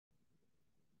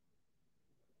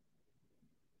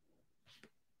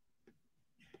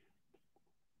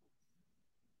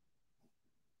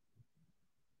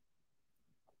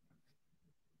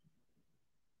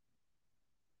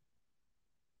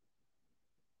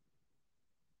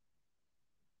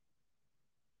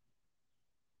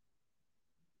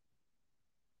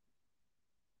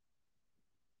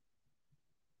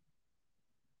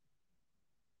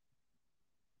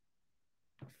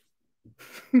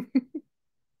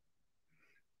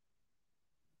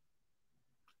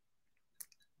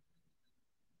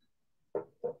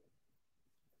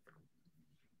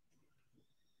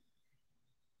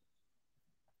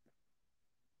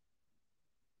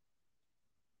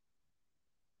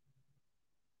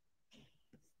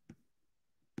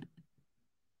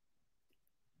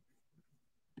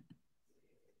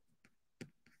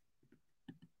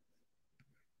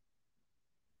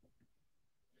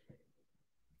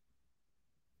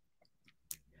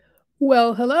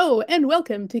Well, hello and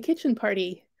welcome to Kitchen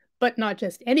Party, but not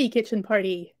just any kitchen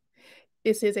party.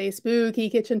 This is a spooky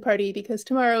kitchen party because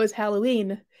tomorrow is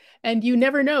Halloween, and you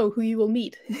never know who you will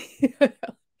meet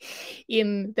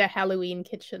in the Halloween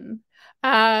kitchen.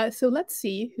 So let's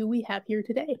see who we have here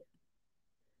today.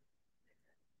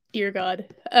 Dear God.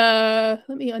 Let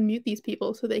me unmute these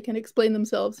people so they can explain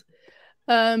themselves.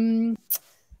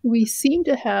 We seem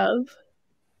to have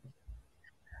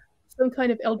some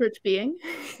kind of eldritch being.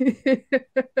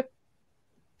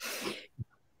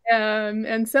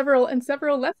 and several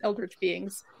less eldritch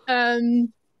beings. Let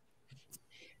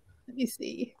me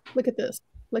see. Look at this.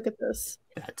 Look at this.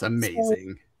 That's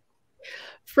amazing.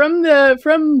 So,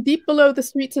 from deep below the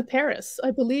streets of Paris, I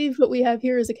believe what we have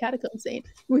here is a catacomb saint.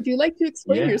 Would you like to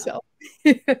explain yourself?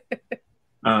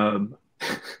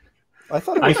 I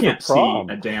thought I can't see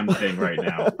a damn thing right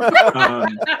now.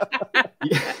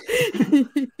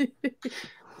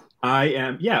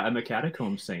 I'm a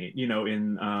catacomb saint. You know,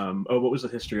 in what was the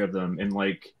history of them? In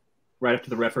like right after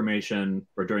the Reformation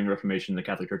or during the Reformation, the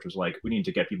Catholic Church was like, we need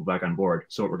to get people back on board.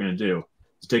 So what we're going to do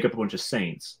is take up a bunch of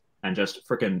saints and just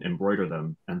frickin' embroider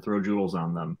them and throw jewels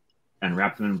on them and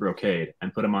wrap them in brocade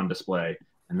and put them on display.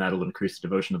 And that'll increase the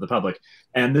devotion of the public.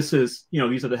 And this is, you know,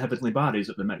 these are the heavenly bodies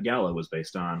that the Met Gala was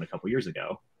based on a couple years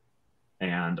ago.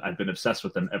 And I've been obsessed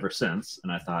with them ever since.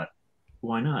 And I thought,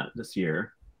 why not this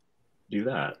year do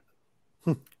that?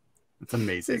 It's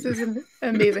amazing. This is an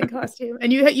amazing costume.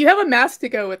 And you have a mask to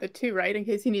go with it too, right? In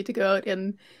case you need to go out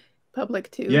in public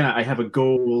too. Yeah, I have a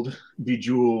gold,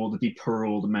 bejeweled,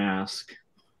 bepearled mask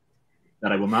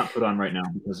that I will not put on right now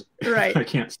because I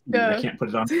can't put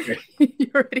it on.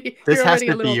 This has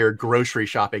to be your grocery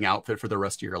shopping outfit for the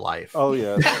rest of your life. Oh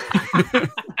yeah.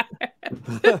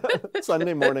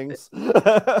 Sunday mornings.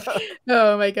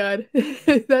 Oh my God.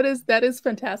 That is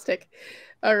fantastic.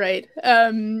 All right.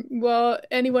 Well,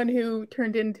 anyone who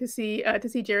turned in to see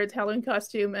Jared's Halloween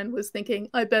costume and was thinking,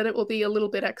 I bet it will be a little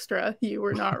bit extra, you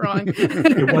were not wrong.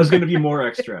 It was going to be more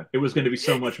extra. It was going to be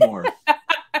so much more.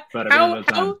 But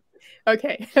how?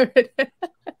 Okay.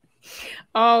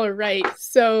 All right.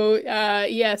 So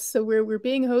yes, so we're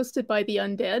being hosted by the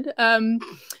Undead.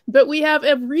 But we have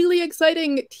a really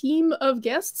exciting team of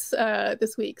guests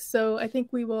this week. So I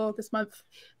think we will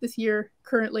this year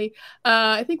currently.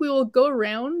 I think we will go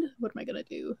around. What am I gonna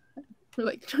do? We're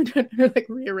like trying to like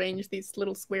rearrange these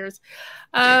little squares.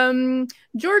 Jordan,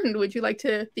 would you like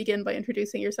to begin by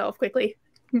introducing yourself quickly?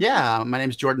 Yeah, my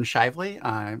name is Jordan Shively.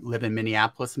 I live in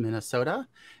Minneapolis, Minnesota.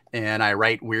 And I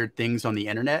write weird things on the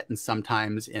internet and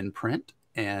sometimes in print.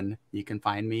 And you can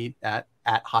find me at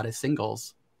Hottest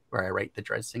Singles, where I write the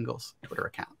Dread Singles Twitter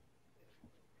account.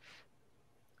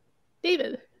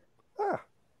 David.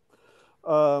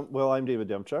 Well, I'm David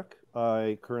Demchuk.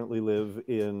 I currently live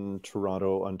in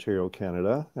Toronto, Ontario,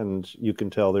 Canada. And you can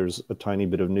tell there's a tiny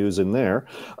bit of news in there.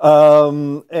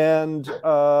 I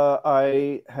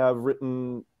have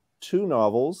written 2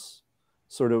 novels,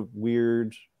 sort of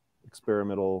weird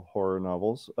experimental horror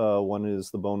novels. One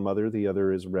is The Bone Mother, the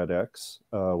other is Red X,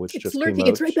 which it's just lurking. came out.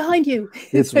 It's right behind you.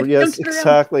 It's yes,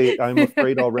 exactly. I'm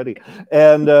afraid already.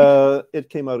 And it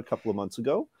came out a couple of months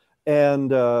ago.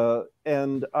 And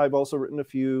I've also written a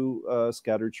few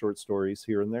scattered short stories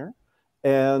here and there.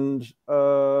 And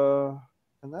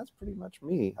that's pretty much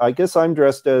me. I guess I'm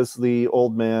dressed as the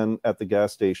old man at the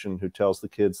gas station who tells the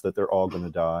kids that they're all going to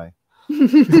die.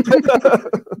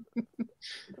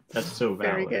 That's so valid.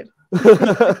 Very good.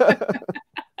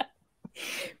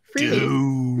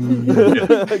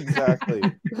 Exactly.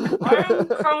 I am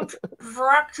Count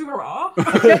Dracula.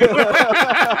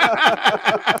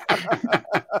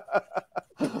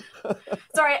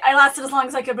 Sorry, I lasted as long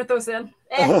as I could with those in.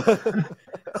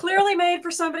 Clearly made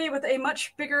for somebody with a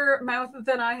much bigger mouth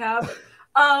than I have.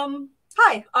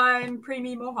 Hi, I'm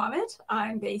Premee Mohamed.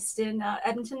 I'm based in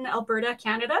Edmonton, Alberta,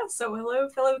 Canada. So hello,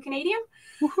 fellow Canadian.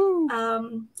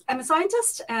 I'm a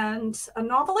scientist and a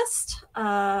novelist.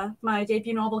 My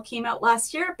debut novel came out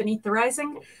last year, Beneath the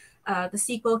Rising. The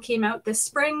sequel came out this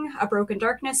spring, A Broken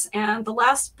Darkness. And the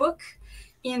last book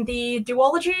in the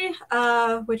duology,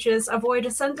 which is A Void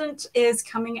Ascendant, is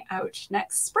coming out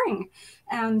next spring.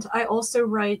 And I also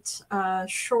write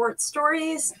short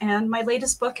stories, and my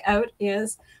latest book out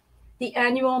is The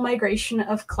Annual Migration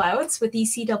of Clouds with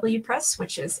ECW Press,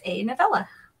 which is a novella.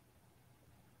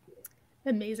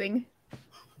 Amazing.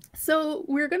 So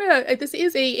we're gonna, this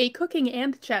is a cooking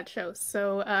and chat show.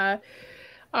 So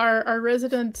our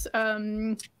resident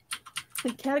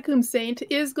Catacomb Saint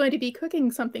is going to be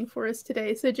cooking something for us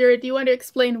today. So Jared, do you want to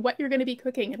explain what you're going to be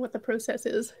cooking and what the process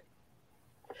is?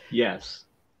 Yes.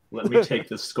 Let me take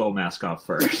this skull mask off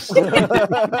first.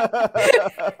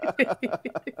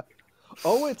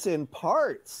 Oh, it's in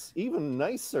parts. Even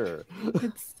nicer.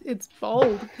 It's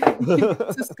bald.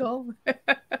 It's a skull.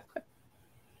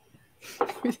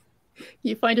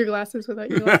 You find your glasses without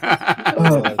your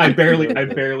glasses. I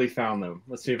barely found them.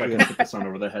 Let's see if I can put this on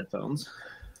over the headphones.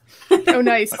 Oh,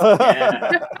 nice.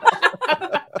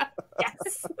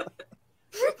 Yes.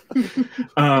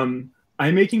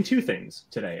 I'm making two things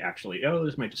today, actually. Oh,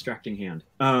 there's my distracting hand.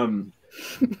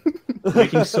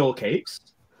 Making soul cakes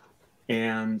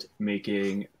and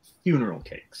making funeral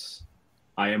cakes.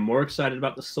 I am more excited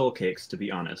about the soul cakes, to be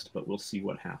honest, but we'll see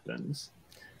what happens.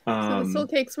 So the soul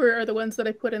cakes are the ones that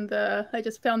I put in the. I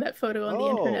just found that photo on the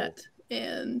internet,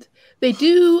 and they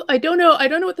do. I don't know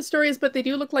what the story is, but they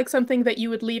do look like something that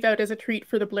you would leave out as a treat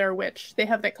for the Blair Witch. They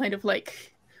have that kind of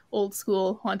like old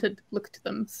school haunted look to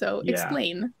them. So yeah.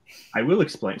 Explain. I will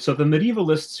explain. So the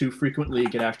medievalists who frequently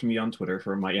get after me on Twitter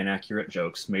for my inaccurate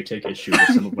jokes may take issue with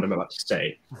some of what I'm about to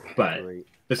say, but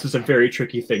this is a very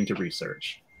tricky thing to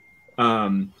research.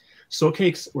 Soul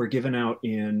cakes were given out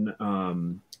in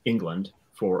England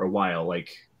for a while,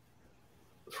 like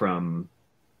from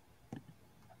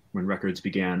when records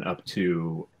began up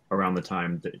to around the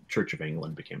time the Church of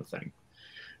England became a thing.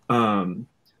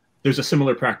 There's a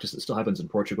similar practice that still happens in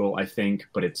Portugal, I think,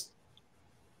 but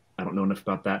I don't know enough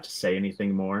about that to say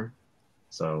anything more,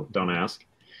 so don't ask.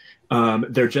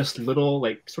 They're just little,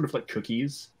 like, sort of like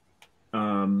cookies,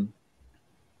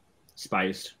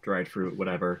 spiced, dried fruit,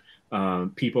 whatever.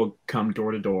 People come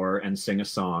door to door and sing a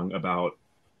song about,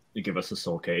 you give us a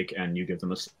soul cake, and you give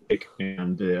them a soul cake,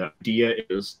 and the idea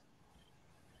is,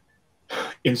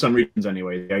 in some regions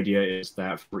anyway, the idea is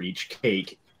that for each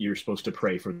cake, you're supposed to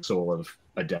pray for the soul of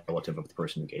a dead relative of the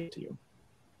person who gave it to you.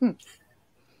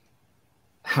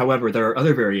 However, there are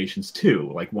other variations too.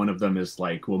 Like one of them is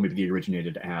like, well, maybe they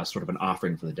originated as sort of an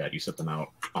offering for the dead. You set them out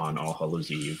on All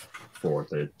Hallows Eve for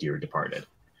the dear departed.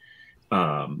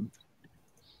 I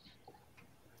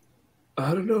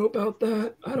don't know about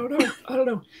that. I don't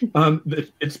know.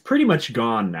 It's pretty much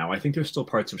gone now. I think there's still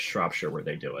parts of Shropshire where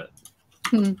they do it.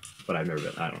 But I've never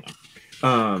been. I don't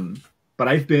know. But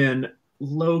I've been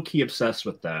low-key obsessed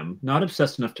with them. Not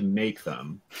obsessed enough to make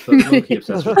them, but low-key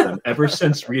obsessed with them ever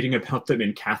since reading about them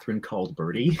in Catherine Called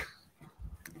Birdie,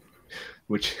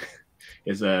 which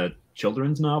is a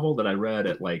children's novel that I read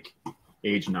at like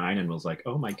age 9 and was like,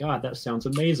 oh my god, that sounds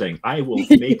amazing. I will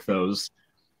make those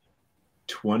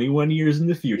 21 years in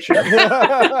the future.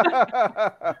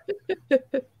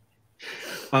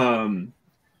 I'm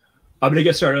going to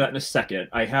get started on that in a second.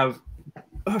 I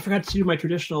forgot to do my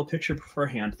traditional picture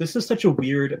beforehand. This is such a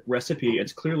weird recipe.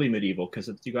 It's clearly medieval because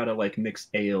you got to like mix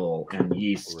ale and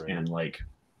yeast and like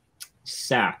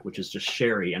sack, which is just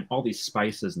sherry, and all these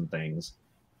spices and things.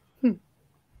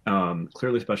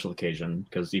 Clearly special occasion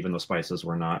because even though spices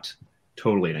were not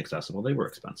totally inaccessible, they were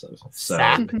expensive. So,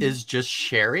 sap is just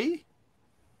sherry?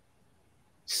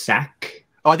 Sack?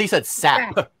 Oh, I think you said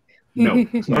sap. No.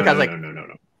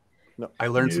 No. I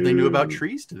learned something new about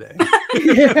trees today.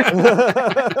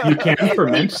 You can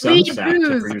ferment some sap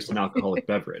to produce an alcoholic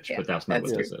beverage, but that's not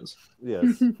what this is.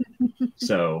 Yes.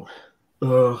 So,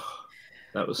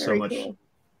 that was so much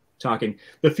talking.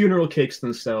 The funeral cakes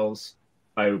themselves,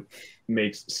 I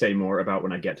may say more about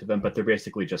when I get to them, but they're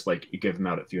basically just like you give them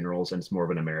out at funerals, and it's more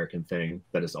of an American thing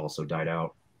that has also died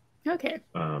out. Okay.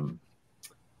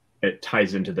 It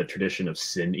ties into the tradition of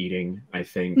sin eating, I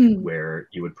think, where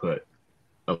you would put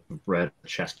a bread on the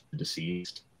chest of the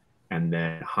deceased and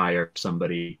then hire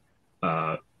somebody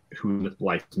whose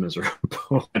life is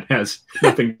miserable and has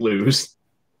nothing to lose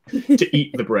to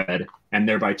eat the bread and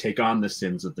thereby take on the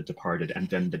sins of the departed, and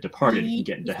then the departed can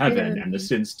get into heaven and the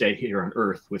sins stay here on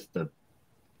earth with the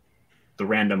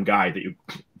random guy that you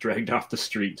dragged off the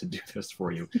street to do this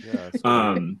for you.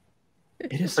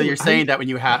 Yeah, so you're saying that when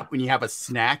you have a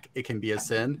snack, it can be a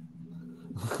sin?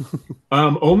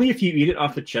 Only if you eat it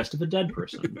off the chest of a dead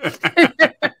person.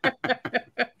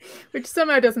 which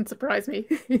somehow doesn't surprise me.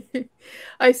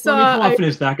 I saw. Well, I mean, how often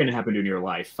is that going to happen in your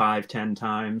life? 5, 10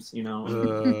 times, you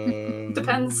know?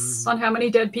 Depends on how many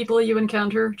dead people you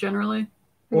encounter, generally.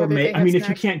 Or I mean, if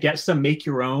you can't get some, make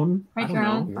your own. Make your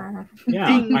own. Yeah,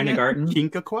 find a garden.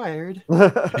 Kink acquired.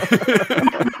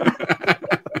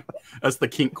 That's the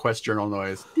Kink Quest journal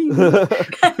noise.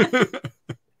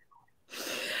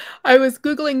 I was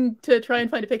Googling to try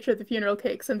and find a picture of the funeral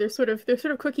cakes, and they're sort of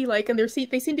cookie-like, and they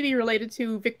seem to be related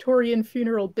to Victorian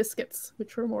funeral biscuits,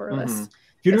 which were more or less.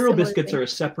 Funeral biscuits are a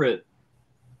separate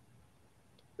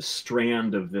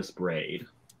strand of this braid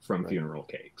from funeral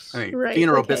cakes. I mean,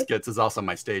 funeral biscuits is also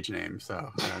my stage name,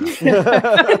 so I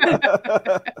don't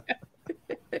know.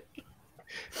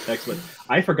 Excellent.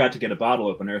 I forgot to get a bottle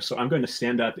opener, so I'm going to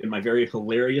stand up in my very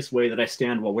hilarious way that I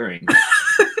stand while wearing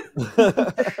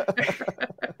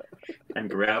and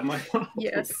grab my bottle.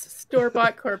 Yes,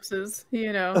 store-bought corpses.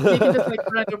 You know, you can just like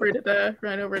run over to the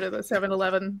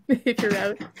 7-Eleven if you're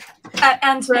out.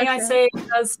 And may I say,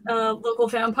 as a local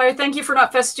vampire, thank you for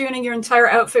not festooning your entire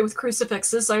outfit with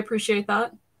crucifixes. I appreciate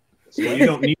that. So you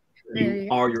don't need. You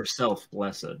are yourself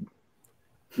blessed.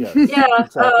 Yes, yeah,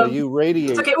 exactly. You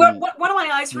radiate. Okay, one of my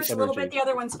eyes hurts a little energy. bit. The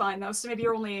other one's fine though. So maybe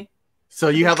you're only. So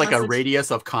you have like a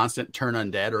radius of constant turn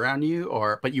undead around you,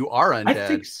 but you are undead. I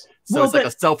think so it's like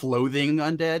a self-loathing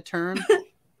undead term.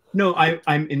 No,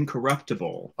 I'm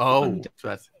incorruptible. Oh,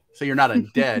 so you're not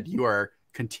undead. You are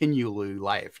continually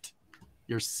lifed.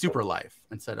 You're super life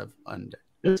instead of undead.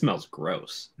 It smells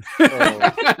gross. What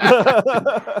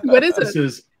is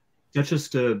it? That's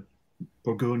just a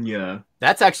Bourgogne.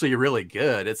 That's actually really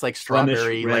good. It's like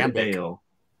strawberry lambic, ale.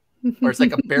 Or it's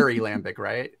like a berry lambic,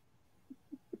 right?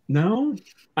 No,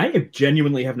 I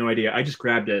genuinely have no idea. I just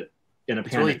grabbed it in a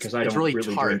panic because I don't really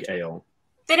drink ale.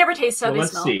 They never taste how they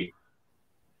let's smell. See.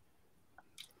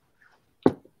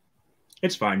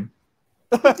 It's fine.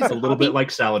 It's a little bit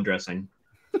like salad dressing.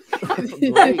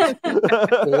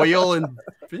 Oil and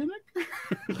vinegar.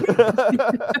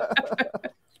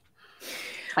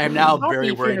 I am now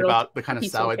very worried about the kind of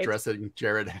salad dressing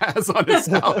Jared has on his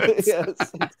salads. Yes,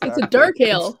 exactly. It's a dark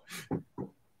ale.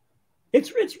 It's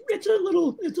a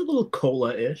little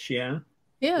cola-ish, yeah.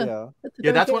 Yeah.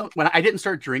 That's when I didn't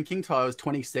start drinking till I was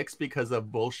 26 because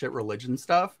of bullshit religion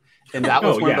stuff, and that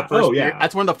was one of the first.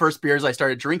 That's one of the first beers I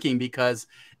started drinking because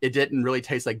it didn't really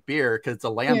taste like beer because it's a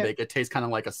lambic. It tastes kind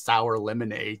of like a sour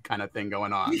lemonade kind of thing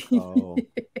going on. Oh.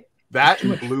 That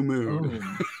and Blue Moon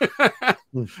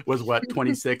was what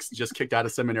 26 just kicked out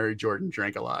of seminary. Jordan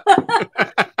drank a lot.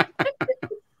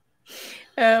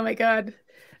 Oh my god.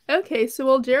 Okay, so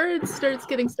while Jared starts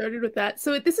getting started with that,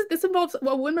 so this involves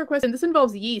one more question. This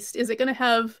involves yeast. Is it going to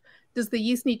have? Does the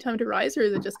yeast need time to rise, or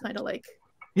is it just kind of like?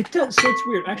 It does. So it's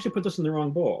weird. I actually put this in the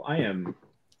wrong bowl. I am.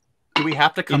 Do we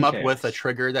have to come up with a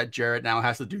trigger that Jared now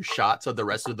has to do shots of the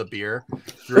rest of the beer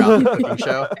throughout the cooking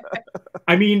show?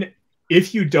 I mean,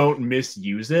 if you don't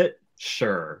misuse it,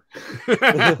 sure.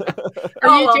 Jared,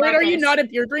 are you not a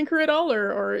beer drinker at all,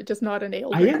 or just not an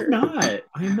ale drinker?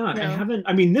 I am not. No. I haven't.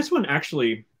 I mean, this one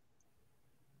actually.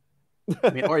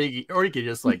 I mean, or you could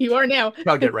just like you are now.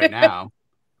 Chug it right now.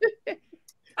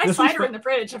 I have cider in the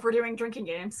fridge if we're doing drinking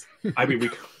games. I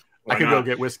mean, I could go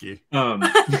get whiskey. I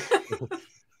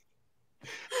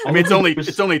mean,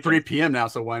 it's only 3 p.m. now,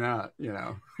 so why not? You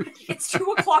know, it's 2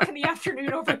 o'clock in the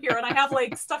afternoon over here, and I have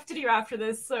like stuff to do after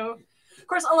this. So, of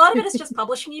course, a lot of it is just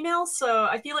publishing emails. So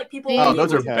I feel like people. Oh,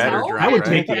 those are better. I would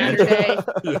take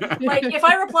that. Like if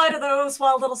I reply to those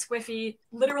while a little squiffy,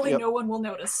 literally no one will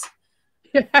notice.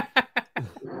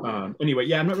 Anyway,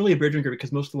 yeah, I'm not really a beer drinker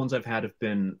because most of the ones I've had have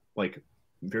been like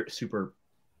very super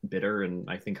bitter and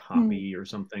I think hoppy or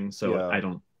something. So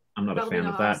I'm not a fan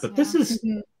of that. But this is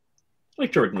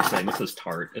like Jordan was saying, this is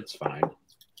tart. It's fine.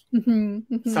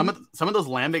 Some of those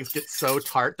lambics get so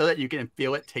tart though that you can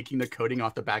feel it taking the coating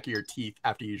off the back of your teeth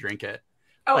after you drink it.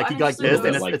 Oh, like you go like this,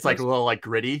 and it's like a little like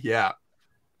gritty, yeah.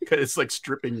 Because it's like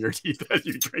stripping your teeth as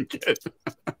you drink it.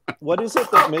 What is it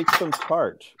that makes them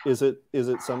tart? Is it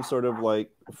some sort of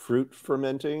like fruit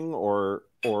fermenting or?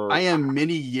 I am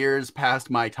many years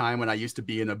past my time when I used to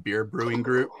be in a beer brewing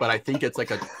group, but I think it's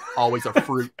like always a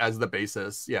fruit as the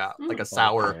basis. Yeah, like a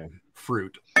sour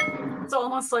fruit. It's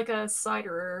almost like a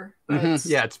cider.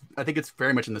 Yeah, I think it's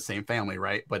very much in the same family,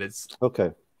 right? But it's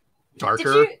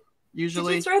darker.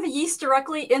 Usually, did you throw the yeast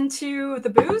directly into the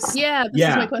booze? Yeah, this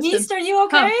is my question. Yeast, are you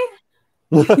okay?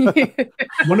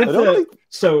 One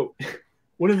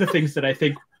of the things that I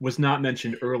think was not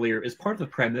mentioned earlier is part of the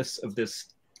premise of this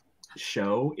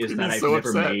show is that I've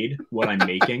never made what I'm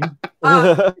making.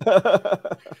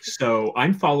 So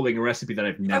I'm following a recipe that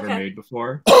I've never made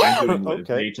before. I'm doing what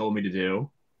they told me to do.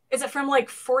 Is it from like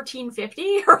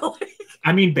 1450 or like?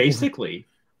 I mean, basically.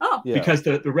 Oh, Yeah. Because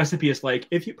the recipe is like,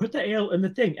 if you put the ale in the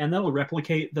thing, and that'll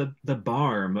replicate the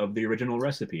barm of the original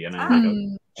recipe. And I'm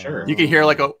like, oh, sure. You can hear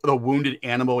like the wounded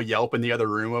animal yelp in the other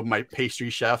room of my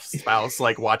pastry chef spouse,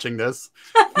 like watching this.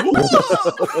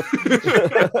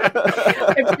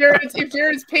 If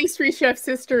Jared's pastry chef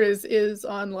sister is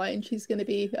online, she's going to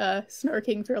be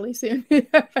snarking fairly soon.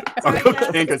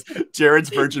 Okay, because Jared's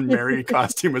Virgin Mary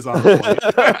costume is on the plate.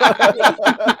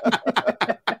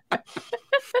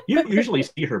 You usually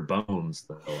see her bones,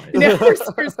 though. I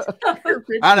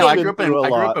don't know. I grew up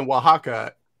in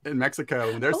Oaxaca, in Mexico,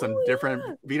 and there's some different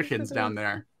Virgins down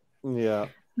there. Yeah.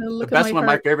 The best one,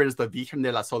 my favorite, is the Virgen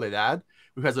de la Soledad,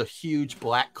 who has a huge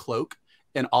black cloak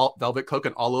and all velvet cloak,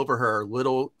 and all over her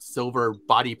little silver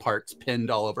body parts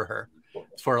pinned all over her.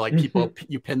 For like people,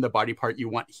 you pin the body part you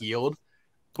want healed.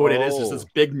 But what it is this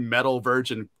big metal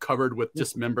virgin covered with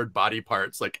dismembered body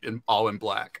parts, like all in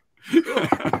black.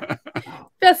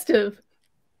 Festive.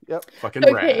 Yep. Fucking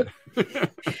rad.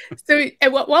 So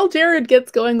while Jared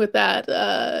gets going with that,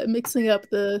 mixing up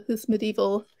this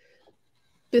medieval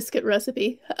biscuit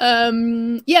recipe,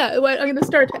 I'm going to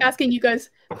start asking you guys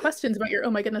questions about your.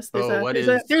 Oh my goodness!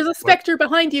 There's a specter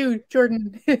behind you,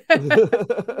 Jordan. That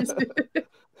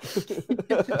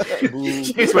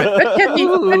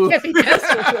can't be Jess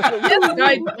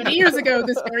died 20 years ago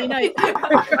this very night.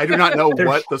 I do not know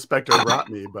what the specter brought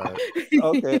me, but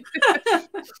okay.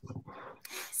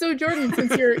 So Jordan,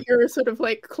 since you're sort of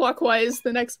like clockwise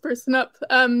the next person up,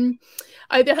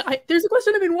 there's a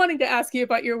question I've been wanting to ask you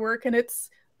about your work, and it's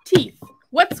teeth.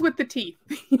 What's with the teeth?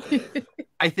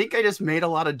 I think I just made a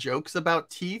lot of jokes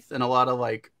about teeth and a lot of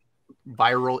like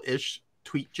viral-ish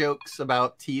tweet jokes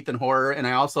about teeth and horror, and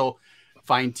I also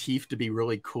find teeth to be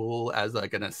really cool as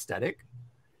like an aesthetic.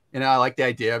 I like the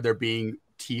idea of there being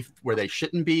teeth where they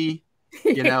shouldn't be.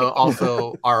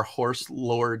 Also our horse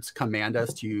lords command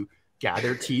us to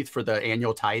gather teeth for the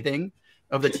annual tithing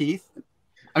of the teeth.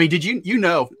 I mean, did you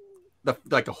know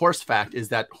the horse fact is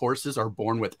that horses are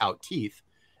born without teeth,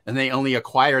 and they only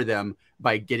acquire them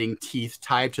by getting teeth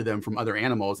tied to them from other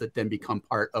animals that then become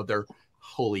part of their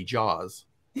holy jaws.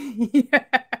 Yeah.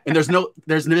 And there's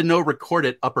been no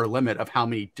recorded upper limit of how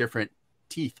many different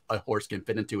teeth a horse can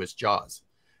fit into its jaws,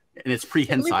 and it's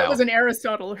prehensile. That was an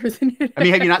Aristotle, isn't it? I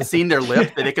mean, have you not seen their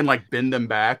lip? That they can like bend them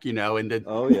back, and then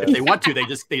if they want to, they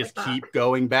just keep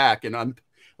going back, and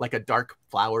like a dark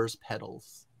flower's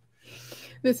petals.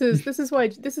 This is why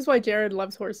Jared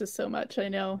loves horses so much. I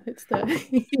know it's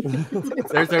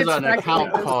there's an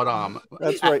account called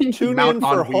That's right. Tune in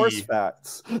for horse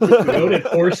facts. Noted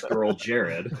horse girl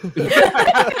Jared.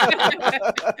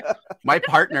 My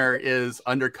partner is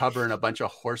undercover in a bunch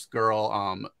of horse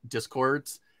girl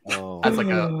discords. As like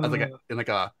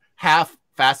a half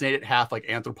fascinated, half like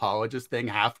anthropologist thing,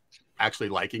 half actually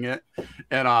liking it,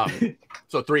 and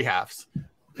so three halves.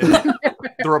 The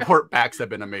report backs have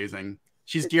been amazing.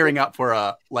 She's gearing up for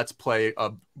a let's play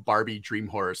a Barbie Dream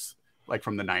Horse, like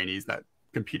from the 90s, that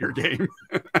computer game.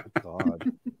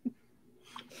 God.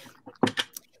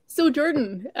 So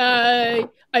Jordan, I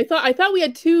thought we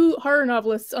had 2 horror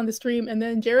novelists on the stream, and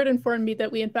then Jared informed me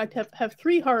that we in fact have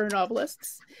 3 horror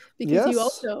novelists, because you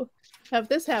also have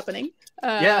this happening.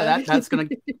 That's gonna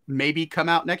maybe come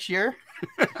out next year.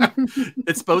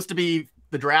 It's supposed to be,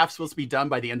 the draft's supposed to be done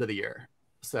by the end of the year.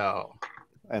 So.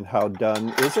 And how done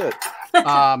is it?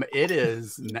 It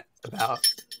is about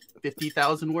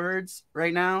 50,000 words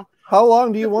right now. How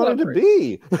long do you want it to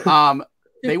be?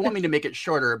 They want me to make it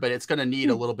shorter, but it's going to need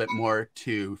a little bit more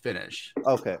to finish.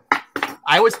 Okay.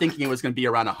 I was thinking it was going to be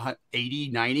around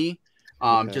 80, 90,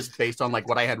 just based on like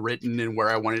what I had written and where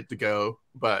I wanted it to go.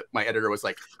 But my editor was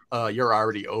like, you're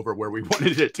already over where we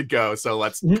wanted it to go, so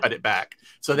let's cut it back.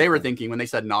 So they were thinking, when they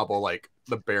said novel, like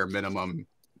the bare minimum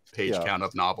page count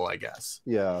of novel, I guess.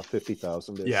 Yeah,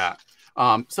 50,000. Yeah.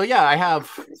 So I have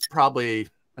probably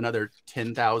another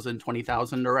 10,000,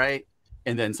 20,000 to write,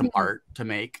 and then some art to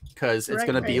make, because it's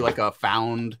going to be like a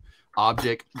found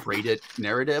object braided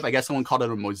narrative. I guess someone called it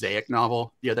a mosaic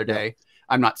novel the other day.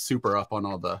 I'm not super up on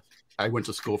I went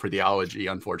to school for theology,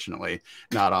 unfortunately,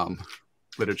 not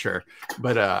literature.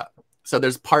 But so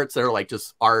there's parts that are like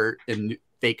just art and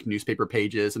fake newspaper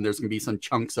pages, and there's gonna be some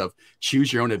chunks of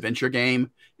choose your own adventure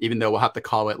game, even though we'll have to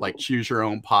call it like choose your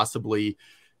own possibly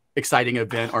exciting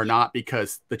event or not,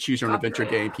 because the choose your own adventure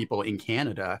game people in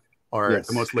Canada are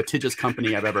the most litigious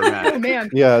company I've ever met. Oh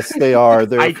man. Yes, they are.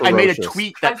 I made a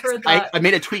tweet I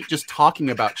made a tweet just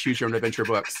talking about choose your own adventure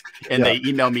books, and they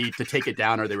emailed me to take it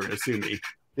down or they were gonna sue me.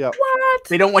 Yeah. What?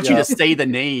 They don't want you to say the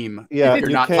name. Yeah, if you're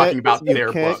not talking about their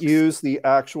You can't books. use the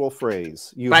actual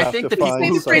phrase. You But have I think to the people find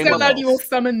who Say the phrase came out loud, up- you will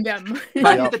summon them. But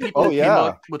I think the people who came yeah.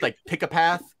 up with like pick a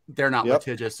path, they're not Yep.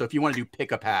 litigious. So if you want to do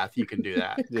pick a path, you can do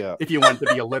that. Yeah. If you want it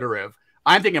to be alliterative.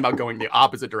 I'm thinking about going the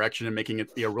opposite direction and making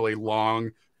it be a really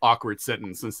long, awkward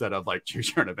sentence instead of like choose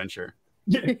your own adventure.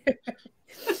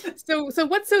 So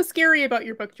what's so scary about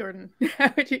your book, Jordan?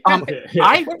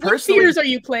 I What personally, fears are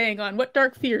you playing on? What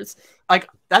dark fears? like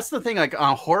that's the thing. Like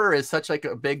horror is such like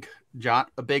a big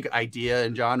idea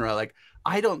and genre. Like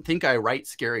I don't think I write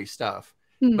scary stuff,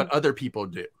 but other people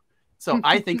do. So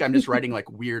I think I'm just writing like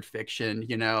weird fiction,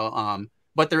 you know.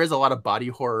 But there is a lot of body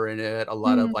horror in it. A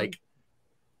lot of like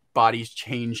bodies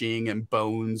changing and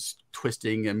bones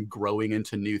twisting and growing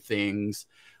into new things.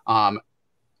 And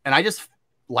I just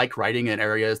like writing in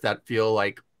areas that feel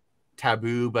like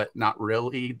taboo, but not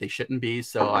really. They shouldn't be.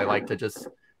 So I like to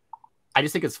I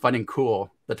just think it's fun and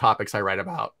cool, the topics I write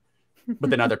about. But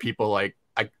then other people like,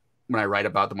 when I write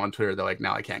about them on Twitter, they're like,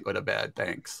 now I can't go to bed.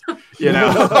 Thanks. You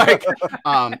know, like,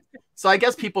 so I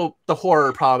guess the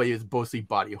horror probably is mostly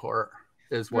body horror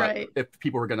is what, if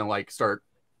people were going to like start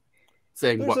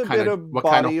saying There's what kind of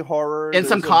body horror and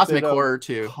some cosmic horror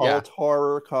too. Cult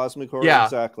horror, cosmic horror. Yeah,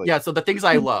 exactly. Yeah. So the things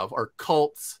I love are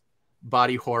cults,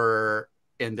 body horror,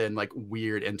 and then like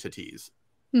weird entities.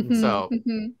 So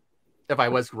if I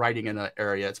was writing in an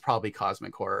area, it's probably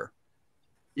cosmic horror,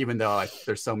 even though like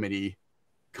there's so many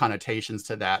connotations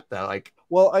to that like.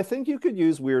 Well, I think you could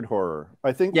use weird horror.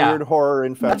 I think weird horror,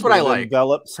 in fact, that's what I like,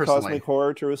 envelops personally. Cosmic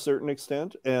horror to a certain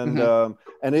extent, and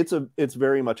it's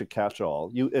very much a catch-all,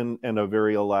 and a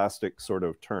very elastic sort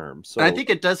of term. So and I think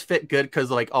it does fit good because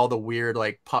like all the weird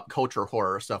like pop culture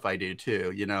horror stuff I do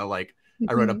too. You know, like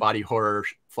I wrote a body horror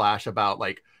flash about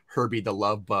like Herbie the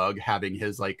Love Bug having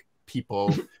his like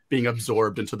people being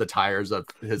absorbed into the tires of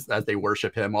his as they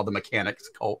worship him. All the mechanics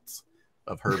cults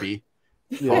of Herbie.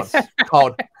 Yes.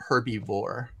 called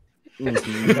Herbivore. In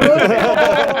true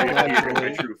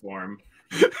form.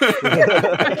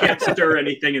 I can't stir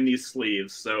anything in these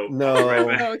sleeves, so no.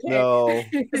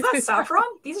 Is that saffron?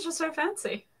 These are just so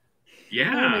fancy.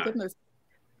 Yeah. Oh my goodness.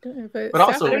 But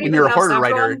also, when you're a horror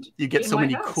writer, you get so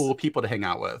many house. cool people to hang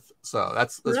out with. So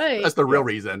that's Right. the real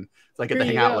reason. So I get to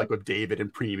hang out like with David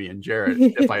and Premee and Jared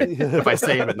if I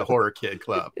say I'm in the horror kid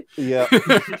club. Yeah,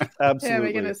 absolutely. Yeah,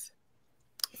 my goodness.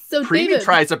 So Premee David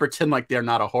tries to pretend like they're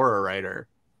not a horror writer.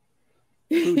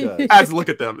 Who does? As look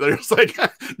at them, they're just like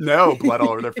no blood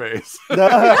all over their face. It's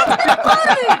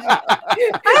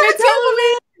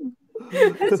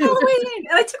Halloween,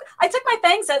 and I took my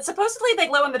fangs out. Supposedly they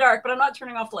glow in the dark, but I'm not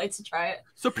turning off the lights to try it.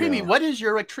 So Premee, what is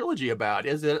your like trilogy about?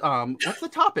 Is it what's the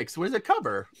topics? What does it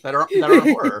cover that are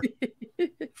horror?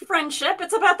 Friendship.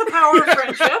 It's about the power of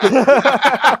friendship.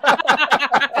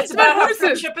 It's about how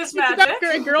friendship is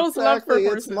magic. Girls love for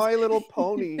horses. It's My Little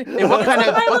Pony. And what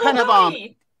kind of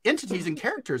entities and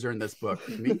characters are in this book?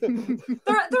 There are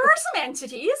some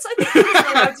entities. I think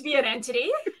it's allowed to be an entity.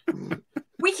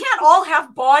 We can't all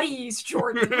have bodies,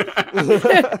 Jordan.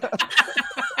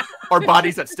 Or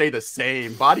bodies that stay the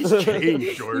same. Bodies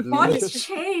change, Jordan. Bodies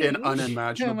change. In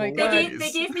unimaginable my ways. God.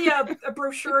 They gave me a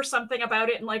brochure or something about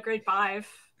it in like grade 5.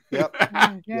 Yep.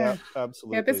 Yeah. Yeah,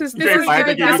 absolutely. Yeah, this is Grade five,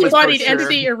 they gave us embodied brochure.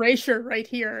 entity erasure right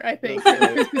here, I think.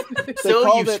 So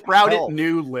called you've it sprouted hell.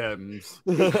 new limbs.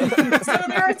 So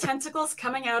there are tentacles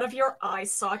coming out of your eye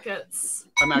sockets.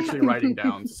 I'm actually writing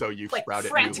down so you've Like sprouted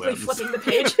new frantically limbs. flipping the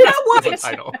page. Now what? That's the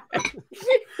title.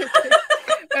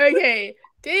 Okay,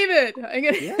 David. I'm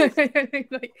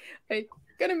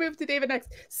gonna move to David next.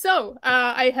 So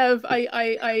I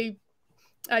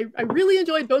really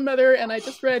enjoyed Bone Mother, and I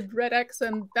just read Red X,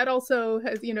 and that also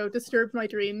has disturbed my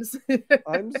dreams.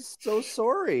 I'm so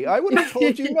sorry. I would have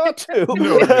told you not to.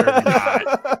 No, you're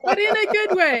not. But in a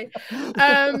good way.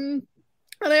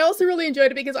 And I also really enjoyed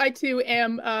it because I too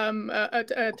am a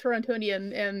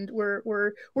Torontonian, and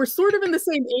we're sort of in the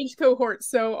same age cohort.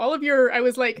 So I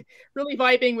was like really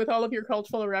vibing with all of your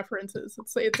cultural references.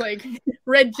 It's like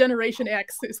Red Generation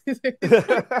X.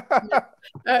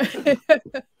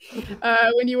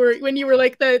 When you were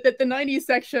like the 90s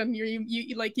section,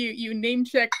 you name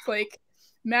checked like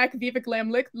MAC Viva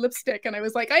Glam lipstick, and I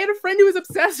was like, I had a friend who was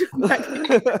obsessed with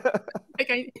that.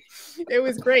 It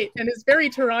was great, and it's very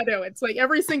Toronto. It's like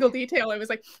every single detail. I was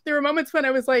like, there were moments when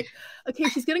I was like, okay,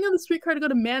 she's getting on the streetcar to go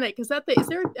to Manic. Is there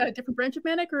a different branch of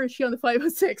Manic, or is she on the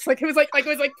 506? Like it was like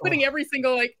putting every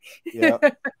single like. Yeah.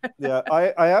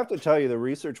 I have to tell you, the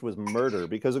research was murder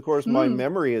because, of course, my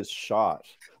memory is shot.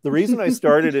 The reason I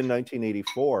started in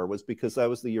 1984 was because that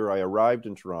was the year I arrived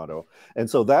in Toronto, and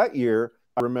so that year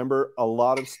I remember a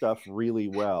lot of stuff really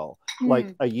well.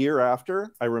 Like a year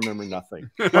after, I remember nothing.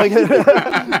 Like,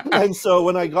 and so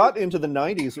when I got into the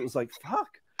 90s, it was like,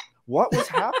 fuck, what was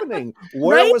happening?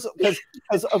 Where was,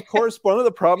 because of course, one of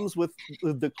the problems with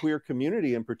the queer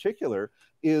community in particular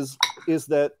is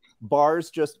that bars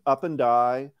just up and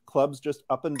die, clubs just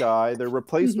up and die. They're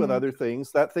replaced with other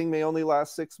things. That thing may only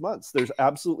last 6 months. There's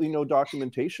absolutely no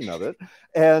documentation of it.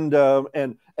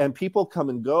 And people come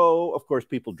and go. Of course,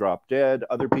 people drop dead.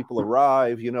 Other people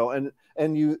arrive, you know,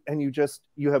 and you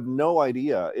have no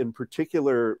idea, in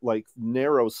particular, like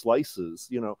narrow slices,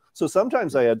 you know. So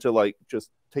sometimes I had to like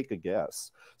just take a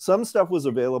guess. Some stuff was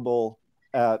available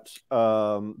at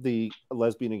the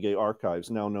Lesbian and Gay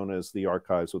Archives, now known as the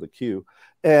ArQuives with a Q,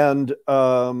 and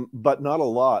but not a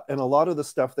lot. And a lot of the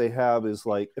stuff they have is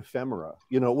like ephemera,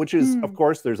 you know, which is, of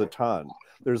course, there's a ton.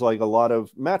 There's like a lot of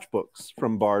matchbooks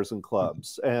from bars and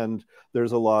clubs, and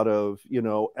there's a lot of, you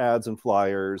know, ads and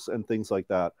flyers and things like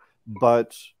that.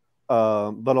 But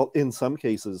in some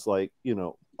cases, like, you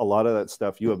know, a lot of that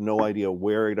stuff, you have no idea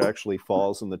where it actually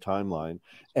falls in the timeline.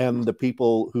 And the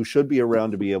people who should be around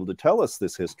to be able to tell us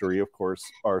this history, of course,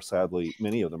 are sadly,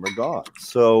 many of them are gone.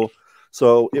 So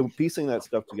piecing that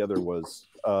stuff together was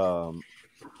a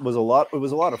lot. It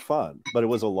was a lot of fun, but it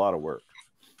was a lot of work.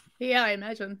 Yeah, I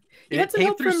imagine. It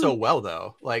came through so well,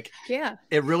 though. Like, yeah,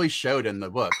 it really showed in the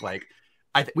book. Like,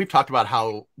 we've talked about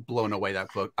how blown away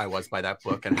I was by that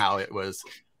book, and how it was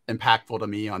impactful to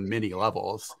me on many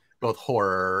levels, both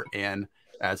horror and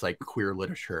as like queer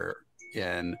literature,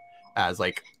 and as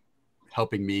like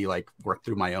helping me like work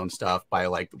through my own stuff by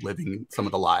like living some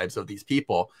of the lives of these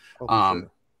people.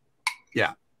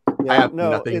 Yeah, I have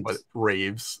nothing but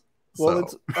raves. Well,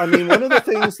 so. I mean, one of the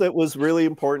things that was really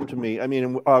important to me, I mean,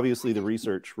 and obviously the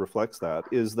research reflects that,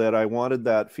 is that I wanted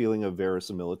that feeling of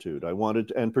verisimilitude. I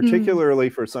wanted, and particularly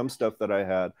for some stuff that I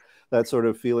had, that sort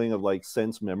of feeling of like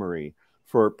sense memory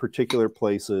for particular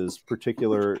places,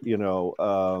 particular, you know,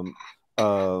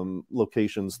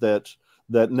 locations that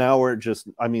now are just,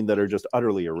 I mean, that are just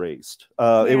utterly erased.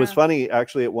 It was funny,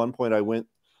 actually, at one point I went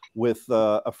with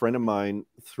a friend of mine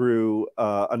through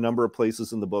a number of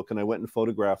places in the book, and I went and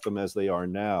photographed them as they are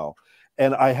now.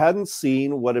 And I hadn't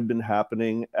seen what had been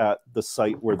happening at the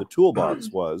site where the toolbox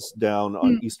was down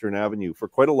on Eastern Avenue for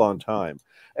quite a long time.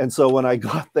 And so when I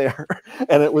got there,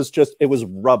 and it was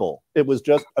rubble. It was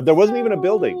just, there wasn't even a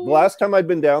building. The last time I'd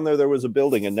been down there, there was a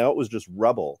building, and now it was just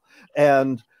rubble.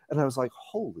 And I was like,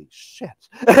 holy shit.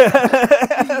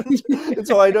 and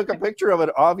so I took a picture of it,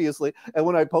 obviously. And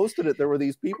when I posted it, there were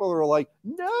these people who were like,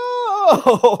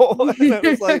 no. And it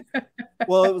was like,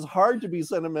 well, it was hard to be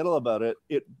sentimental about it.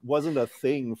 It wasn't a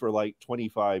thing for like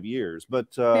 25 years. But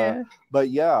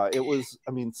yeah, it was,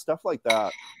 I mean, stuff like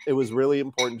that. It was really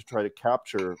important to try to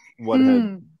capture what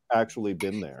had actually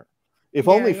been there, if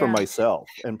only for myself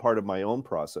and part of my own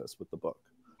process with the book.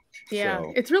 Yeah,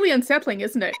 so. It's really unsettling,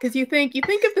 isn't it? Because you think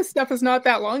of this stuff as not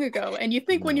that long ago, and you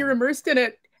think when you're immersed in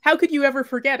it, how could you ever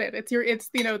forget it? It's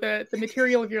you know, the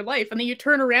material of your life, and then you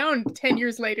turn around 10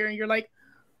 years later, and you're like,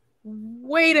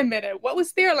 wait a minute, what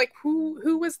was there? Like,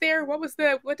 who was there?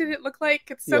 What did it look like?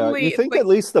 It's suddenly, you think like, at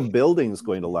least the building's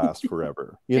going to last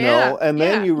forever, you know, and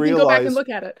then you realize, go back and look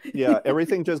at it.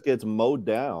 Everything just gets mowed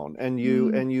down, and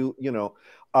you know,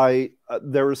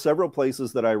 there were several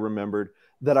places that I remembered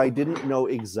that I didn't know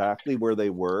exactly where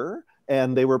they were,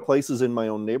 and they were places in my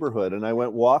own neighborhood. And I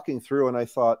went walking through, and I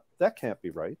thought, that can't be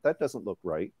right. That doesn't look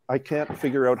right. I can't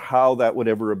figure out how that would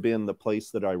ever have been the place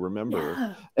that I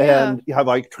remember. And have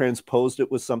I transposed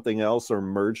it with something else or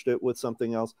merged it with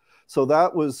something else? So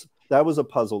that was a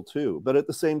puzzle too. But at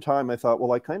the same time, I thought,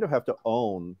 well, I kind of have to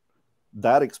own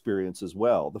that experience as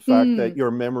well. The fact that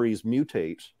your memories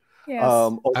mutate.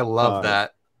 I love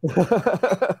that.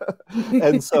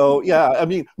 And so, I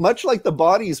mean, much like the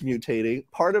body's mutating,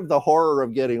 part of the horror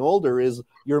of getting older is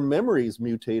your memories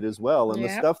mutate as well. And the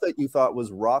stuff that you thought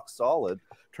was rock solid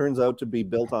turns out to be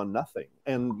built on nothing.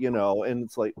 And, you know, and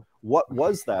it's like, what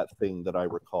was that thing that I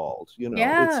recalled? You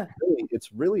know,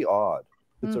 it's really odd.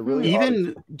 It's a really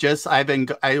even odd just I've been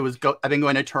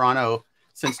going to Toronto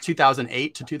since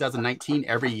 2008 to 2019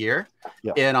 every year.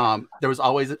 And there was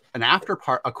always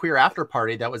a queer after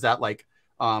party that was at like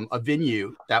a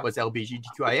venue that was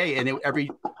LGBTQIA, and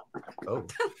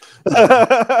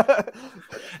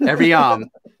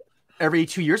every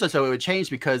 2 years or so it would change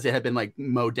because it had been like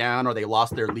mowed down, or they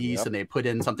lost their lease and they put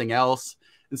in something else.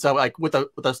 And so like with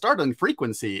a startling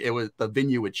frequency, it was the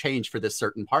venue would change for this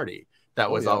certain party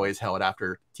that was always held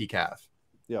after TCAF.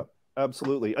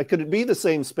 Absolutely. It could be the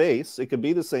same space. It could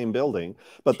be the same building,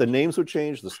 but the names would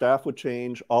change. The staff would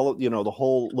change. All of, the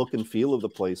whole look and feel of the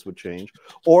place would change.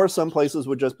 Or some places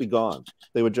would just be gone.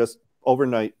 They would just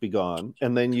overnight be gone,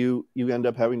 and then you end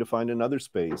up having to find another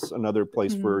space, another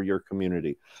place for your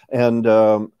community. And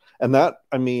that,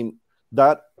 I mean,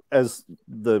 that, as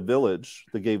the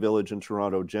gay village in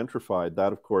Toronto gentrified,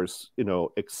 that of course, you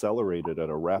know, accelerated at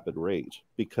a rapid rate,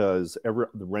 because the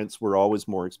rents were always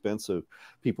more expensive.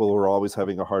 People were always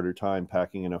having a harder time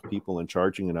packing enough people and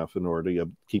charging enough in order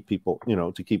to keep people, you know,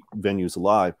 to keep venues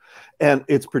alive. And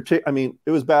it's I mean,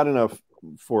 it was bad enough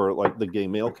for like the gay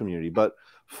male community, but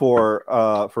for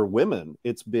women,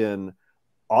 it's been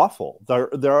awful.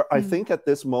 There are, I think at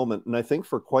this moment, and I think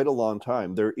for quite a long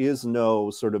time, there is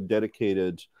no sort of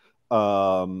dedicated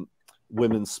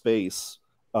women's space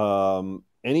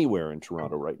anywhere in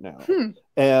Toronto right now.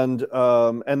 And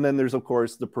then there's of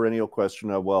course the perennial question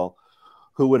of, well,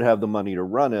 who would have the money to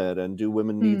run it, and do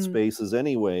women need spaces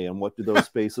anyway, and what do those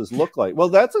spaces look like? Well,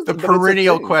 that's the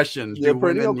perennial question. The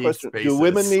perennial question: do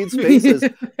women need spaces?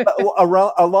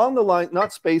 Along the line,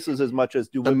 not spaces as much as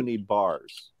do women need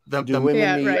bars? Do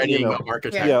women need, you know,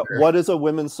 what does a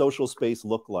women's social space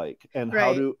look like, and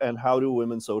how do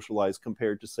women socialize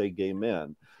compared to, say, gay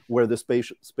men, where the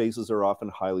spaces are often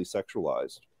highly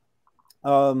sexualized?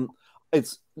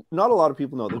 It's not a lot of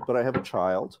people know this, but I have a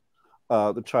child.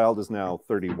 The child is now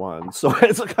 31, so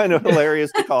it's kind of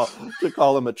hilarious to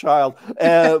call him a child.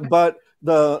 But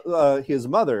his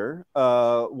mother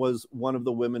was one of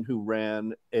the women who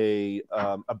ran a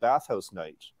bathhouse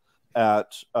night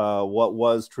at what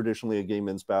was traditionally a gay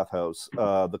men's bathhouse,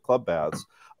 the Club Baths,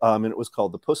 and it was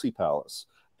called the Pussy Palace,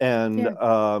 and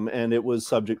it was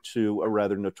subject to a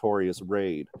rather notorious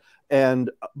raid.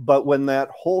 But when that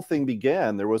whole thing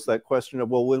began, there was that question of,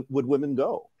 well, would women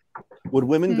go? Would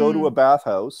women go to a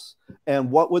bathhouse, and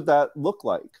what would that look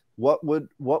like? What would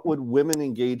women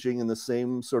engaging in the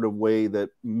same sort of way that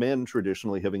men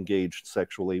traditionally have engaged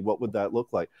sexually, what would that look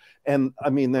like? And I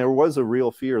mean, there was a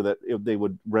real fear that if they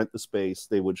would rent the space,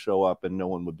 they would show up and no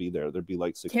one would be there. There'd be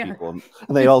like 6 people, and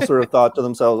they all sort of thought to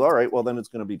themselves, all right, well then it's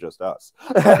going to be just us.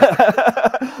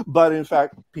 But in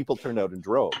fact, people turned out in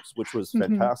droves, which was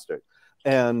fantastic.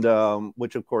 And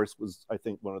which of course was, I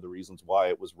think, one of the reasons why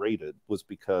it was raided, was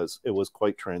because it was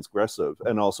quite transgressive,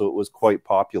 and also it was quite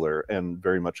popular and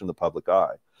very much in the public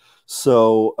eye.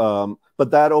 So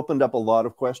but that opened up a lot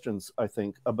of questions, I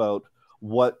think, about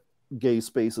what gay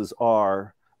spaces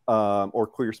are, or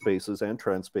queer spaces and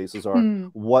trans spaces are,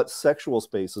 what sexual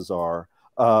spaces are,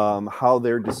 how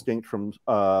they're distinct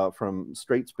from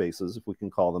straight spaces, if we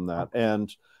can call them that,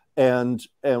 and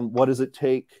what does it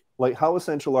take? Like, how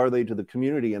essential are they to the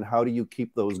community, and how do you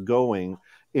keep those going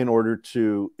in order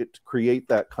to create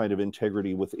that kind of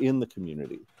integrity within the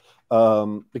community?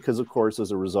 Because of course,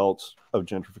 as a result of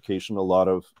gentrification, a lot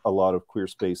of queer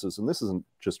spaces, and this isn't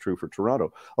just true for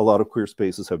Toronto, a lot of queer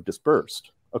spaces have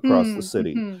dispersed across the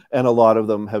city, and a lot of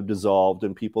them have dissolved,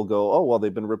 and people go, oh, well,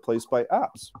 they've been replaced by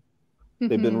apps.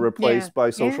 They've been replaced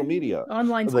by social media,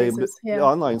 online spaces,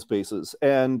 online spaces.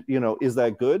 And, you know, is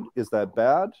that good? Is that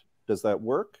bad? Does that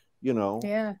work? You know,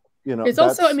 there's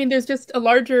also, I mean, there's just a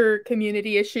larger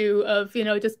community issue of, you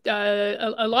know, just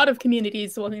a lot of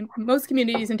communities, well, I mean, most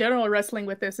communities in general are wrestling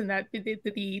with this, and that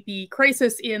the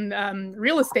crisis in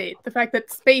real estate, the fact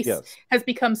that space has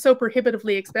become so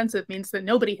prohibitively expensive, means that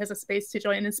nobody has a space to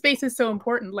join, and space is so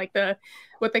important. Like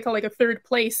what they call like a third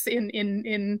place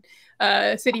in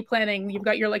city planning. You've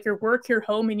got your work, your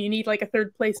home, and you need like a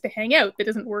third place to hang out that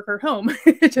isn't work or home,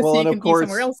 just so you can be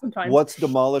somewhere else sometimes. What's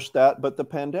demolished that but the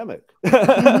pandemic?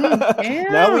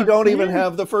 Now we don't even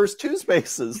have the first two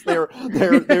spaces. They're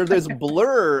this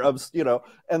blur of, you know,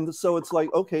 and so it's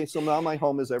like, okay, so now my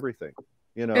home is everything,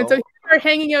 you know. And so you're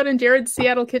hanging out in Jared's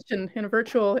Seattle kitchen in a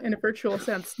virtual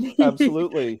sense.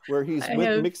 Absolutely, where he's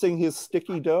mixing his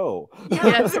sticky dough.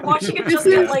 Yes, watching it just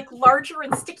get like larger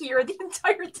and stickier the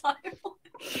entire time.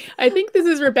 I think this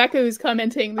is Rebecca who's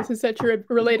commenting. This is such a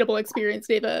relatable experience,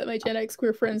 Deva. My Gen X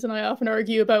queer friends and I often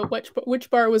argue about which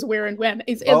bar was where and when.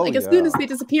 As soon as they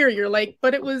disappear, you're like,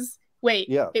 but it was. Wait,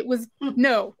 it was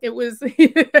well,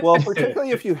 particularly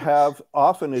if you have,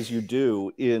 often as you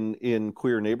do in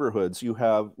queer neighborhoods, you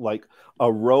have like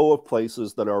a row of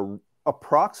places that are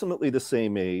approximately the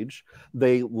same age.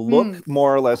 They look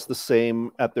more or less the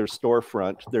same at their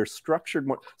storefront. They're structured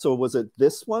more. So was it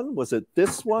this one? Was it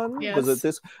this one? Yes. Was it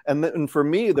this? And then for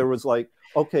me, there was like,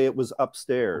 okay, it was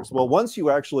upstairs. Well, once you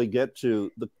actually get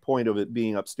to the point of it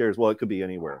being upstairs, well, it could be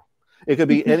anywhere. It could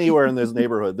be anywhere in this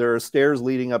neighborhood. There are stairs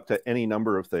leading up to any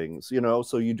number of things, you know,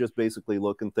 so you just basically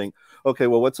look and think, okay,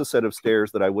 well, what's a set of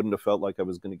stairs that I wouldn't have felt like I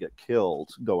was going to get killed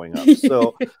going up?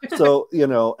 So, you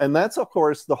know, and that's, of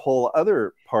course, the whole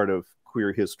other part of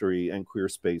queer history and queer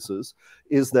spaces,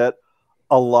 is that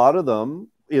a lot of them,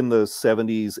 in the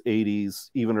 70s, 80s,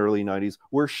 even early 90s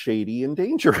were shady and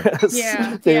dangerous.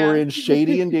 Yeah, They were in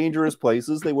shady and dangerous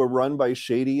places. They were run by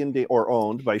shady and or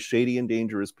owned by shady and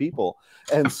dangerous people.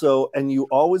 And so, and you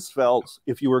always felt,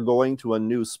 if you were going to a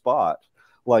new spot,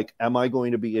 like, am I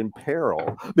going to be in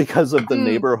peril because of the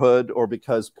neighborhood or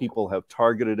because people have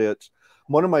targeted it?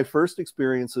 One of my first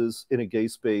experiences in a gay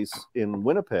space in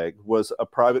Winnipeg was a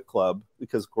private club,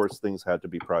 because of course things had to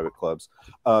be private clubs,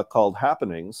 called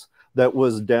Happenings, that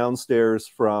was downstairs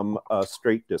from a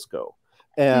straight disco.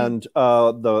 And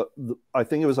I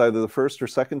think it was either the first or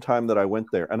second time that I went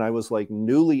there, and I was like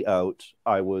newly out.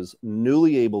 I was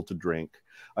newly able to drink.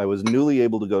 I was newly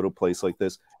able to go to a place like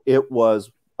this. It was,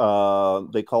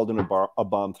 they called in a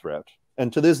bomb threat.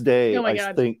 And to this day,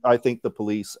 I think the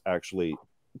police actually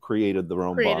created their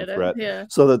own bomb threat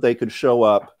so that they could show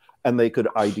up and they could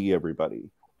ID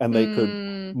everybody and they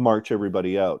could march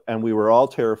everybody out. And we were all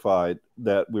terrified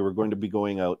that we were going to be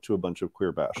going out to a bunch of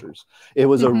queer bashers. It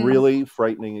was a really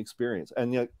frightening experience.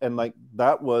 And yet, and like,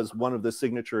 that was one of the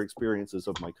signature experiences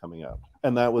of my coming out.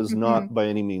 And that was not by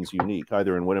any means unique,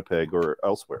 either in Winnipeg or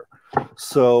elsewhere.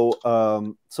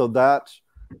 So, so that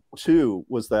too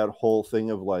was that whole thing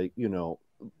of like, you know,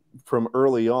 from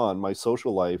early on, my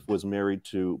social life was married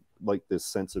to like this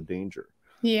sense of danger.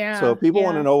 Yeah. So if people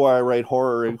want to know why I write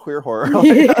horror and queer horror,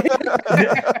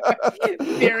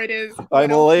 there it is.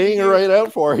 I'm laying it right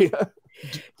out for you.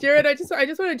 Jared, I just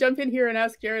want to jump in here and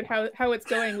ask Jared how it's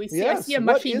going. I see a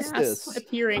mushy mass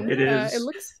appearing. It is. It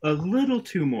looks a little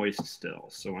too moist still,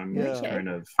 so I'm kind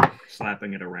of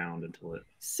slapping it around until it.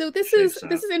 So this is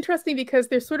interesting because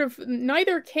there's sort of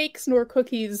neither cakes nor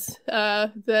cookies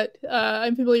that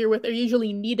I'm familiar with are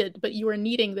usually kneaded, but you are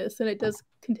kneading this, and it does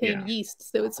contain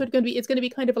yeast. So it's sort of going to be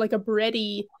kind of like a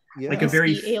bready, like a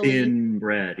very thin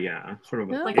bread, sort of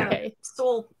like a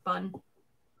soul bun.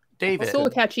 David,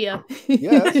 Solocaccia.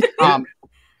 Yes.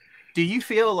 Do you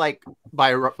feel like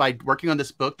by working on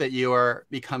this book that you are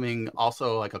becoming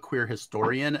also like a queer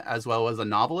historian as well as a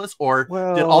novelist, or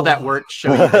did all that work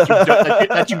show you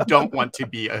that you don't want to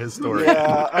be a historian?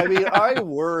 Yeah, I mean, I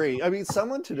worry. I mean,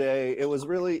 someone today, it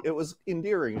was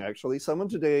endearing actually. Someone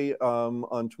today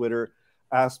on Twitter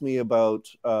asked me about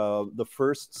the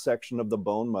first section of The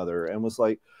Bone Mother and was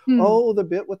like, oh, the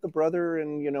bit with the brother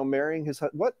and, you know, marrying his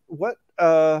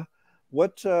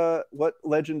what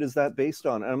legend is that based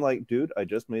on? And I'm like, dude, I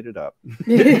just made it up.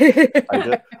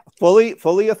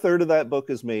 Fully a third of that book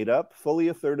is made up. Fully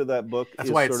a third of that book that's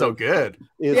why it's so good.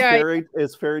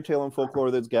 It's fairy tale and folklore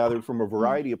that's gathered from a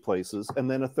variety of places, and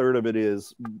then a third of it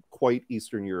is quite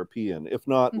Eastern European, if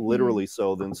not literally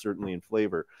so, then certainly in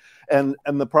flavor. And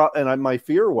my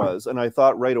fear was, and I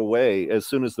thought right away, as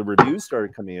soon as the reviews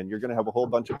started coming in, you're going to have a whole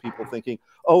bunch of people thinking,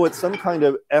 oh, it's some kind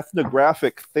of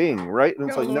ethnographic thing, right? And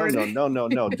it's like, no.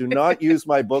 Do not use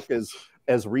my book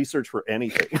as research for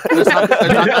anything. There's not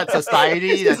that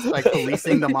society that's like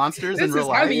policing the monsters in real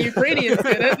life. This is how the Ukrainians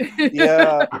did it.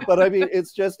 Yeah, but I mean,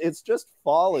 it's just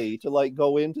folly to like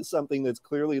go into something that's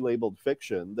clearly labeled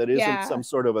fiction, that isn't some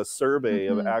sort of a survey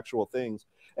of actual things,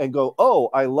 and go, oh,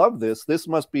 I love this. This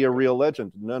must be a real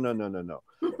legend. No.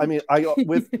 I mean,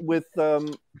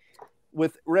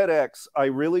 with Red X, I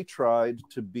really tried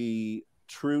to be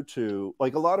true to,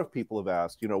 like, a lot of people have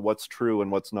asked, you know, what's true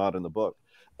and what's not in the book.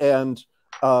 And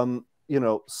you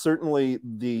know, certainly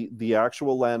the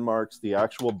actual landmarks, the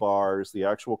actual bars, the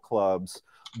actual clubs,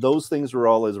 those things were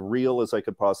all as real as I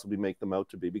could possibly make them out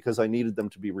to be, because I needed them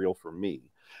to be real for me.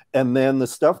 And then the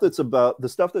stuff that's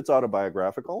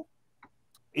autobiographical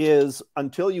is,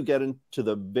 until you get into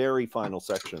the very final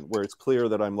section where it's clear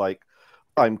that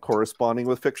I'm corresponding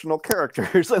with fictional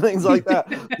characters and things like that.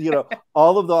 You know,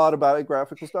 all of the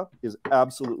autobiographical stuff is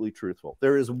absolutely truthful.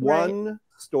 There is one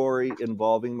story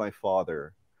involving my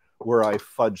father where I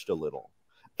fudged a little.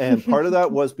 And part of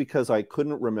that was because I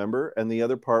couldn't remember. And the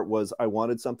other part was I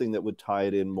wanted something that would tie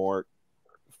it in more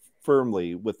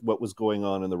firmly with what was going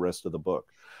on in the rest of the book.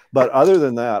 But other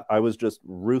than that, I was just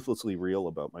ruthlessly real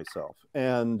about myself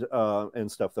and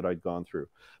stuff that I'd gone through.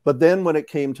 But then when it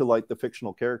came to like the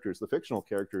fictional characters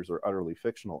are utterly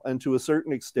fictional. And to a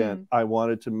certain extent, I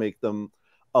wanted to make them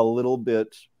a little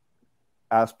bit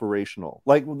aspirational.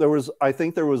 Like I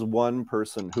think there was one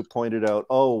person who pointed out,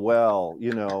 oh, well,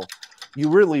 you know, you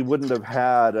really wouldn't have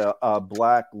had a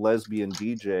black lesbian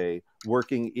DJ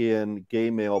working in gay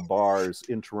male bars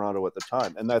in Toronto at the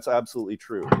time. And that's absolutely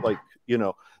true. Like, you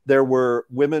know, there were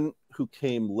women who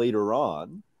came later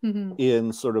on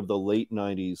in sort of the late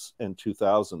 90s and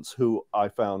 2000s who I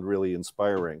found really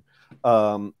inspiring.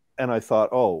 And I thought,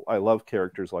 oh, I love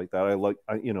characters like that.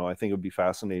 I think it would be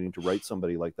fascinating to write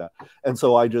somebody like that. And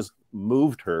so I just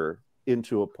moved her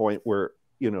into a point where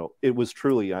it was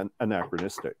truly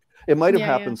anachronistic. It might have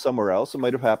happened somewhere else. It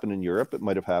might have happened in Europe. It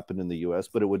might have happened in the US,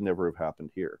 but it would never have happened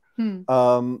here.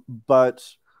 But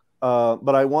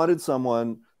I wanted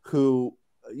someone who,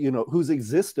 whose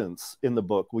existence in the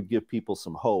book would give people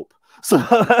some hope, so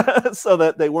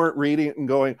that they weren't reading it and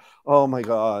going, oh my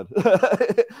God,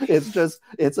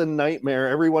 it's a nightmare.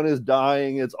 Everyone is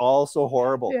dying. It's all so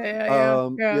horrible.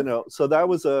 So that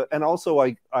was and also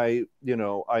I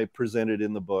presented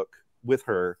in the book with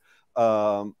her,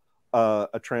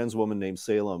 a trans woman named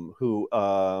Salem, who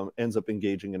ends up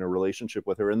engaging in a relationship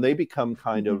with her, and they become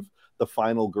kind of the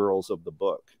final girls of the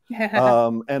book.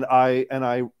 And I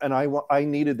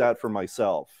needed that for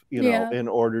myself, in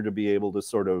order to be able to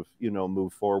sort of,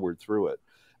 move forward through it.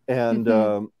 And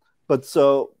but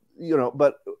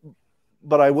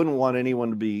I wouldn't want anyone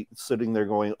to be sitting there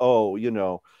going,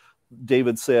 oh,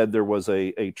 David said there was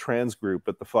a trans group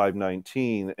at the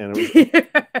 519, and it was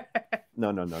no.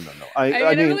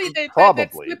 I mean, really, probably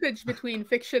that slippage between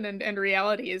fiction and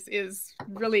reality is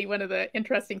really one of the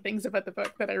interesting things about the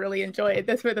book that I really enjoyed.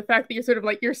 That's where the fact that you're sort of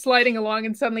like, you're sliding along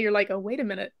and suddenly you're like, oh, wait a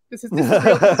minute, this is real.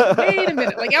 Wait a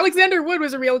minute, like Alexander Wood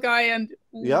was a real guy, and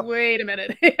wait a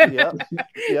minute. And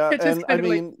I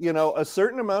mean, a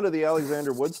certain amount of the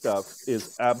Alexander Wood stuff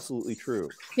is absolutely true.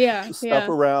 Stuff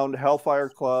around Hellfire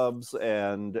clubs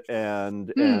and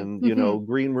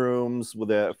green rooms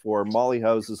for molly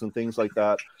houses and things like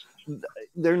that.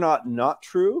 They're not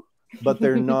true, but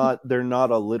they're not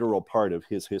a literal part of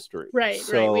his history. Right.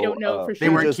 We don't know for sure.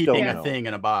 They weren't keeping a thing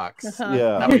in a box.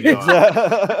 That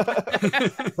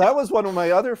was one of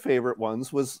my other favorite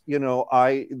ones. Was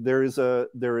there is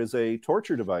a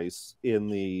torture device in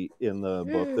the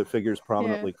book that figures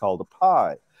prominently called a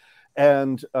pie,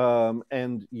 and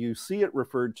you see it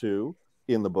referred to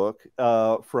in the book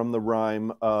from the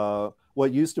rhyme.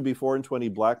 What used to be 4 and 20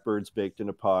 blackbirds baked in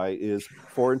a pie is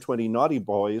 4 and 20 naughty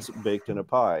boys baked in a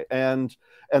pie. And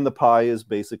the pie is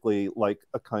basically like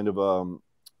a kind of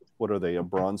what are they, a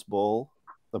bronze bowl,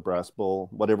 a brass bowl,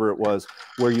 whatever it was,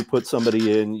 where you put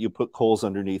somebody in, you put coals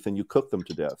underneath, and you cook them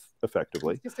to death,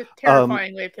 effectively. It's just a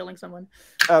terrifying way of killing someone.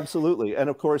 Absolutely. And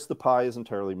of course, the pie is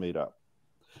entirely made up.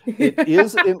 It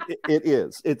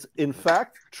is. It's in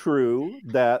fact true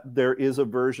that there is a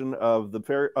version of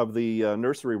the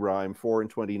nursery rhyme 4 and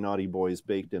 20 naughty boys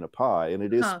baked in a pie, and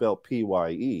it is spelled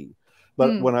P-Y-E.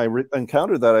 But when I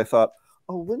encountered that, I thought,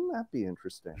 oh, wouldn't that be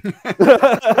interesting?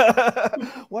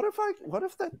 What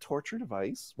if that torture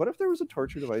device? What if there was a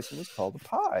torture device and it was called a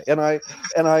pie?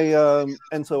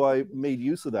 And so I made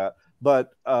use of that.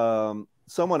 But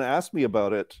someone asked me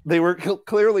about it. They were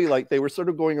clearly like, they were sort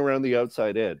of going around the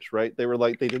outside edge, right? They were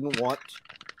like, they didn't want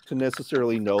to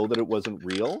necessarily know that it wasn't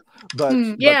real, but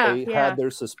they had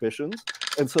their suspicions.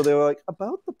 And so they were like,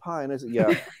 about the pie. And I said,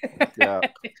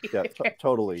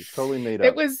 totally made up.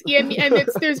 It was, and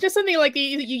there's just something like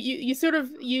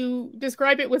you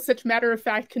describe it with such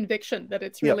matter-of-fact conviction that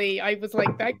it's really, I was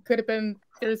like, that could have been,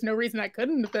 there's no reason that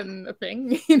couldn't have been a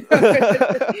thing. It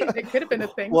could have been a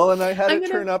thing. Well, and I had it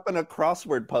turn up in a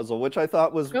crossword puzzle, which I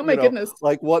thought was, goodness,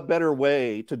 like, what better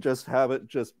way to just have it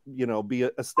just, be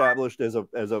established as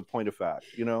a point of fact,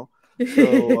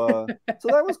 So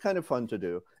that was kind of fun to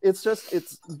do.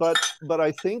 But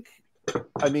I think,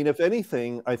 if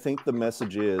anything, I think the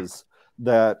message is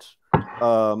that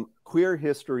queer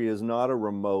history is not a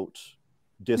remote,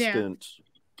 distant,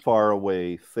 far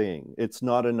away thing. It's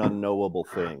not an unknowable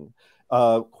thing.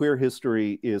 Queer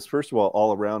history is, first of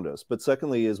all around us, but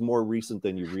secondly is more recent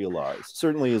than you realize.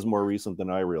 Certainly is more recent than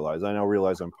I realize. I now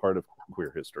realize I'm part of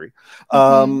queer history,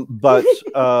 but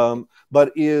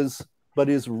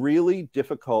is really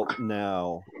difficult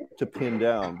now to pin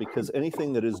down, because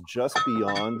anything that is just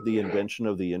beyond the invention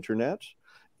of the internet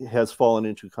has fallen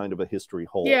into kind of a history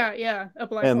hole. A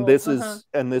black hole. This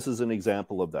is an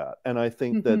example of that. And I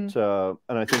think that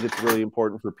it's really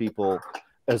important for people,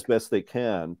 as best they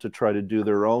can, to try to do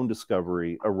their own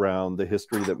discovery around the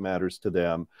history that matters to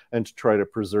them, and to try to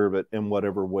preserve it in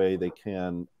whatever way they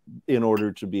can, in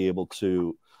order to be able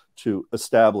to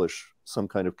establish some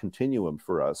kind of continuum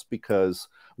for us, because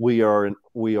we are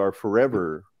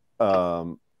forever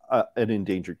an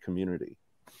endangered community.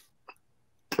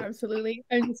 Absolutely.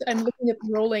 I'm looking at the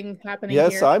rolling happening here.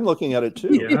 Yes, I'm looking at it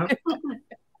too. Yeah.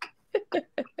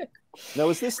 Now,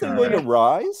 is this thing going to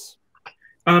rise?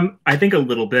 I think a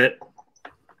little bit,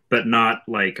 but not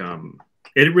like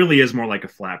it really is more like a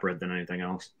flatbread than anything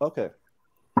else. Okay.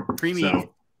 Premee,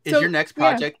 is your next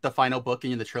project the final book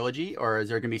in the trilogy, or is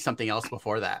there going to be something else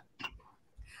before that?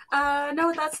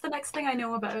 No, that's the next thing I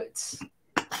know about,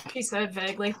 he said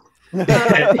vaguely.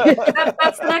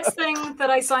 That's the next thing that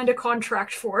I signed a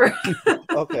contract for.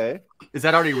 Okay. Is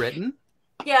that already written?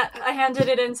 Yeah, I handed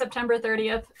it in September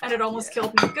 30th, and it almost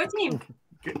killed me. Go team!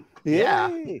 Yeah.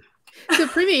 Yay. So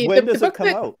Premee, When the does it book come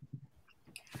that, out?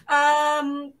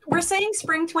 We're saying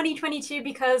spring 2022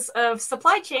 because of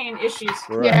supply chain issues.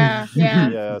 Right. Yeah, yeah.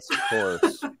 Yes, of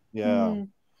course. Yeah.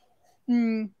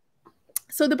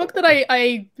 So the book that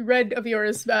I read of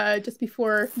yours just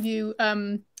before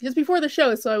the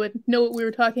show, so I would know what we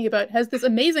were talking about, has this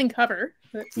amazing cover.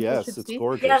 Yes, it's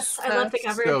gorgeous. Yes, I love the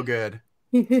cover. So good.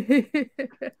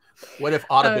 What if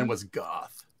Audubon was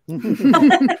goth?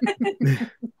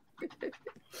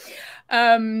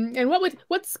 And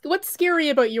what's scary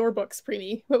about your books,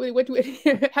 Premee?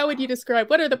 How would you describe?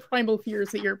 What are the primal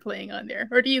fears that you're playing on there,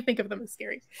 or do you think of them as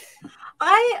scary?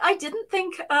 I didn't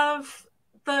think of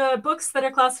the books that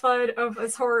are classified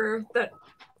as horror. That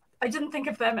I didn't think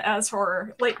of them as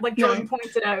horror, like Jordan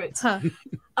pointed out. Huh.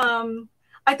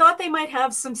 I thought they might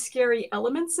have some scary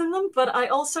elements in them, but I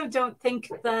also don't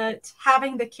think that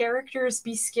having the characters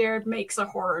be scared makes a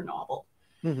horror novel.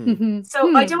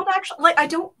 So I don't actually I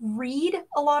don't read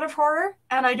a lot of horror,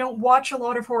 and I don't watch a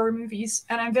lot of horror movies,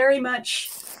 and I'm very much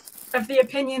of the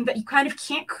opinion that you kind of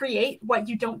can't create what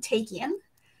you don't take in,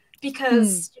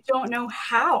 because you don't know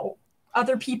how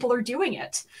other people are doing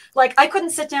it. Like, I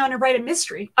couldn't sit down and write a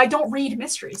mystery. I don't read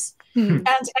mysteries. And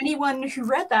anyone who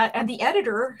read that, and the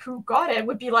editor who got it,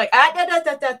 would be like,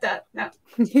 no.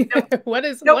 What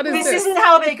is this isn't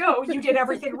how they go. You did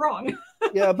everything wrong.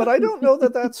 Yeah, but I don't know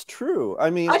that that's true. I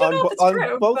mean, I don't know if it's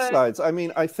true, on both but... sides. I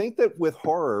mean, I think that with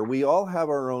horror, we all have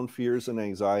our own fears and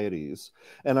anxieties.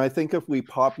 And I think if we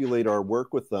populate our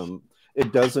work with them,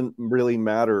 it doesn't really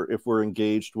matter if we're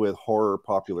engaged with horror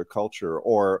popular culture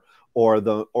or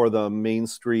the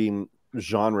mainstream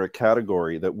genre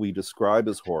category that we describe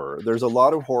as horror. There's a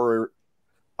lot of horror,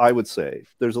 I would say.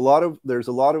 There's a lot of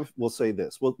we'll say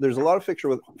this. Well, there's a lot of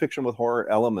fiction with horror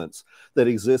elements that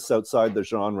exists outside the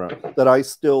genre that I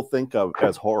still think of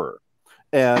as horror.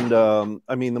 And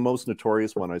I mean, the most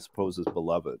notorious one, I suppose, is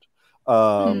Beloved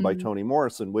by Toni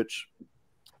Morrison, which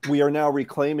we are now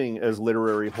reclaiming as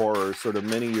literary horror sort of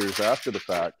many years after the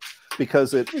fact,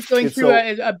 because it's going through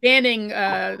a banning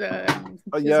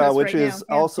which is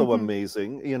also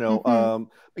amazing, you know,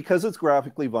 because it's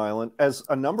graphically violent, as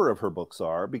a number of her books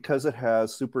are, because it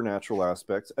has supernatural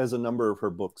aspects, as a number of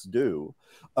her books do,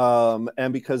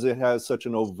 and because it has such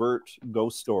an overt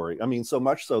ghost story. I mean, so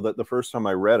much so that the first time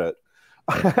I read it,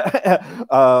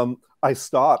 I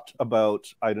stopped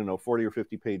about, I don't know, 40 or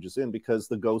 50 pages in, because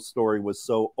the ghost story was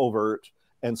so overt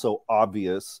and so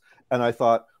obvious. And I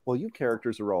thought, well, you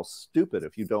characters are all stupid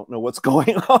if you don't know what's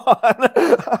going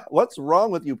on. What's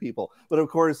wrong with you people? But of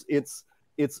course, it's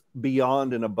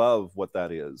beyond and above what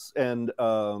that is. And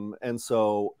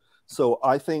so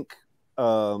I think,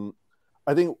 I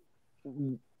mean,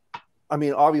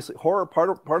 obviously, horror,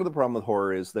 part of the problem with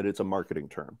horror is that it's a marketing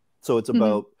term. So it's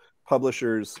about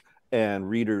publishers and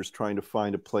readers trying to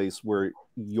find a place where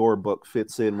your book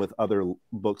fits in with other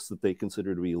books that they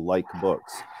consider to be like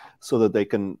books, so that they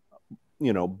can,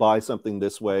 you know, buy something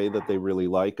this way that they really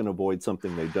like and avoid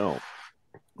something they don't.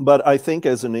 But I think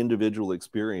as an individual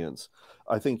experience,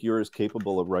 I think you're as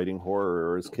capable of writing horror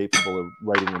or as capable of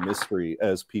writing a mystery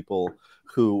as people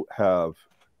who have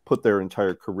put their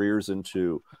entire careers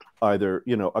into either,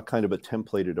 you know, a kind of a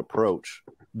templated approach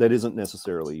that isn't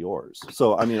necessarily yours.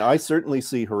 So, I mean, I certainly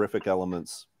see horrific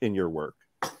elements in your work.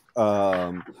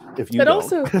 If you but don't.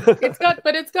 Also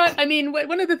it's got, I mean,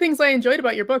 one of the things I enjoyed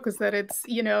about your book was that it's,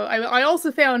 you know, I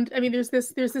also found, I mean, there's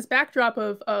this backdrop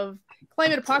of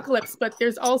climate apocalypse, but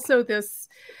there's also this,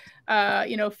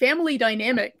 you know, family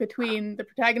dynamic between the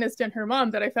protagonist and her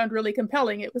mom that I found really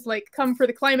compelling. It was like, come for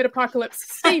the climate apocalypse,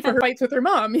 stay for her fights with her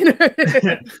mom, you know.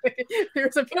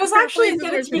 It was actually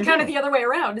intended to be kind of the other way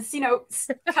around. It's, you know,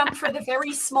 come for the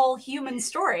very small human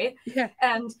story,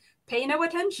 and pay no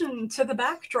attention to the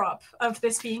backdrop of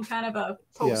this being kind of a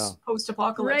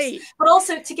post-apocalypse. Right. But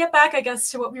also, to get back, I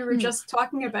guess, to what we were just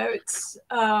talking about,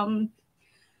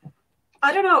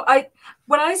 I don't know.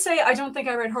 When I say I don't think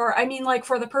I read horror, I mean, like,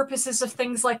 for the purposes of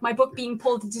things like my book being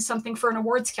pulled into something for an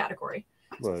awards category.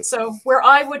 Right. So where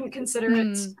I wouldn't consider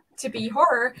it to be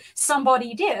horror,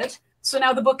 somebody did. So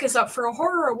now the book is up for a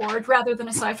horror award rather than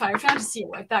a sci-fi or fantasy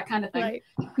award, that kind of thing.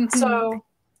 Right. So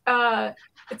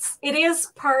it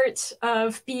is part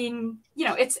of being, you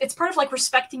know, it's part of like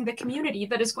respecting the community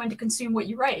that is going to consume what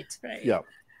you write. Right. Yeah.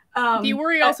 Do you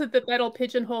worry also that that'll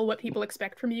pigeonhole what people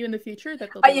expect from you in the future? That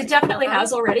it definitely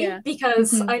has already,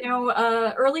 because I know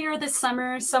earlier this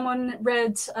summer someone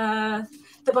read the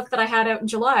book that I had out in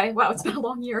July. Wow, it's been a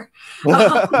long year.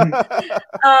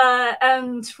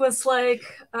 And was like,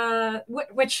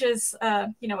 which is,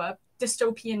 you know, a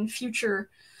dystopian future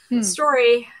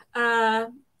story,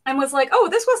 and was like, oh,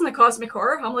 this wasn't a cosmic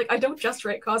horror. I'm like, I don't just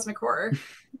write cosmic horror.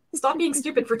 Stop being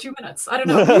stupid for 2 minutes. I don't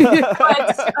know.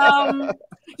 But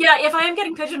yeah, if I am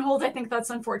getting pigeonholed, I think that's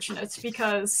unfortunate,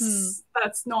 because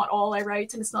that's not all I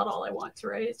write, and it's not all I want to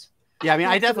write. Yeah, I mean,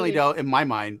 I definitely don't, in my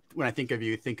mind, when I think of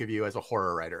you as a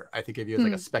horror writer. I think of you as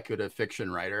like a speculative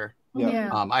fiction writer.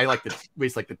 Yeah. I like to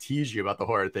always like to tease you about the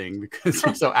horror thing, because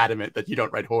you're so adamant that you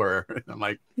don't write horror. And I'm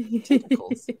like,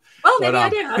 tentacles. Well, maybe I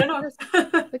do. I don't know.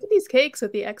 Look at these cakes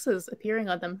with the X's appearing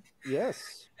on them.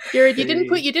 Yes. Jared, you didn't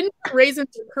put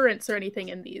raisins or currants or anything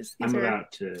in these. I'm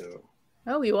about to.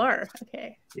 Oh, you are?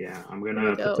 Okay. Yeah, I'm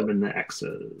gonna put them in the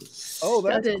X's. Oh,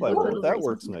 that's clever. That raisins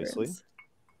works and nicely.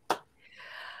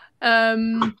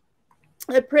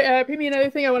 Premee, another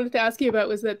thing I wanted to ask you about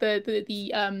was that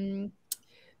the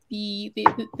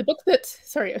book that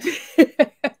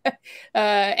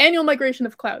Annual Migration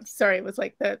of Clouds. Sorry, it was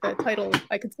like the title.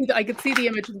 I could see the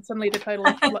image, and suddenly the title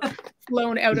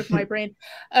flown out of my brain.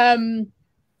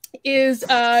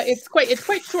 It's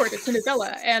quite short. It's a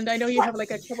novella, and I know you have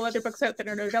like a couple other books out that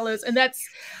are novellas, and that's,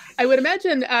 I would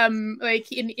imagine,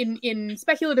 like in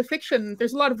speculative fiction,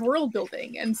 there's a lot of world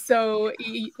building, and so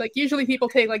like usually people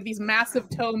take like these massive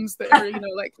tomes that are, you know,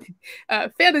 like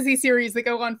fantasy series that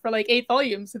go on for like 8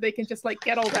 volumes, so they can just like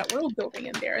get all that world building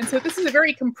in there. And so this is a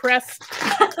very compressed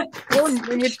form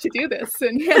in which to do this.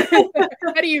 And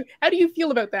how do you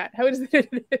feel about that? How is it?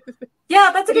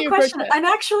 Yeah, that's a good question. I'm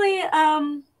actually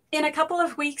in a couple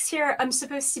of weeks here, I'm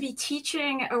supposed to be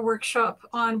teaching a workshop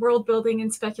on world building in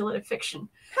speculative fiction.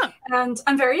 And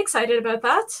I'm very excited about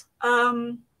that.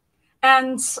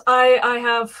 And I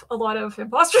have a lot of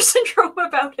imposter syndrome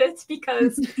about it,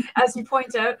 because as you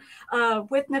point out,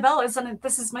 with novellas, and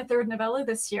this is my 3rd novella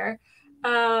this year,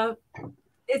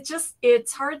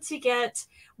 it's hard to get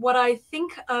what I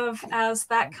think of as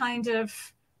that kind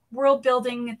of world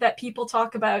building that people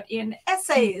talk about in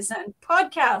essays and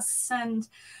podcasts and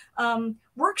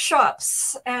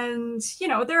workshops. And, you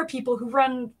know, there are people who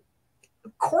run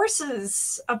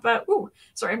courses about,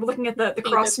 sorry, I'm looking at the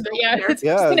cross. It's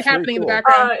kind of happening in the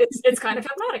background. It's kind of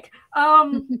hypnotic.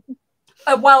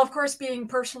 While, of course, being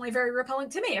personally very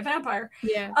repellent to me, a vampire.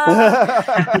 Yeah.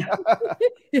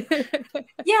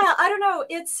 Yeah, I don't know.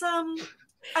 It's,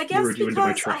 I guess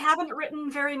because I haven't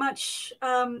written very much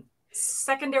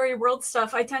secondary world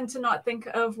stuff, I tend to not think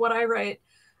of what I write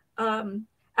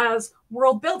as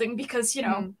world building, because, you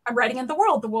know, I'm writing in the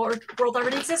world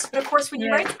already exists. But of course, when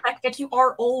you write spec, you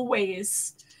are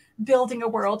always building a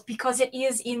world, because it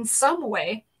is in some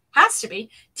way, has to be,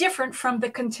 different from the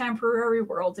contemporary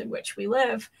world in which we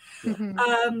live.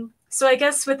 So I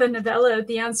guess with a novella,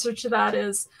 the answer to that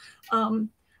is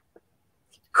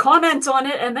comment on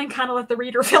it and then kind of let the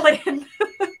reader fill it in.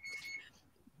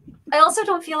 I also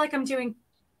don't feel like I'm doing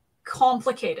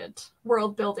complicated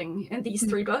world building in these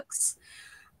 3 books.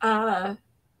 That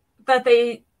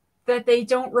they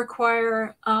don't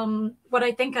require what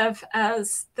I think of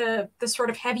as the sort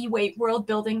of heavyweight world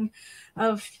building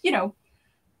of, you know,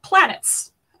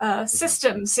 planets,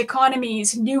 systems,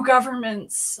 economies, new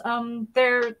governments.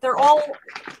 They're all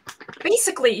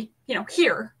basically, you know,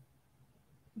 here,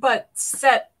 but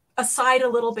set aside a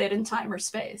little bit in time or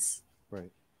space.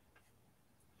 Right.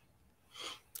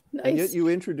 Nice. And yet you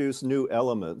introduce new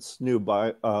elements, new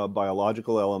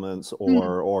biological elements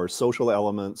or social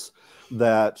elements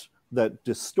that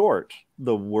distort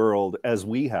the world as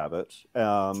we have it,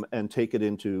 and take it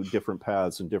into different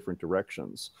paths and different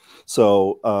directions.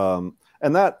 So,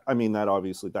 and that, I mean, that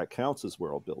obviously that counts as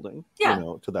world building, you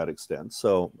know, to that extent.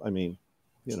 So, I mean,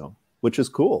 you know, which is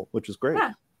cool, which is great.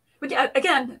 Yeah, but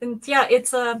again, and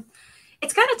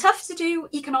it's kind of tough to do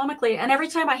economically. And every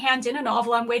time I hand in a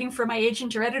novel, I'm waiting for my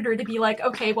agent or editor to be like,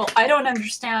 okay, well, I don't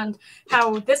understand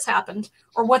how this happened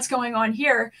or what's going on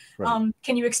here. Right.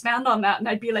 Can you expand on that? And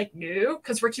I'd be like, no,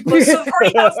 because we're too close to the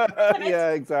 40,000 minutes.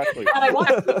 Yeah, exactly. And I want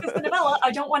to keep this a novella. I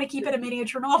don't want to keep it a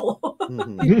miniature novel.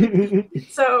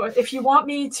 So if you want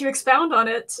me to expound on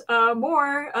it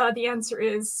more, the answer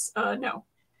is no.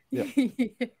 Yeah.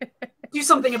 do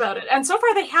something about it. And so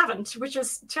far they haven't, which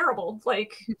is terrible.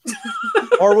 Like,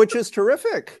 or which is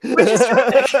terrific. Which is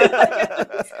terrific.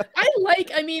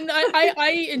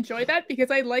 I enjoy that because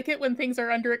I like it when things are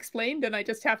underexplained and I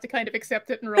just have to kind of accept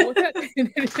it and roll with it.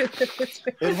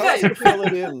 It helps you fill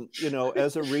it in, you know,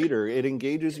 as a reader. It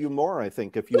engages you more, I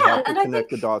think, if you have to connect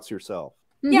the dots yourself.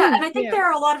 Yeah, and I think there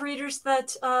are a lot of readers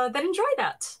that that enjoy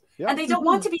that. Yeah. And they don't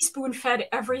want to be spoon-fed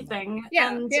everything.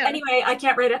 Anyway, I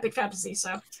can't write epic fantasy,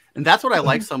 so. And that's what I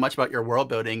like so much about your world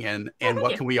building and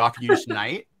what can we offer you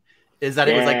tonight is that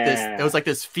it was like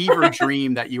this fever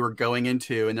dream that you were going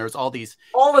into, and there was all these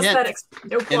aesthetics,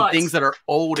 no plot, and things that are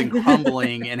old and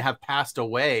crumbling and have passed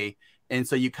away, and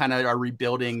so you kind of are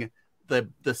rebuilding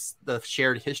the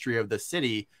shared history of the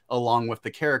city along with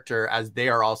the character as they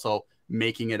are also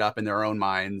making it up in their own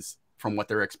minds from what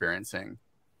they're experiencing.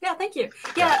 Yeah, thank you.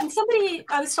 Yeah, and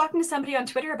I was talking to somebody on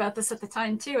Twitter about this at the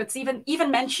time too. It's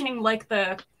even mentioning like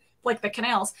the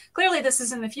canals. Clearly this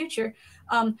is in the future.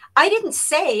 I didn't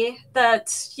say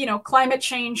that, you know, climate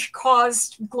change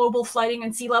caused global flooding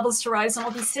and sea levels to rise and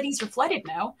all these cities are flooded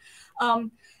now.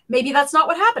 Maybe that's not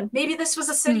what happened. Maybe this was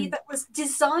a city that was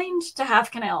designed to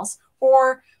have canals,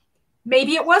 or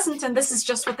maybe it wasn't, and this is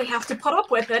just what they have to put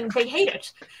up with, and they hate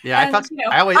it. Yeah, and, I thought you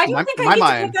know, I always I don't think I need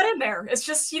mind. to put that in there. It's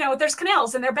just, you know, there's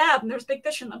canals and they're bad and there's big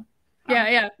fish in them.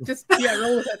 Just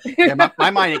roll with it. Yeah, my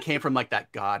mind, it came from like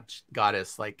that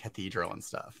goddess like cathedral and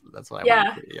stuff. That's what I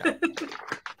wanted to,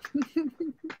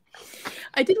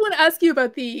 I did want to ask you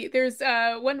about there's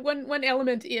one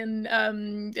element in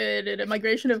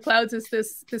Migration of Clouds is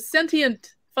this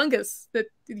sentient fungus that,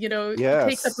 you know,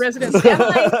 takes up residence.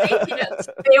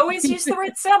 They always use the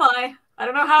word semi. I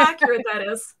don't know how accurate that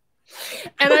is.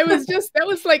 And I was just, that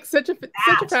was like such a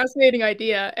fascinating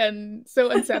idea and so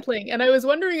unsettling. And I was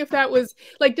wondering if that was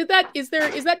like, is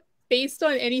that based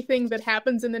on anything that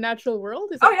happens in the natural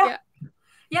world?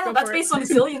 Yeah, that's based on a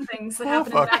zillion things that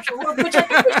happen in the natural world, which I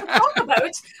think we should talk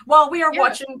about while we are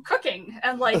watching cooking.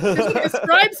 And like,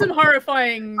 describe some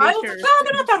horrifying natures. No,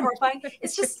 they're not that horrifying.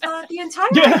 It's just the entire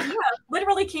idea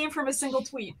literally came from a single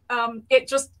tweet. It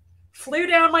just flew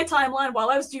down my timeline while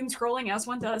I was doom scrolling, as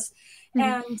one does.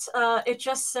 And it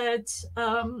just said,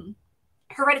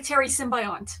 hereditary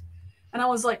symbiont. And I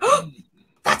was like, oh,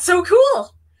 that's so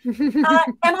cool. And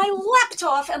I leapt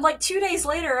off, and like 2 days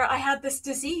later, I had this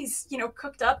disease, you know,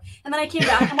 cooked up. And then I came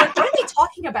back, and I'm like, what are they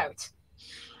talking about?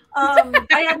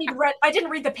 I didn't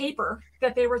read the paper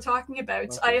that they were talking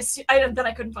about. Okay. Then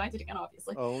I couldn't find it again,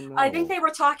 obviously. Oh, no. I think they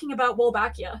were talking about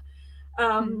Wolbachia,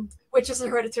 which is a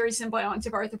hereditary symbiont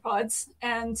of arthropods,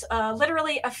 and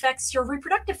literally affects your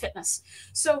reproductive fitness.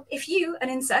 So if you, an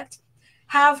insect,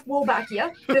 have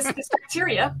Wolbachia, this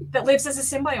bacteria that lives as a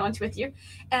symbiont with you,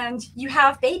 and you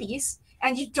have babies,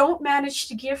 and you don't manage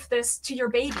to give this to your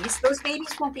babies, those babies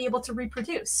won't be able to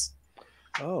reproduce.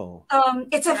 Oh.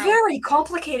 It's a very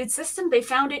complicated system. They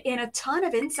found it in a ton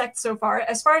of insects so far.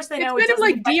 As far as they know, it's kind of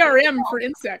like DRM for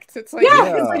insects. It's like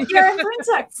it's like DRM for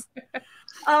insects.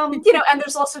 You know, and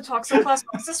there's also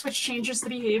toxoplasmosis, which changes the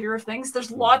behavior of things. There's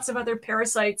lots of other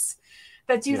parasites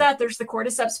that do that. There's the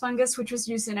cordyceps fungus, which was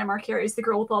used in M.R. Carey's The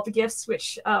Girl with All the Gifts,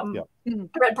 which I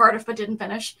read part of but didn't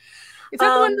finish. Is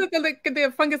that the one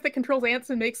the fungus that controls ants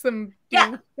and makes them?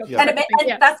 And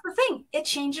that's the thing. It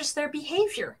changes their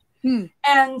behavior.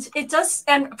 And it does,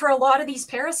 and for a lot of these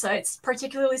parasites,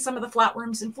 particularly some of the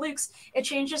flatworms and flukes, it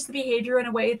changes the behavior in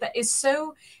a way that is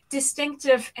so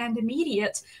distinctive and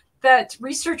immediate that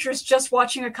researchers just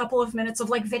watching a couple of minutes of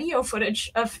like video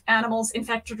footage of animals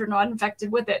infected or not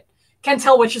infected with it can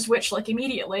tell which is which, like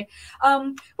immediately,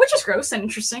 which is gross and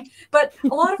interesting. But a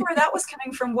lot of where that was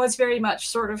coming from was very much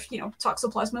sort of, you know,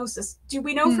 toxoplasmosis. Do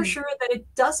we know for sure that it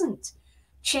doesn't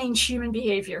change human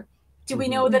behavior? Do we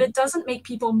know that it doesn't make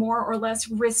people more or less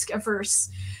risk averse?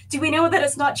 Do we know that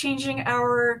it's not changing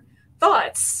our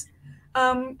thoughts?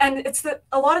 And it's that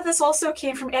a lot of this also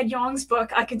came from Ed Yong's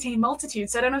book, I Contain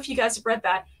Multitudes. I don't know if you guys have read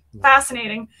that.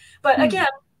 Fascinating. But again,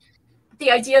 the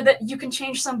idea that you can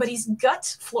change somebody's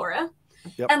gut flora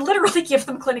and literally give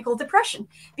them clinical depression,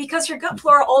 because your gut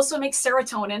flora also makes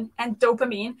serotonin and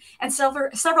dopamine and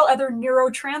several other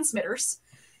neurotransmitters.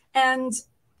 And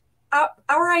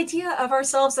our idea of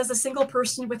ourselves as a single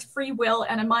person with free will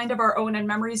and a mind of our own and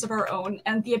memories of our own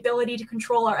and the ability to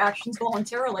control our actions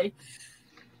voluntarily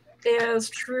is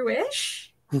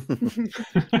true-ish.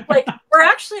 Like, we're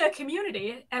actually a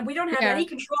community and we don't have any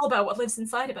control about what lives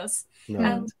inside of us.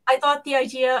 And I thought the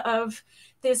idea of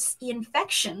this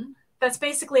infection that's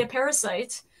basically a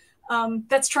parasite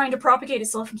that's trying to propagate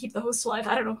itself and keep the host alive,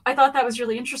 I don't know, I thought that was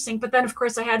really interesting. But then of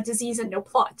course I had a disease and no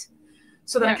plot,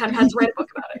 so then I kind of had to write a book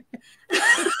about it.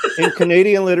 In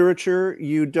Canadian literature,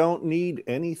 you don't need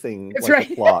anything That's like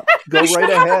right. a plot. Go right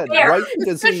ahead. Write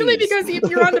disease. Especially because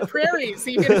you're on the prairies. So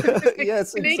you get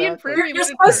Yes, Canadian exactly. prairie You're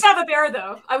supposed to have a bear,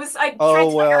 though. I tried to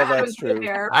figure out how to that's be a true.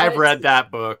 bear. I've but- read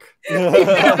that book. You know what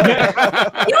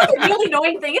the really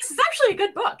annoying thing is? It's actually a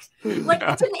good book. Like,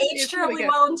 it didn't age It's terribly really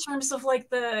good. well in terms of like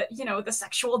the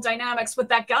sexual dynamics with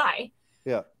that guy.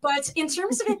 Yeah. But in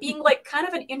terms of it being like kind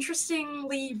of an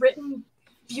interestingly written,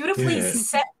 beautifully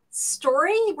set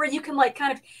story where you can like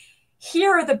kind of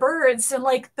hear the birds and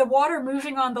like the water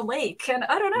moving on the lake, and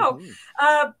I don't know.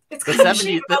 It's The kind of a 70s,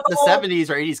 shame about the whole 70s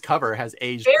or 80s cover has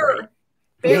aged great.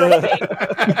 bear thing.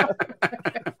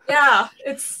 Yeah,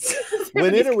 it's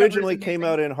When it 70s originally cover's came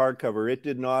amazing. out in hardcover, it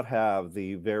did not have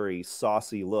the very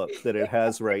saucy look that it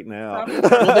has right now. Well,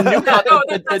 the new, No,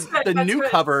 that's good, the that's new good.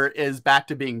 cover is back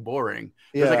to being boring.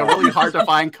 Yeah. There's like a really hard to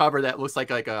find cover that looks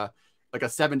like a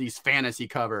 70s fantasy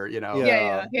cover, you know.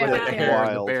 Yeah. With like the yeah. hair and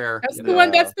the Wild. bear. That's you the know.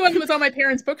 one. That's the one that was on my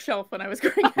parents' bookshelf when I was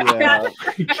growing up. Yeah.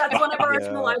 that's one I borrowed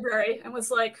from the Yeah. library and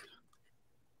was like,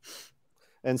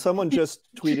 And someone just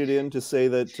tweeted in to say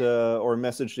that, or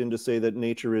messaged in to say that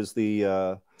nature is the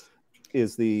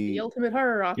The ultimate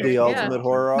horror author. the yeah. ultimate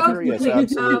horror author. Yes,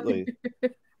 Absolutely. absolutely.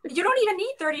 you don't even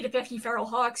need 30 to 50 feral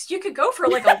hawks. You could go for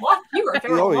like a lot fewer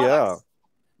feral Oh yeah, hawks.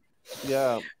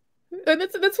 yeah. And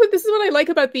this is what I like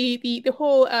about the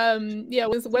whole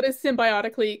was what is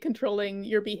symbiotically controlling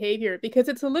your behavior, because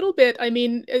it's a little bit, I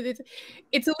mean,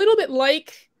 it's a little bit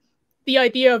like the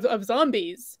idea of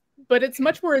zombies, but it's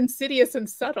much more insidious and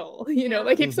subtle. You know,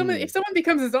 like if someone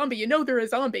becomes a zombie, you know they're a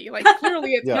zombie. Like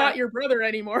clearly it's Yeah. not your brother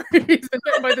anymore. He's been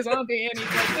bitten by the zombie and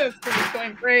he's like this and he's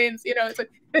going brains. You know, it's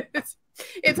like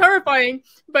it's horrifying,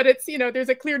 but it's, you know, there's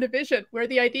a clear division where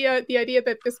the idea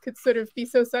that this could sort of be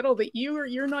so subtle that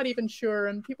you're not even sure,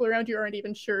 and people around you aren't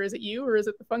even sure, is it you or is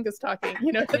it the fungus talking?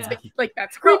 You know, that's like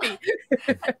that's creepy.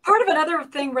 Part of another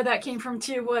thing where that came from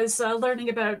too was learning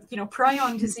about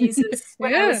prion diseases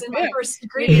when I was in my first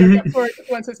degree. The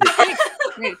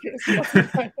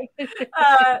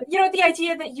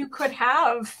idea that you could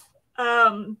have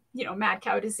mad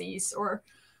cow disease or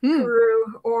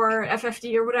Peru or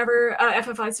FFD or whatever,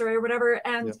 FFI, sorry, or whatever,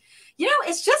 and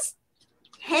it's just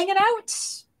hanging out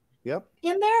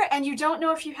in there, and you don't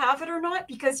know if you have it or not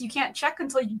because you can't check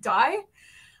until you die.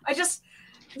 I didn't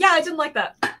like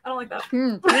that. I don't like that.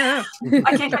 I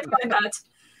can't get behind that.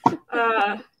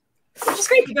 Which is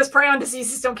great because prion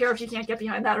diseases don't care if you can't get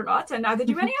behind that or not, and neither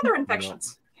do any other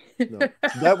infections. No.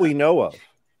 That we know of.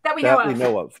 That we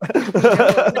know of.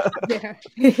 Yeah.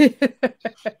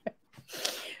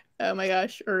 Oh my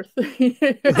gosh, Earth.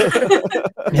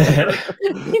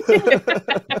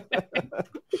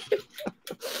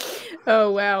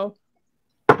 Oh wow.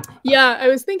 Yeah, I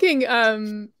was thinking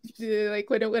like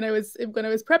when I was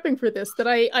prepping for this that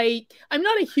I'm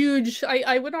not a huge,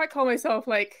 I would not call myself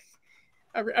like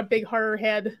a big horror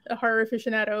head, a horror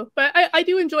aficionado, but I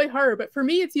do enjoy horror. But for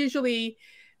me, it's usually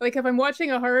like if I'm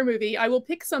watching a horror movie, I will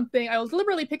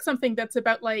deliberately pick something that's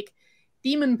about like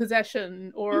demon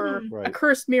possession or a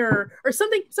cursed mirror or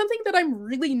something that I'm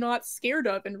really not scared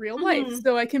of in real life.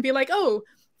 So I can be like, oh,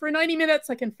 for 90 minutes,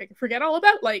 I can forget all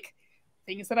about like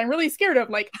things that I'm really scared of,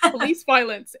 like police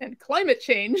violence and climate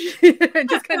change, and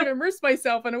just kind of immerse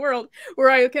myself in a world where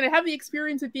I can have the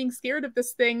experience of being scared of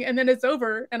this thing, and then it's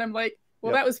over, and I'm like,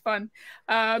 well, that was fun.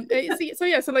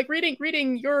 So like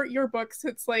reading your books,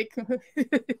 it's like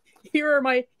here are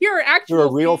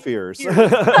actual real fears.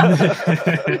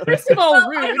 First of all,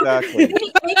 rude. Exactly.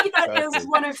 Maybe that is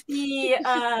one of the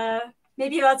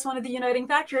maybe that's one of the uniting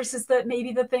factors, is that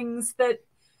maybe the things that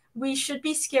we should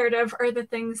be scared of are the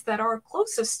things that are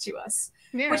closest to us.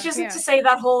 Which isn't to say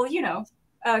that whole,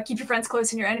 keep your friends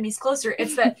close and your enemies closer.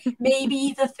 It's that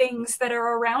maybe the things that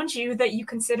are around you that you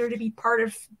consider to be part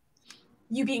of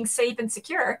you being safe and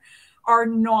secure are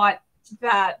not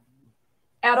that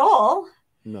at all.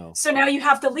 No. So now you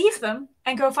have to leave them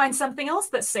and go find something else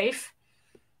that's safe.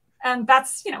 And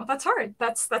that's hard.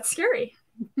 That's scary.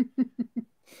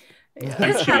 Yeah.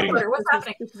 It's pat of butter. What's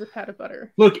happening? This is a pat of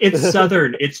butter. Look, it's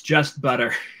Southern. It's just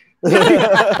butter. on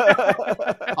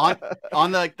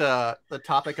the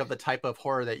topic of the type of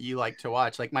horror that you like to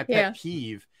watch, like my pet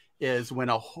peeve is when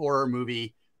a horror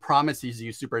movie promises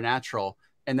you supernatural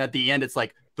and at the end it's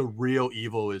like the real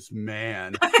evil is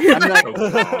man.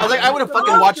 I would have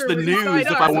fucking watched the news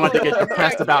if I wanted to get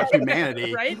depressed about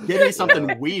humanity. Right? Give me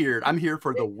something weird. I'm here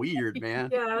for the weird, man.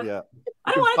 Yeah.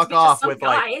 I don't want it to Fuck be off just some with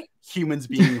guy. like humans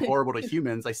being horrible to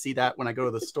humans. I see that when I go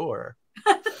to the store.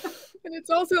 And it's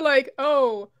also like,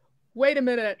 oh, wait a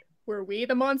minute. Were we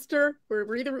the monster?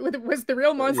 Was the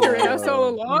real monster in us all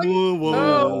along? Whoa, whoa.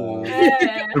 Oh.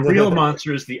 The real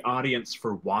monster is the audience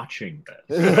for watching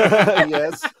this.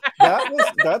 Yes,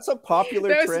 that's a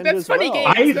popular trend that's as funny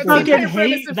well. games. I That's fucking the entire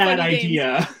premise hate of that funny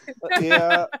games.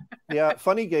 idea. Yeah,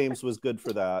 Funny Games was good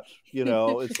for that. You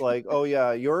know, it's like, oh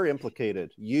yeah, you're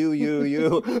implicated. You.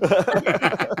 You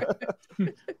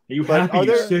But happy, are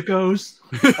you there- sickos?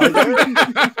 Are there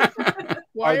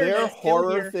Wireless, still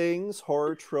horror here. things,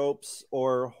 horror tropes,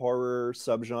 or horror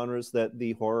subgenres that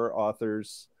the horror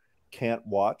authors can't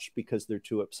watch because they're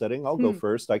too upsetting? I'll go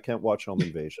first. I can't watch Home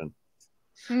Invasion.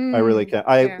 I really can't.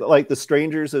 Like The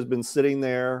Strangers has been sitting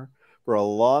there for a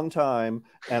long time,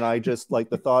 and I just like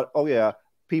the thought, oh yeah,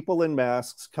 people in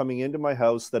masks coming into my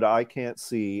house that I can't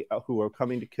see, who are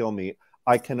coming to kill me.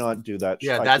 I cannot do that.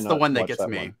 Yeah, I that's the cannot one that watch gets that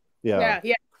me. one. Yeah.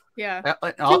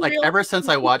 Like ever since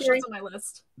I watched It's on my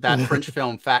list. that French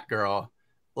film Fat Girl,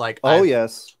 like Oh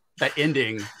yes. that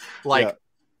ending, like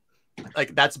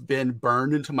that's been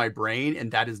burned into my brain,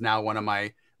 and that is now one of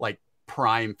my like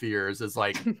prime fears is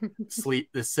like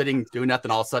sitting doing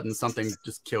nothing, all of a sudden something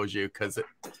just kills you because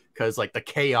like the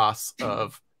chaos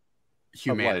of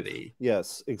humanity.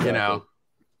 Yes, exactly. You know,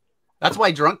 that's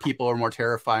why drunk people are more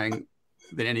terrifying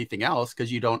than anything else,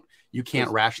 because you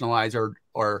can't rationalize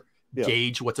or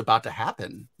gauge what's about to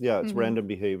happen. Yeah, it's random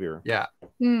behavior. Yeah.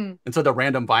 And so the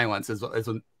random violence of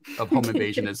Home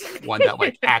Invasion is one that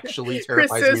like actually terrifies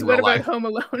Chris me says, in what real about life. Home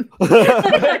Alone?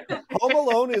 Home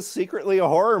Alone is secretly a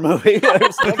horror movie.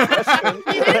 There's no question.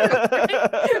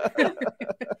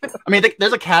 I mean,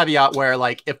 there's a caveat where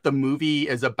like if the movie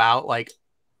is about like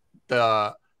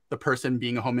the person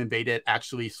being home invaded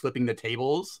actually flipping the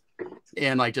tables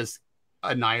and like just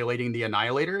annihilating the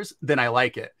annihilators, then I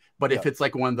like it. But if it's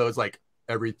like one of those like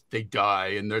they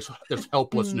die and there's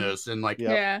helplessness and like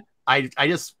I'd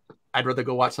rather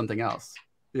go watch something else.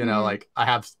 You know, like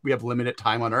we have limited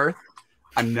time on Earth.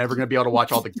 I'm never gonna be able to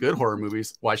watch all the good horror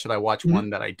movies. Why should I watch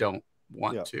one that I don't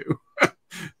want to?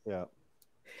 Yeah.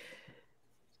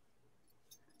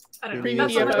 I don't know. Premee,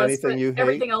 That's is there on my list, anything but you hate?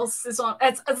 everything else is on.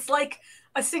 It's like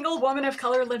a single woman of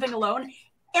color living alone.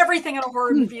 Everything in a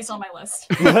horror movie is on my list.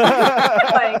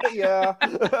 Yeah.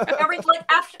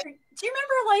 After, do you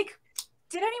remember like?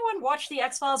 Did anyone watch the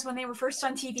X-Files when they were first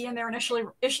on TV in their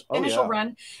initial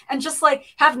run, and just like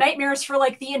have nightmares for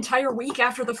like the entire week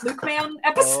after the Fluke Man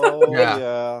episode? Oh,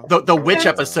 yeah. The witch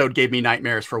episode gave me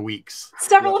nightmares for weeks.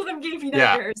 Several of them gave me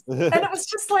nightmares, and it was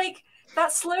just like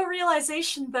that slow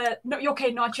realization that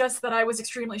not just that I was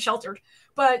extremely sheltered,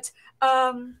 but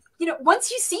once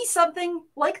you see something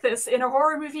like this in a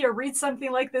horror movie or read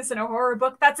something like this in a horror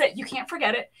book, that's it. You can't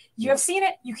forget it. You have seen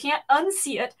it. You can't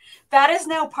unsee it. That is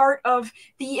now part of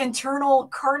the internal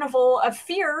carnival of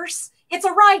fears. It's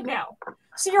a ride now.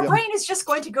 So your brain is just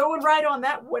going to go and ride on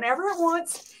that whenever it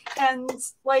wants. And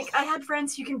like I had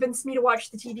friends who convinced me to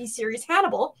watch the TV series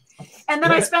Hannibal. And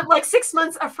then I spent like 6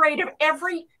 months afraid of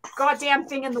every goddamn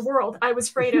thing in the world. I was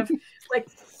afraid of like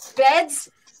beds,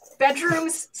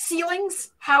 bedrooms,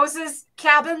 ceilings, houses,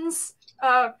 cabins,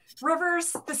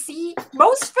 rivers, the sea,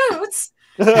 most foods.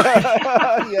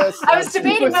 Yes, I was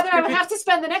debating whether I would have to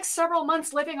spend the next several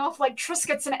months living off like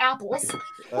Triscuits and apples.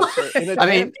 I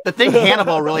mean, the thing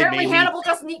Hannibal really Apparently made me... Hannibal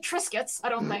doesn't eat Triscuits, I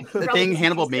don't think. The thing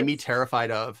Hannibal made me terrified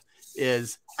of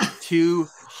is two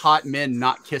hot men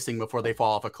not kissing before they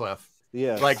fall off a cliff.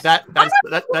 Yeah, like that's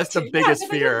the biggest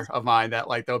fear of mine, that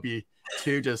like there'll be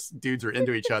two just dudes are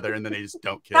into each other and then they just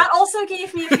don't kiss. That also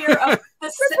gave me a fear of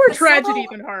That's more tragedy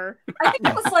than horror. I think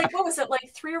it was like, what was it,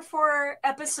 like 3 or 4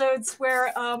 episodes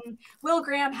where Will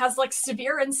Graham has like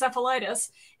severe encephalitis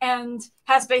and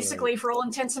has basically, for all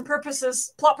intents and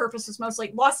purposes, plot purposes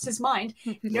mostly, lost his mind.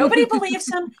 Nobody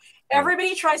believes him.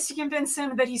 Everybody tries to convince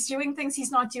him that he's doing things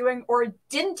he's not doing or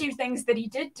didn't do things that he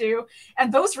did do.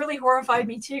 And those really horrified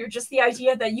me too. Just the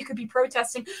idea that you could be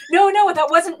protesting. No, that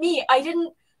wasn't me.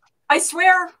 I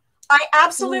swear, I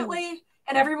absolutely,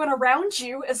 and everyone around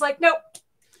you is like, nope,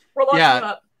 we're locking him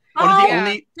up.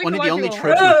 One of the only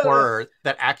tropes of horror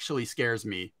that actually scares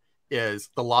me is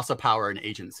the loss of power and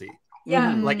agency.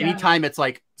 Yeah. Like anytime it's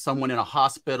like someone in a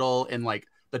hospital and like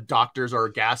the doctors are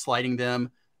gaslighting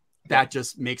them, that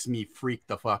just makes me freak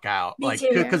the fuck out.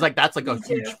 Because like that's like a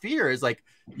huge fear, is like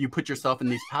you put yourself in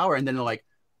these power and then they're like,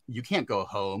 you can't go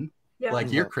home. Yeah.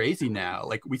 Like you're crazy now.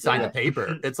 Like we signed a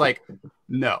paper. It's like,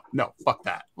 no, fuck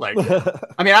that. Like,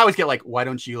 I mean, I always get like, why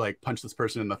don't you like punch this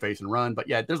person in the face and run? But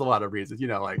yeah, there's a lot of reasons,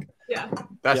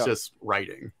 that's just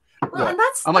writing. Well, and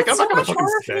that's I'm so not much gonna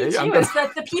horror for me stay. too, is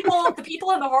that the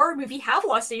people in the horror movie have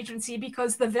lost agency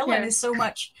because the villain is so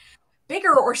much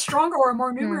bigger or stronger or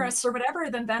more numerous or whatever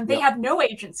than them, they have no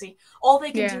agency. All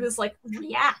they can do is like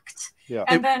react. Yeah.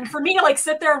 And then for me to like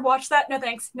sit there and watch that, no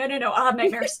thanks. No, I'll have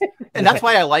nightmares. And that's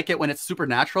why I like it when it's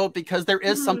supernatural, because there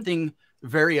is something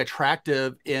very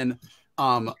attractive in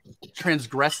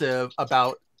transgressive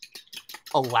about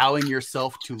allowing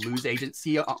yourself to lose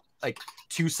agency, like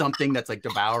to something that's like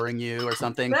devouring you or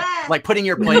something, like putting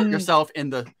yourself in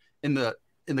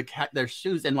their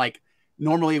shoes. And like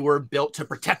normally we're built to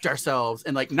protect ourselves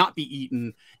and like not be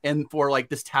eaten, and for like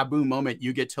this taboo moment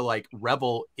you get to like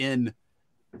revel in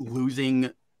losing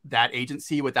that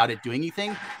agency without it doing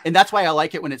anything. And that's why I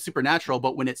like it when it's supernatural.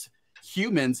 But when it's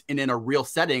humans and in a real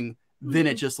setting, then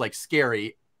it's just like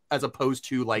scary, as opposed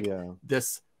to like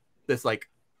this like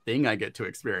thing I get to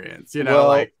experience, you know. Well,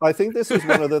 like I think this is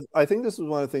one of the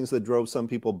things that drove some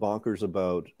people bonkers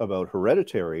about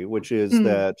Hereditary, which is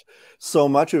that so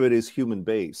much of it is human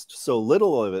based, so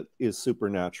little of it is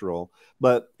supernatural.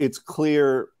 But it's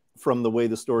clear from the way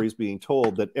the story is being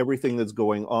told that everything that's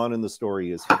going on in the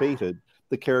story is fated.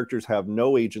 The characters have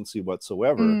no agency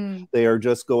whatsoever. They are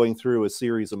just going through a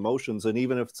series of motions, and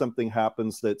even if something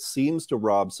happens that seems to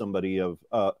rob somebody of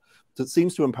that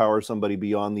seems to empower somebody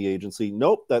beyond the agency,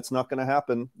 nope, that's not going to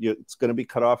happen. It's going to be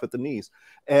cut off at the knees.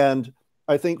 And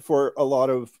I think for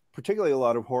particularly a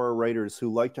lot of horror writers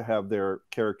who like to have their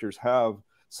characters have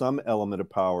some element of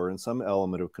power and some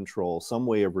element of control, some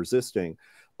way of resisting,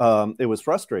 it was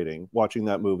frustrating watching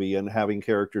that movie and having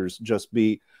characters just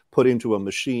be put into a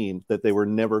machine that they were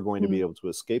never going to be able to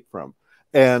escape from.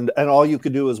 And all you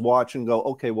could do is watch and go,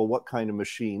 okay, well, what kind of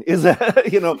machine is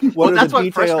that? You know, what are the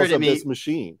details of this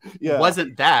machine? Yeah.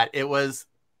 Wasn't that. It was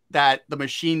that the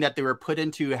machine that they were put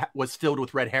into was filled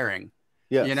with red herring.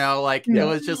 Yeah. You know, like it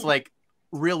was just like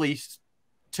really,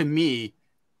 to me,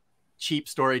 cheap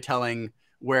storytelling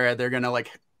where they're going to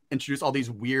like introduce all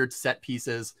these weird set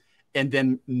pieces and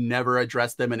then never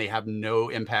address them, and they have no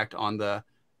impact on the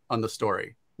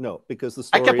story. No, because the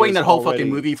story I kept waiting that whole fucking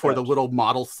movie set for the little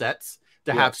model sets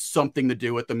to have something to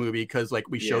do with the movie, because like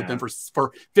we showed them for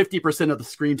 50% of the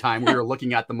screen time we were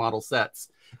looking at the model sets,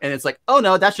 and it's like, oh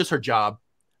no, that's just her job.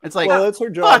 It's like, well, it's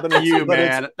her job, and it's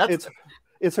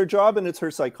her job, and it's her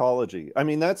psychology. I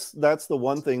mean, that's the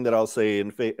one thing that I'll say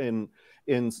in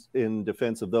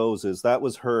defense of those is that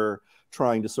was her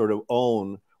trying to sort of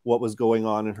own what was going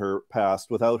on in her past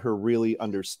without her really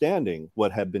understanding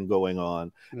what had been going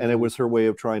on. And it was her way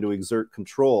of trying to exert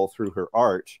control through her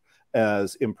art,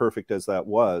 as imperfect as that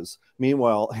was.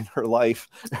 Meanwhile, in her life,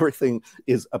 everything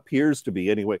appears to be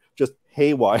anyway just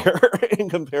haywire in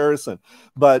comparison.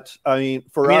 But I mean,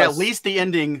 at least the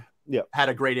ending had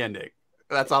a great ending.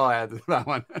 That's all I had to that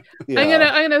one. I'm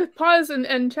gonna pause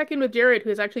and check in with Jared,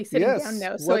 who's actually sitting down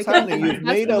now. So what's happening? You've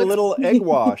made a little egg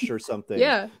wash or something.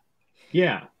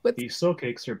 Yeah, the soul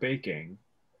cakes are baking.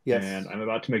 Yes. And I'm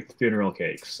about to make the funeral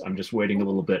cakes. I'm just waiting a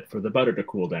little bit for the butter to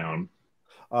cool down.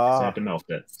 I have to melt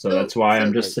it. So that's why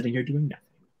I'm just sitting here doing nothing.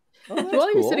 Oh,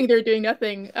 while you're sitting there doing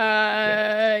nothing,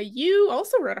 you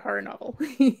also wrote a horror novel.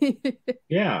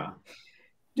 Yeah.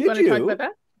 Do you want to talk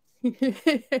about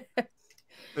that?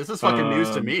 This is fucking news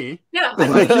to me. Yeah,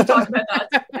 we should talk about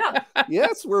that. Yeah.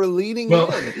 Yes, we're leaning in.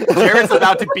 Jared's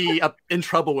about to be in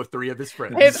trouble with 3 of his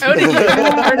friends. It's on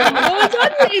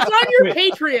your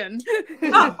Patreon.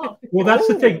 Oh. Well, that's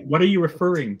the thing. What are you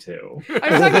referring to? I'm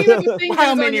talking about the thing.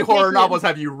 How many horror novels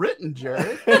have you written,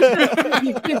 Jared? I'm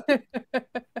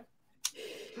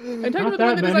talking about the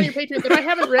one that is on your Patreon that I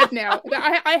haven't read now.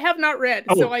 I have not read.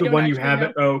 Oh, so I the don't one you know.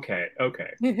 haven't? Okay.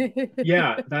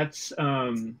 Yeah, that's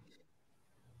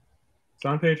it's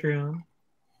on Patreon.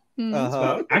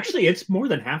 Actually, it's more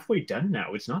than halfway done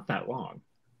now. It's not that long.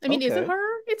 I mean, is it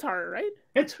horror? It's horror, right?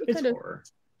 It's horror.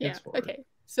 Yeah. It's horror. Okay.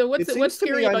 So what's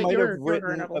scary about your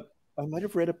horror novel? I might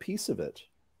have read a piece of it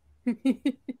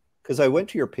because I went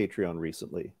to your Patreon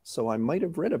recently, so I might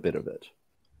have read a bit of it,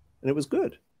 and it was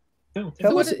good. Oh,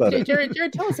 tell us about it,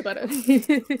 Jared. Tell us about it.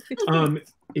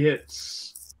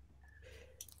 It's.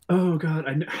 Oh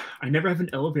God, I never have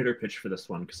an elevator pitch for this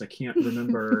one because I can't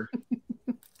remember.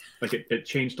 Like it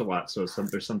changed a lot, so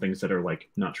there's some things that are like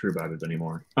not true about it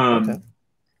anymore.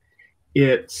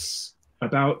 It's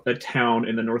about a town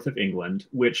in the north of England,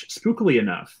 which spookily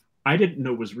enough, I didn't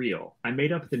know was real. I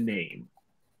made up the name.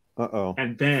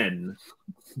 And then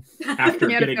after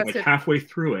getting like halfway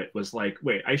through it, was like,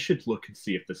 wait, I should look and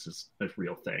see if this is a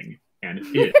real thing, and it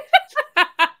is.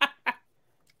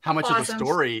 How much of the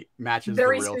story matches the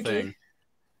real thing?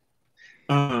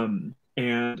 And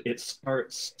it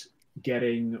starts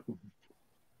getting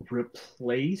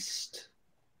replaced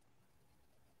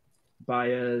by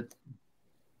a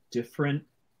different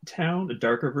town, a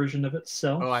darker version of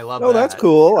itself. Oh, I love Oh, that. that's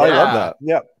cool. I Yeah. love that.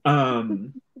 Yeah.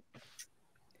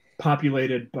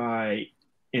 Populated by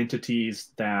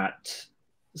entities that,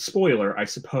 spoiler, I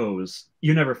suppose,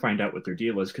 you never find out what their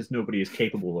deal is because nobody is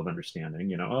capable of understanding,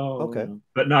 you know. Oh, Okay.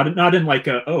 but not in like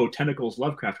a tentacles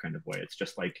Lovecraft kind of way. It's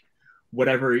just like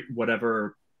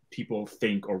whatever people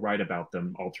think or write about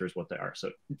them alters what they are, so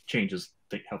it changes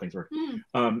how things work.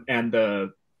 And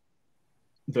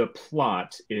the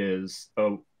plot is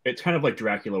it's kind of like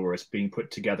Dracula, where it's being put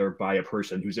together by a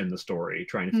person who's in the story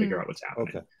trying to figure out what's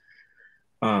happening. Okay.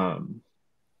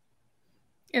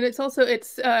 And it's also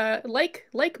like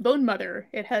Bone Mother.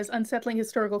 It has unsettling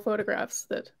historical photographs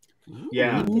that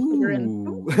Yeah. figure in.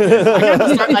 Ooh.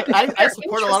 I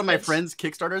support a lot of my friends'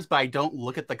 Kickstarters, but I don't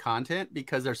look at the content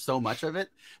because there's so much of it.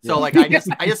 So like I just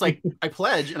like I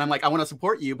pledge and I'm like, I want to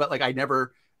support you, but like I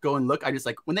never go and look. I just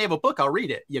like, when they have a book, I'll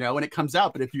read it, you know, when it comes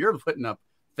out. But if you're putting up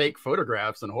fake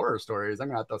photographs and horror stories, I'm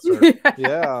gonna have to start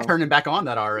turning back on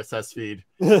that RSS feed.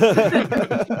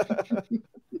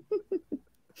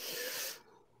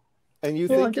 And you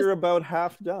think you're about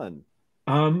half done?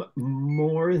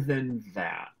 More than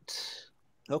that.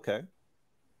 Okay.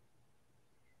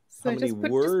 So How many just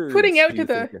words putting out do to you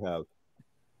the think you have?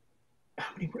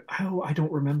 How many? Oh, I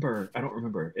don't remember.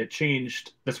 It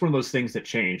changed. That's one of those things that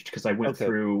changed because I went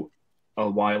through a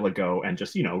while ago and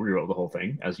just, you know, rewrote the whole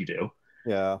thing as you do.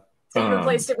 Yeah. So you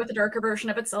replaced it with a darker version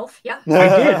of itself. Yeah.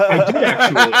 I did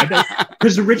actually.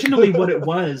 Because originally what it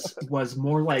was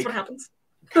more like. That's what happens.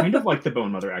 Kind of like the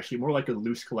Bone Mother, actually, more like a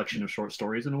loose collection of short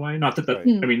stories in a way. Not that Right.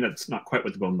 I mean, that's not quite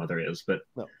what the Bone Mother is, but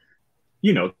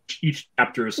you know, each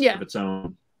chapter is of its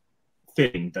own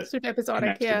thing that sort of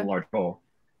episodic, connects to the large whole.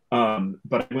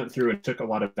 But I went through and took a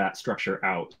lot of that structure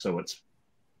out, so it's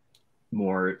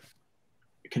more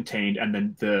contained, and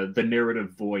then the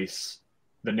narrative voice,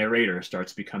 the narrator,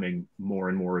 starts becoming more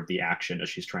and more of the action as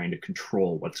she's trying to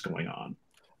control what's going on.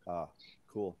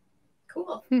 Cool.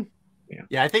 Cool.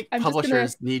 Yeah, I think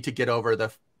publishers need to get over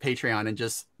the Patreon and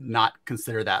just not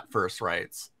consider that first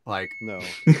rights. Like, no,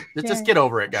 just get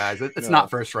over it, guys. It's not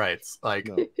first rights. Like,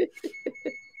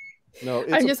 no,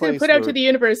 I'm just going to put out to the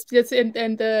universe, just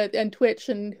and Twitch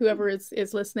and whoever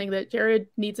is listening, that Jared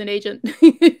needs an agent.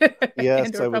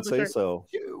 Yes, I would say so.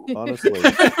 Honestly.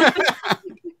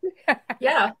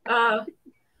 Yeah. I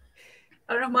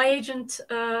don't know. My agent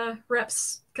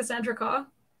reps Cassandra Caw,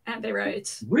 and they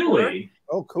write. Really?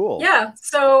 Oh, cool. Yeah.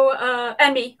 So,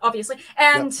 and me, obviously,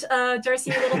 and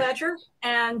Darcy Little Badger,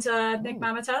 and Nick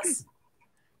Mamatas.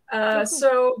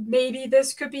 So maybe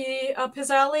this could be up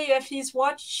his alley if he's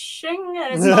watching,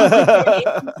 and it's not like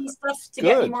agency stuff to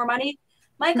get me more money.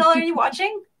 Michael, are you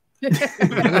watching?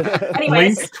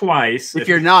 Anyways. Blink twice. If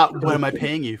you're not, what am I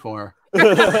paying you for?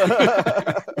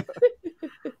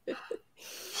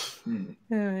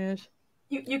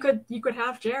 You could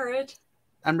have Jared.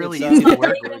 I'm really easy to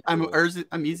work with.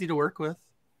 I'm easy to work with.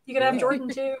 You could have Jordan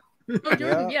too. Oh,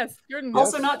 Jordan, yes. Jordan.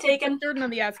 Also not taken. Jordan on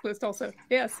the ask list also.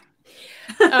 Yes.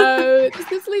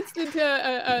 This leads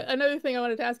into another thing I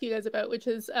wanted to ask you guys about, which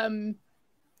is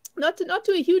not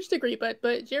to a huge degree, but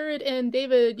Jared and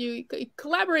David, you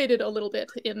collaborated a little bit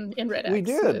in Red X. We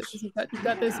did. You've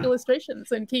got those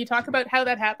illustrations, and can you talk about how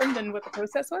that happened and what the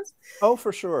process was? Oh,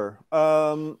 for sure.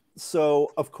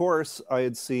 So of course I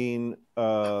had seen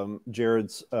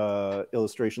Jared's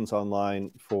illustrations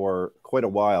online for quite a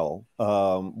while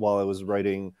while I was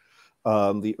writing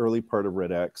the early part of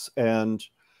Red X, and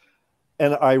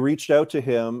I reached out to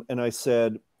him and I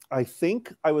said, I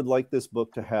think I would like this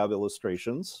book to have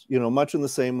illustrations, you know, much in the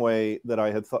same way that I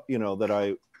had thought, you know, that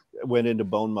I went into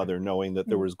Bone Mother knowing that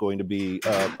there was going to be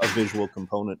a visual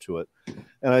component to it.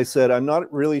 And I said, I'm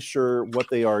not really sure what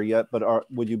they are yet, but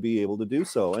would you be able to do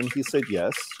so? And he said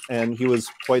yes, and he was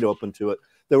quite open to it.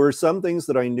 There were some things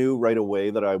that I knew right away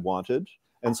that I wanted,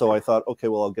 and so I thought, okay,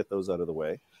 well, I'll get those out of the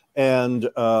way. And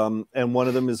one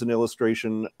of them is an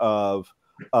illustration of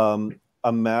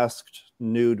a masked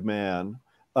nude man.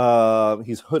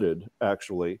 He's hooded,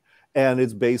 actually, and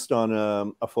it's based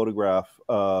on a photograph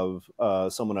of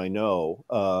someone I know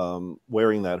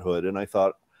wearing that hood. And I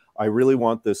thought, I really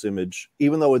want this image,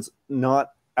 even though it's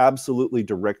not absolutely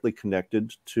directly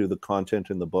connected to the content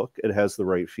in the book. It has the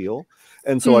right feel.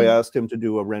 And so I asked him to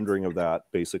do a rendering of that,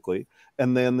 basically.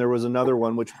 And then there was another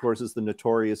one, which of course is the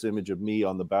notorious image of me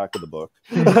on the back of the book,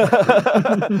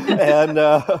 and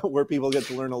where people get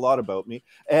to learn a lot about me.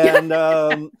 And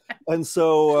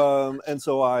so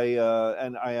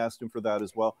I asked him for that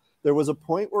as well. there was a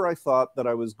point where I thought that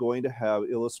I was going to have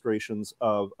illustrations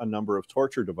of a number of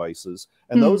torture devices,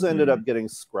 and those ended up getting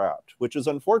scrapped, which is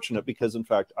unfortunate because, in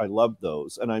fact, I loved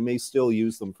those, and I may still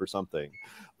use them for something.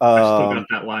 I still got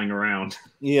that lying around.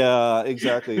 Yeah,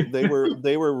 exactly. They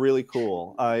were really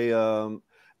cool.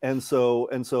 And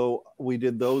so we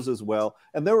did those as well.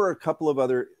 And there were a couple of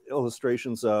other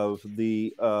illustrations of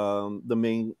the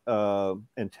main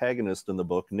antagonist in the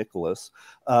book, Nicholas,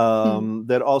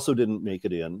 that also didn't make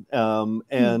it in. But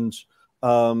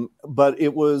one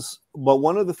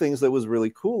of the things that was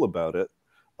really cool about it,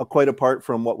 quite apart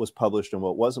from what was published and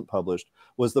what wasn't published,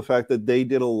 was the fact that they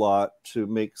did a lot to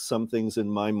make some things in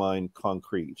my mind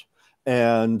concrete,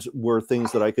 and were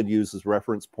things that I could use as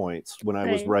reference points when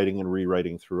I was writing and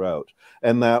rewriting throughout.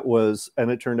 And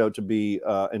it turned out to be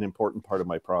an important part of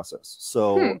my process.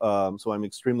 So, so I'm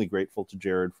extremely grateful to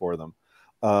Jared for them.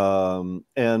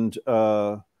 And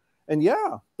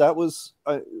yeah, that was,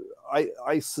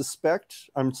 I suspect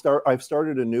I've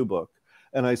started a new book,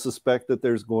 and I suspect that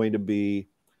there's going to be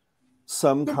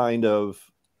some kind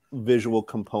of visual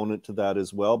component to that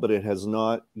as well, but it has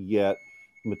not yet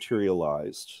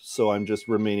materialized. So I'm just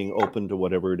remaining open to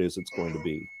whatever it is it's going to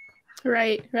be.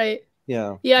 Right.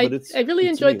 Yeah. I really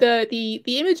enjoyed the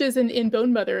images in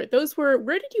Bone Mother. Those were,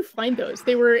 where did you find those?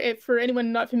 They were, for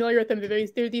anyone not familiar with them,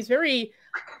 they're these very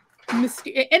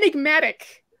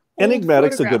enigmatic.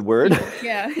 Enigmatic's a good word.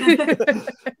 Yeah.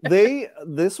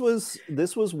 This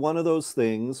was one of those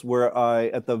things where I,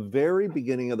 at the very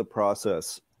beginning of the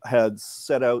process, had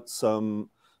set out some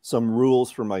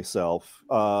rules for myself,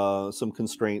 some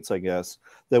constraints, I guess,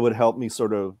 that would help me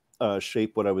sort of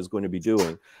shape what I was going to be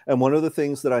doing. And one of the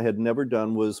things that I had never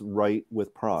done was write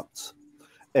with prompts.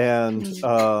 And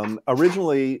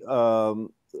originally,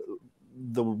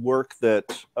 the work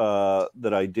that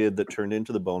I did that turned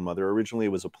into the Bone Mother originally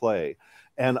was a play,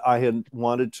 and I had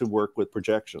wanted to work with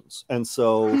projections. And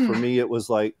so for me, it was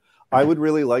like, I would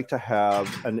really like to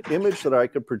have an image that I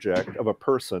could project of a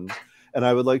person, and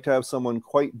I would like to have someone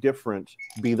quite different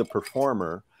be the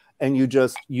performer. And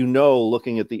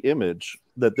looking at the image,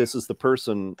 that this is the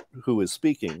person who is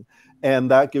speaking.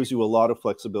 And that gives you a lot of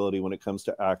flexibility when it comes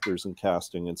to actors and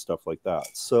casting and stuff like that.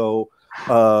 So,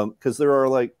 because there are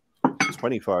like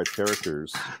 25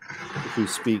 characters who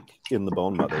speak in the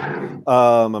Bone Mother,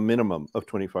 a minimum of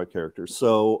 25 characters.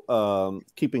 So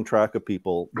keeping track of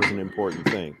people was an important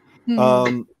thing.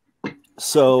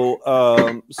 So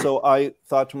I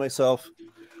thought to myself,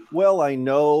 well, I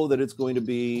know that it's going to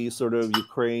be sort of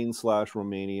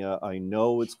Ukraine/Romania. I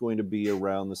know it's going to be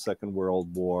around the Second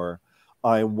World War.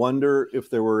 I wonder if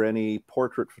there were any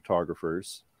portrait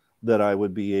photographers that I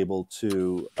would be able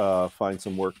to find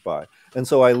some work by. And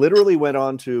so I literally went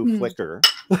on to Flickr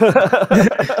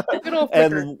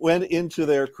and went into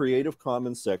their Creative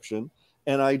Commons section,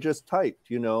 and I just typed,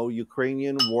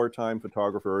 Ukrainian wartime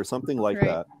photographer or something like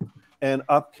that. And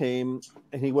up came,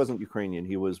 and he wasn't Ukrainian,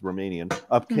 he was Romanian.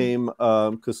 Up came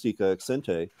Costică,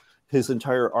 Acsinte. His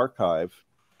entire archive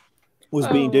was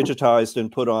being digitized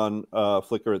and put on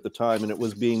Flickr at the time, and it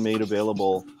was being made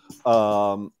available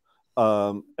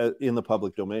in the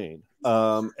public domain.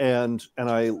 And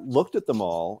I looked at them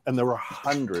all, and there were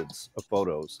hundreds of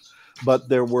photos, but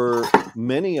there were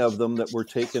many of them that were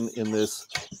taken in this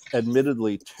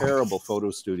admittedly terrible photo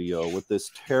studio with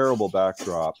this terrible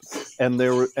backdrop. And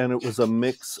it was a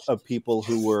mix of people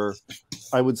who were,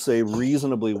 I would say,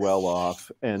 reasonably well off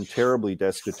and terribly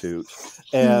destitute.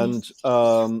 And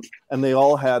they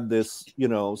all had this,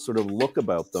 sort of look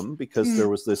about them, because there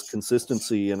was this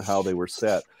consistency in how they were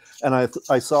set. And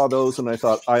I saw those, and I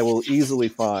thought, I will easily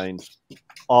find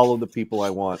all of the people I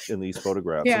want in these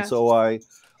photographs. And so I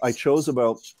chose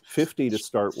about 50 to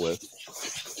start with,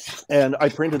 and I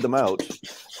printed them out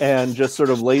and just sort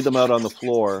of laid them out on the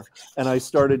floor. And I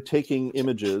started taking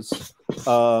images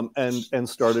and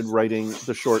started writing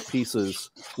the short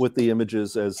pieces with the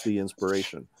images as the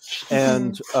inspiration.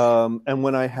 And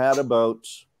when I had about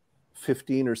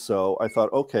 15 or so, I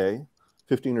thought, okay,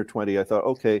 15 or 20, I thought,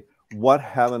 okay, what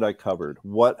haven't I covered?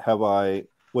 What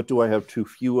do I have too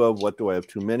few of? What do I have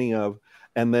too many of?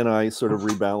 And then I sort of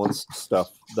rebalanced stuff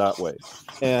that way.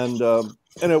 And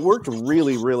it worked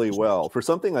really, really well for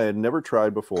something I had never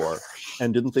tried before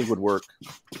and didn't think would work.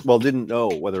 Well, didn't know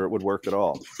whether it would work at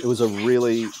all. It was a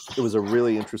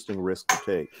really interesting risk to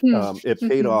take. It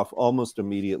paid off almost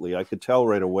immediately. I could tell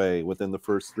right away within the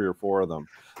first 3 or 4 of them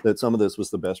that some of this was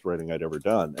the best writing I'd ever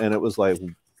done. And it was like,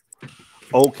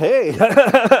 okay,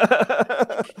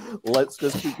 let's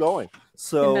just keep going.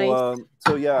 So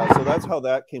so that's how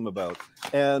that came about.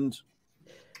 And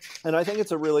And I think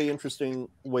it's a really interesting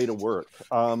way to work.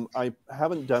 I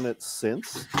haven't done it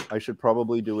since. I should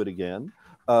probably do it again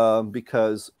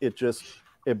because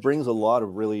it brings a lot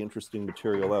of really interesting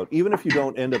material out. Even if you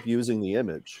don't end up using the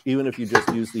image, even if you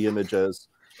just use the image as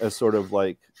sort of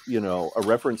like, a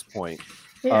reference point,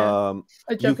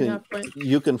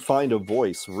 you can find a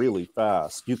voice really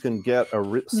fast. You can get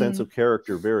a sense of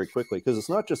character very quickly because it's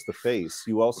not just the face.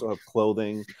 You also have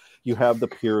clothing. You have the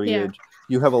period.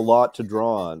 You have a lot to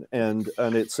draw on, and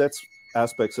it sets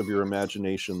aspects of your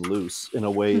imagination loose in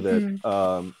a way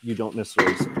that you don't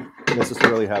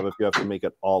necessarily have if you have to make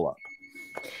it all up.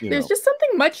 There's just something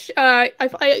much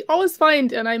I always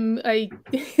find, and I've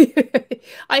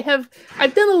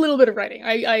done a little bit of writing.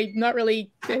 I'm not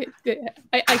really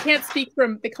I can't speak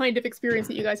from the kind of experience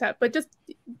that you guys have, but just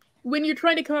when you're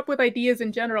trying to come up with ideas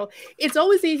in general, it's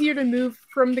always easier to move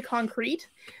from the concrete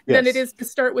than it is to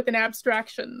start with an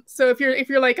abstraction. So if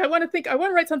you're like, I want to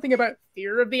write something about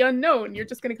fear of the unknown, you're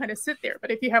just going to kind of sit there.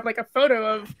 But if you have like a photo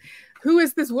of who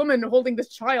is this woman holding this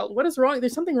child? What is wrong?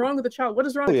 There's something wrong with the child. What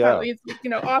is wrong with the child?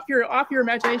 Off your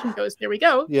imagination goes, there we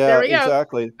go. Yeah, there we go.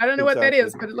 Exactly. I don't know what that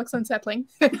is, but it looks unsettling.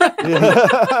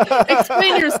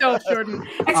 Explain yourself, Jordan.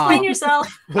 Explain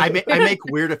yourself. I make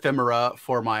weird ephemera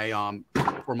for my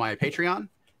Patreon,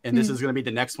 and this is going to be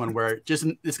the next one where it's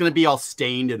going to be all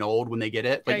stained and old when they get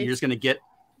it, but you're just going to get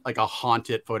like a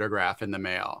haunted photograph in the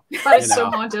mail. That is so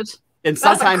haunted. And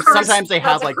sometimes they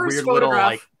have like weird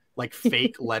little like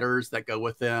fake letters that go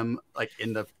with them, like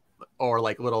or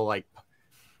like little like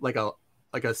a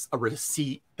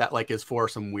receipt that like is for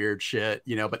some weird shit,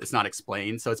 but it's not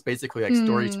explained. So it's basically like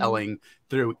storytelling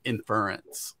through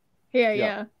inference.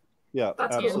 Yeah,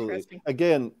 that's absolutely.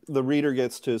 Again, the reader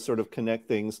gets to sort of connect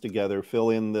things together, fill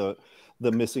in the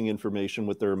missing information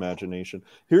with their imagination.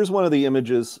 Here's one of the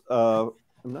images.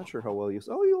 I'm not sure how well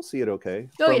you'll see it okay.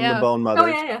 From the Bone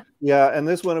Mother. Yeah, and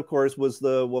this one, of course, was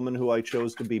the woman who I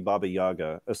chose to be Baba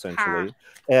Yaga, essentially.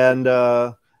 And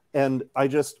I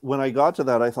just, when I got to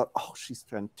that, I thought, oh, she's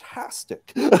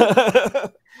fantastic.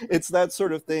 It's that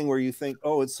sort of thing where you think,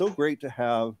 oh, it's so great to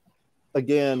have,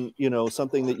 again,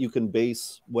 something that you can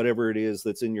base whatever it is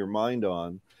that's in your mind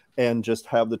on, and just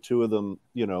have the two of them,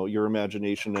 your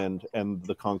imagination and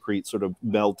the concrete sort of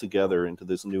meld together into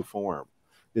this new form.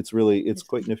 It's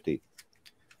quite nifty.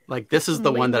 Like this is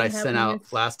the one that I sent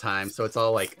out last time, so it's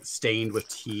all like stained with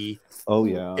tea. Oh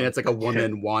yeah, and it's like a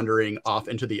woman wandering off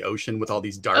into the ocean with all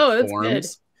these dark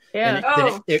forms. Good. Yeah.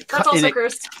 That's also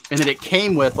cursed. And then it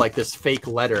came with like this fake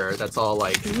letter that's all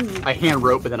like I hand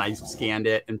wrote, but then I scanned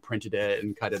it and printed it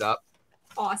and cut it up.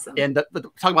 Awesome. And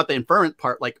talking about the inference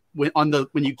part, like when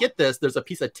you get this, there's a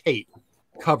piece of tape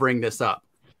covering this up.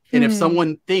 And if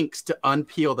someone thinks to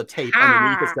unpeel the tape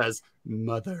underneath, it says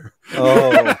 "Mother."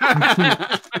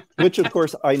 Oh, which of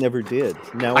course I never did.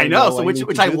 Now I know. So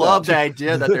which I love the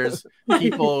idea that there's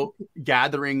people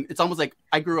gathering. It's almost like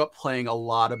I grew up playing a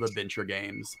lot of adventure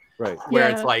games, right? Where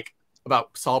it's like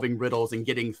about solving riddles and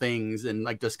getting things and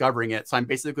like discovering it. So I'm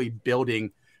basically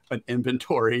building an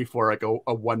inventory for like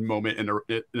a one moment in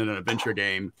an adventure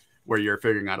game where you're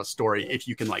figuring out a story if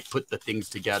you can like put the things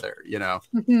together,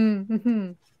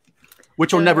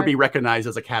 which will never be recognized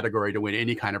as a category to win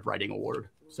any kind of writing award.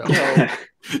 So,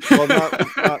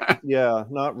 well,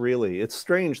 not really. It's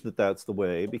strange that that's the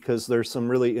way, because there's some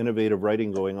really innovative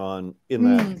writing going on in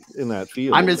that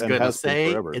field. I'm just gonna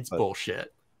say it's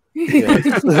bullshit.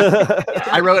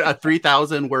 I wrote a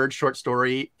 3,000 word short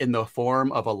story in the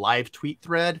form of a live tweet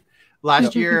thread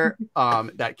last year.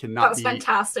 That was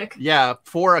fantastic. Yeah,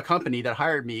 for a company that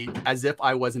hired me as if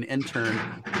I was an intern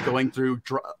going through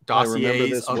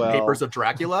dossiers of papers of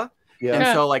Dracula. Yeah. And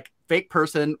so like fake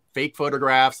person, fake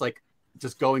photographs, like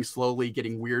just going slowly,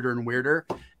 getting weirder and weirder.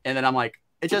 And then I'm like,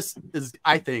 it just is,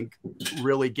 I think,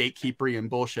 really gatekeepery and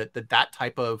bullshit that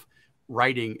type of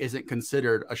writing isn't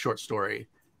considered a short story.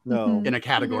 No, in a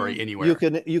category anywhere.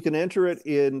 You can enter it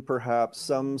in perhaps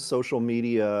some social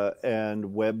media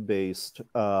and web-based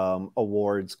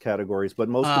awards categories, but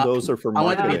most of those are for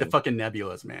marketing. I want to be the fucking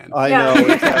Nebulas, man. I know.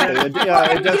 Exactly.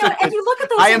 And you look at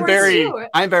those. I am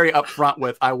very upfront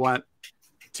with. I want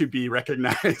to be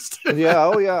recognized. Yeah.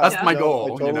 Oh yeah. That's my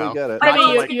goal. I totally get it.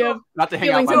 Not to hang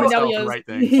out by myself to write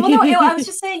things. Well, no, I was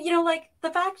just saying, like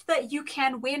the fact that you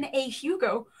can win a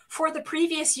Hugo for the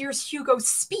previous year's Hugo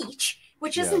speech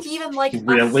which isn't Yes. even like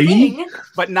Really? a thing.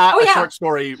 But not Oh, a yeah. short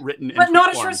story written in But not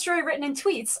a form. short story written in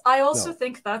tweets. I also No.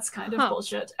 think that's kind of Huh.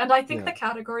 bullshit. And I think Yeah. the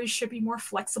categories should be more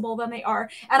flexible than they are.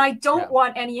 And I don't Yeah.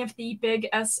 want any of the big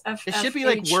SFFH It should be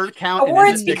like word count and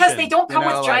awards isn't because they fiction, don't you come know,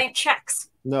 with like- giant checks.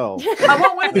 No. I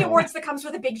want one of the No. awards that comes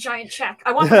with a big giant check.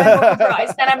 I want the Van Gogh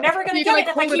prize, and I'm never going to You get can,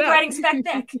 it like, if I hold it keep up. writing spec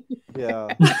dick. Yeah.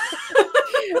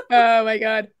 Oh my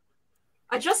god.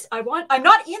 I'm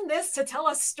not in this to tell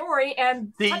a story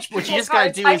and See, touch what you people's just gotta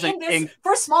hearts. do I'm is, in like, this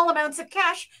for small amounts of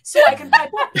cash so I can buy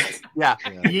books. Yeah.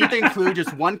 Yeah. You need to include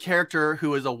just one character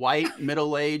who is a white,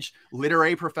 middle-aged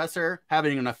literary professor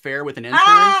having an affair with an intern.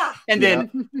 Ah! And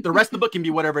then the rest of the book can be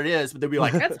whatever it is, but they'll be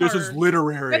like, That's this is hard.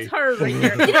 literary. That's hard right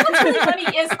there. You know what's really funny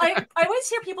is I always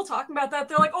hear people talking about that.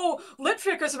 They're like, oh,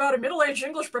 Litfic is about a middle-aged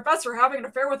English professor having an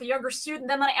affair with a younger student.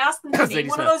 Then I ask them to Zadie name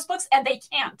one of Smith. those books, and they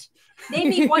can't. Name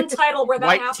me one title where that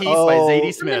White happens. Teeth by Oh. Zadie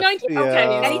From the Smith. 19 Yeah.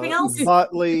 Okay, anything else?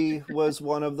 Motley was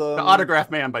one of them. The Autograph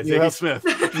Man by You Zadie have- Smith.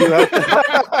 You have,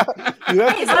 you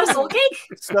have Hey, is that a soul cake?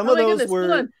 some Oh of my those goodness, hold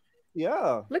were. on.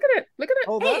 Yeah. Look at it. Look at it.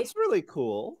 Oh, Hey. that's really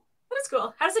cool. That is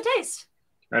cool. How does it taste?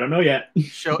 I don't know yet.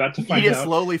 Show, About to eat find it out.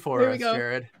 slowly for There we us, go.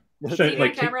 Jared. Should I, Eat it like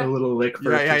on take camera. a little lick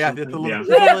first? Yeah, or the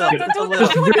something? little-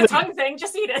 Don't do like a tongue thing.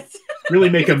 Just eat it. Really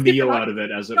make a meal out of it,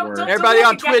 as it Don't- were. don't- Everybody like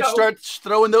on a Twitch, gecko. start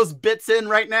throwing those bits in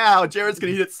right now. Jared's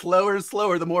going to eat it slower and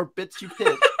slower the more bits you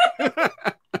pick.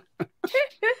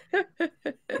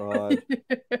 God.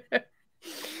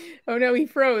 Oh no, he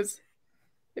froze.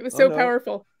 It was Oh, so no.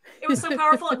 powerful. It was so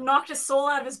powerful it knocked his soul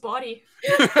out of his body.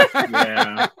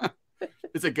 Yeah.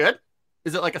 Is it good?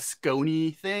 Is it like a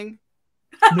scony thing?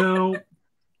 No.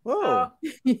 Oh,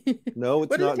 no, it's What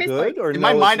does it not taste good. like? Or In no,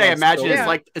 my it's mind, I not imagine stone?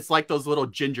 Yeah. it's like those little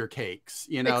ginger cakes,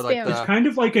 you know, like Expand. It's the, kind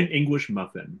of like an English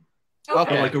muffin.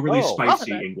 Okay. Or like a really Oh.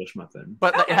 spicy Okay. English muffin.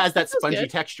 but like, it has that That sounds spongy good.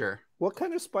 texture. What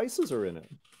kind of spices are in it?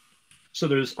 So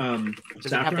there's Does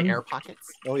it have saffron. the air pockets?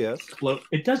 Oh yes.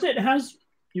 It does. It has.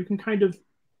 You can kind of.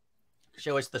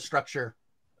 Show us the structure.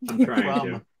 I'm trying Rum.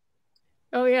 to.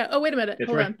 Oh yeah. Oh wait a minute. It's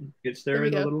Hold right. on. It's There there we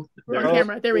in the go. little. We're there on it is.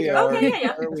 camera. There we go. Okay,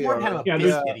 yeah. There we More are. kind of a Yeah,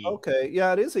 Yeah, biscuity. okay.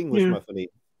 Yeah, it is English Yeah. muffiny.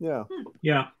 Yeah.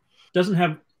 Yeah. Doesn't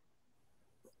have.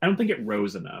 I don't think it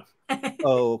rose enough.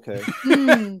 Oh, okay.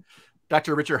 Hmm.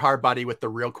 Dr. Richard Hardbody with the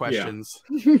real questions.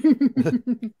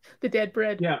 The dead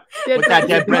bread. Yeah. Dead What that bread.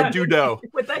 dead bread do know.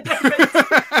 With that difference.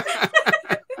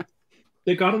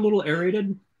 It got a little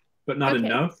aerated, but not Okay.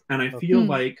 enough. And I feel Hmm.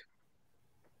 like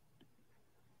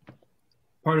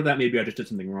part of that maybe I just did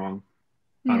something wrong.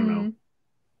 I don't know.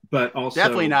 But also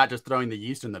Definitely not just throwing the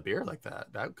yeast in the beer like that.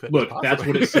 That could Look, that's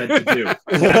what it said to do.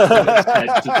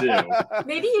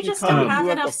 Maybe you just Um, don't have you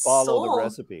have enough to follow soul. the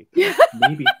recipe.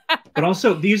 Maybe. But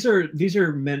also these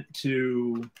are meant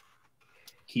to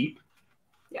keep.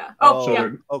 Yeah. Oh, So yeah.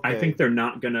 they're- okay. I think they're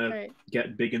not gonna Right.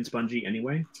 get big and spongy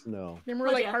anyway. No. They're more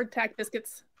Oh, like yeah. hardtack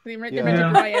biscuits. They're meant Yeah. to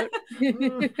dry out.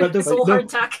 But the, Soul the,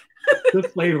 hardtack. the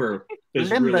flavor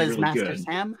is really, Limbas, really Master good.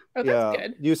 Sam. Oh, Yeah. that's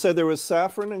good. You said there was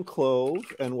saffron and clove,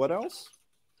 and what else?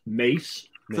 Mace.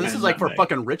 So this and is like for nutmeg.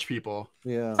 fucking rich people.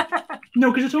 Yeah.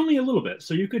 No, because it's only a little bit.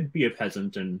 So you could be a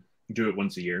peasant and do it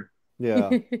once a year. Yeah.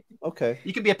 Okay.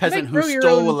 You could be a peasant who grow your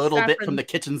stole a own little bit saffron. from the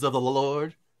kitchens of the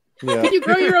Lord. Yeah. Could you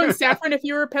grow your own saffron if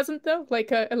you were a peasant though?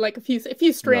 Like a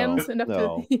few strands enough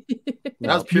no. to.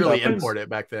 That was purely Saffron's- imported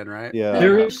back then, right? Yeah.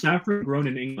 There is saffron grown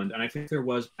in England, and I think there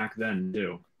was back then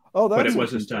too. Oh, that's But it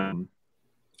wasn't. interesting.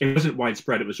 It wasn't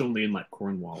widespread. It was only in like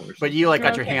Cornwall or something. But you like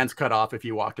got your Okay. hands cut off if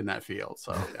you walked in that field.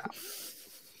 So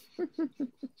yeah.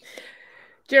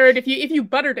 Jared, if you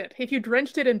buttered it, if you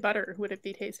drenched it in butter, would it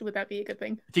be tasty? Would that be a good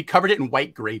thing? If you covered it in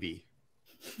white gravy.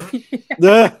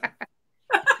 Yeah.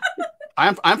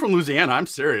 I'm from Louisiana. I'm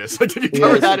serious. Like, if you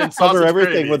cover Yes, that in sausage cover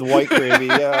everything gravy. with white gravy.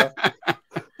 Yeah.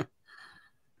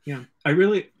 Yeah, I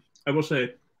will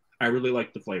say, I really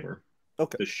like the flavor.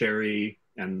 Okay. The sherry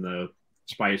and the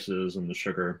spices and the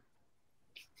sugar.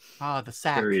 Ah, the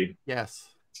sack. Very, Yes.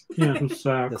 yeah, the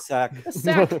sack. The sack. The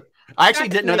sack. I actually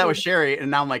Sack didn't know that was flavor. sherry, and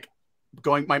now I'm like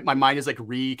going. My mind is like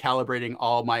recalibrating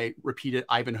all my repeated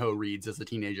Ivanhoe reads as a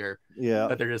teenager. Yeah.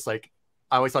 That they're just like,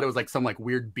 I always thought it was like some like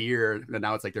weird beer, and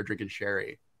now it's like they're drinking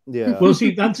sherry. Yeah. Well,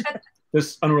 see, that's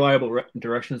this unreliable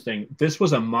directions thing. This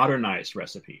was a modernized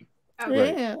recipe,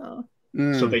 Right. Yeah. so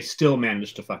Mm. they still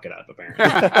managed to fuck it up,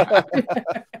 apparently.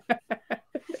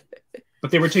 But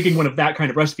they were taking one of that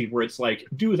kind of recipe where it's like,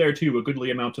 do there too a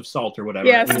goodly amount of salt or whatever.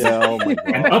 Yes. And, Yeah. Oh my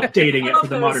and god. updating it All for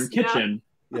the those, modern yeah. kitchen.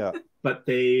 Yeah. But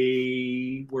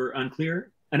they were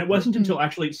unclear. And it wasn't until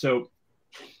actually, so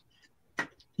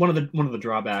one of the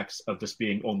drawbacks of this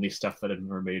being only stuff that I've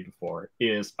never made before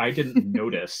is I didn't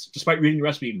notice, despite reading the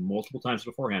recipe multiple times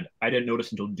beforehand, I didn't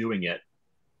notice until doing it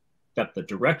that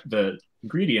the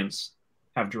ingredients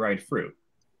have dried fruit.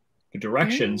 The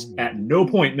directions at no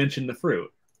point mention the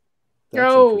fruit. That's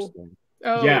Oh. interesting.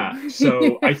 Oh. Yeah,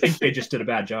 so I think they just did a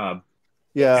bad job.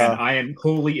 Yeah. And I am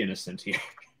wholly innocent here.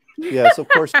 Yes, of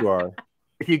course you are.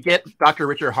 If you get Dr.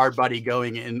 Richard Hardbody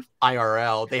going in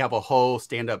IRL, they have a whole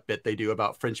stand-up bit they do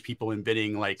about French people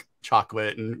inventing like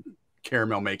chocolate and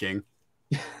caramel making.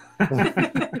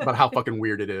 About how fucking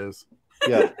weird it is.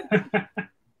 Yeah. I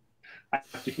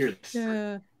have to hear this.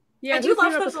 Yeah, I do who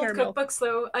love came up those with old caramel? cookbooks,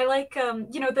 though. I like,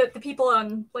 you know, the people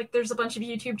on, like, there's a bunch of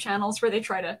YouTube channels where they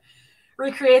try to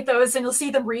recreate those, and you'll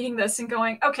see them reading this and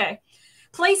going, okay,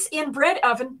 place in bread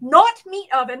oven, not meat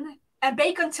oven, and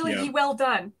bake until ye well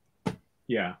done.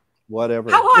 Yeah.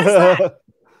 Whatever. How hot is that?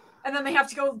 And then they have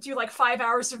to go do like 5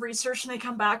 hours of research, and they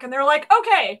come back and they're like,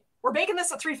 okay, we're baking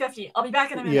this at 350. I'll be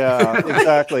back in a minute. Yeah,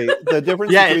 exactly. The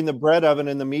difference between the bread oven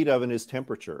and the meat oven is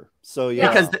temperature. So yeah,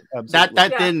 because that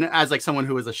absolutely. then, as like someone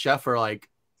who was a chef for like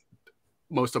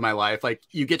most of my life, like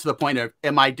you get to the point of,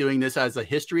 am I doing this as a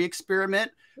history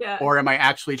experiment, or am I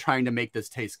actually trying to make this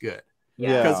taste good?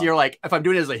 Yeah. Because you're like, if I'm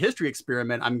doing it as a history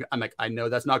experiment, I'm like, I know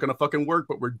that's not going to fucking work,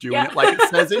 but we're doing it like it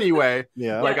says anyway.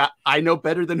 Yeah. Like I know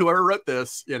better than whoever wrote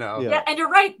this, you know? Yeah, and you're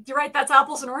right. You're right. That's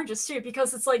apples and oranges too,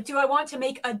 because it's like, do I want to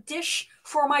make a dish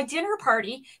for my dinner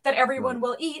party that everyone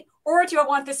will eat, or do I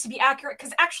want this to be accurate?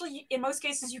 Because actually, in most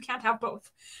cases, you can't have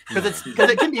both. Because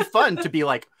it can be fun to be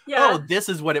like, oh, this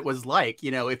is what it was like.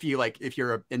 You know, if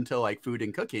you're into like food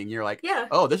and cooking, you're like,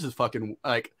 oh, this is fucking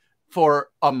like, for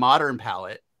a modern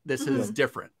palate, this is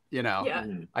different, you know? Yeah.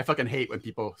 I fucking hate when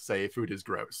people say food is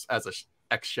gross as a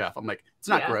ex-chef. I'm like, it's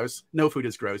not gross. No food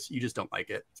is gross. You just don't like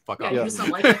it. Fuck off. You just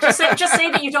don't like it. Just say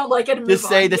that you don't like it and just move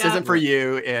say on. this isn't for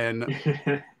you. And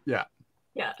yeah.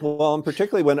 Well, and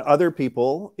particularly when other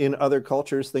people in other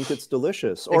cultures think it's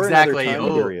delicious, or in other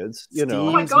time periods, you know.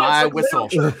 Oh my God, my like whistle.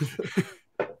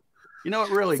 You know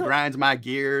what really grinds my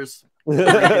gears?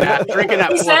 Drinking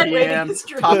at 4 p.m.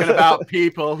 talking about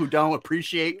people who don't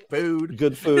appreciate food.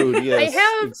 Good food, yes. I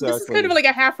have exactly. This is kind of like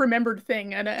a half-remembered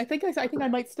thing, and I think I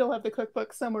might still have the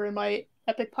cookbook somewhere in my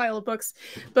epic pile of books.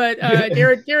 But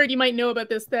Jared, you might know about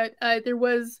this. That there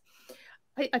was,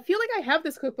 I feel like I have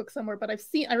this cookbook somewhere, but I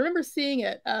remember seeing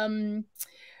it.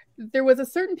 There was a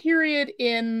certain period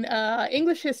in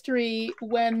English history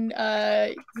when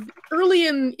early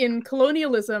in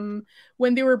colonialism,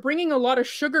 when they were bringing a lot of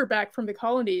sugar back from the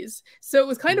colonies. So it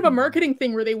was kind of a marketing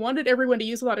thing where they wanted everyone to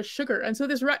use a lot of sugar. And so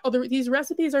these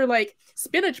recipes are like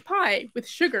spinach pie with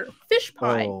sugar, fish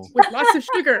pie with lots of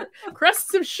sugar,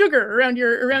 crusts of sugar around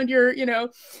your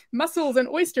mussels and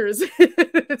oysters.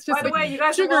 It's just By the way, you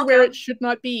guys sugar where it should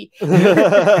not be.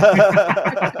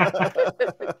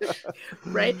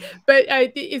 Right? But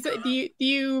have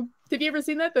you ever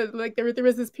seen that? Like there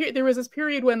was this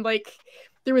period when like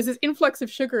there was this influx of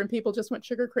sugar and people just went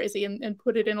sugar crazy and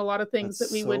put it in a lot of things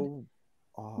that we would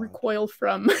recoil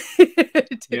from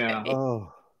today.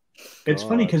 Oh, it's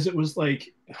funny because it was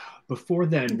like before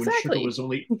then when sugar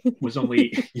was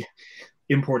only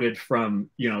imported from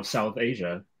South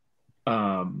Asia.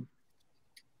 In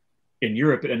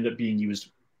Europe, it ended up being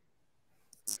used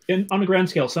on a grand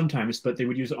scale sometimes, but they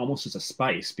would use it almost as a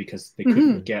spice because they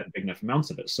couldn't get big enough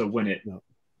amounts of it. So when it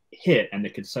hit and they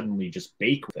could suddenly just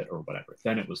bake with it or whatever,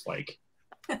 then it was like,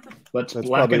 let's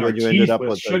blacken our teeth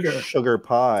with sugar. Sugar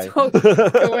pie. Going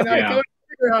sugar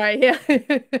high,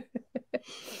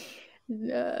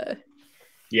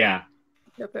 yeah.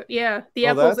 The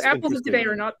apples of today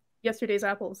are not yesterday's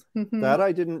apples. That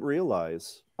I didn't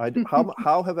realize.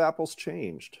 How have apples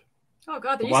changed? Oh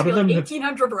God, there used to be like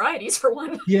 1,800 varieties for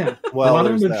one. Yeah, well, a lot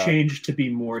of them have changed to be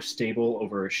more stable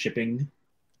over shipping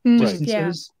distances.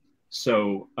 Yeah.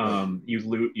 So you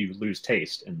lose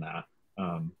taste in that.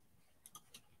 I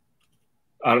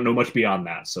don't know much beyond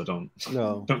that, so don't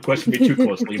question me too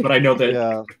closely. But I know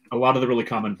that a lot of the really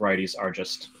common varieties are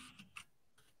just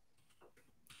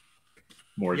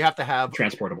more. You have to have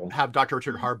transportable. Have Dr.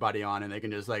 Richard Hardbody on, and they can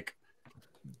just like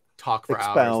talk for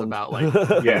hours about like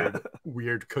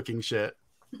weird cooking shit.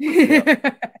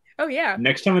 Oh yeah.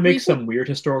 Next time I make some weird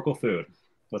historical food,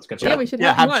 let's get we should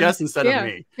have Jess instead of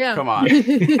me. Yeah. Come on.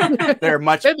 They're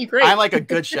much. That'd be great. I'm like a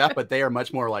good chef, but they are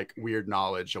much more like weird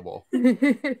knowledgeable.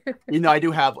 I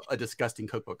do have a disgusting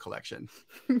cookbook collection.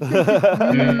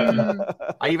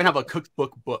 I even have a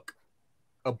cookbook book,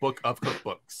 a book of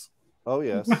cookbooks. Oh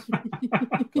yes.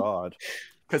 God.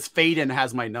 Because Faden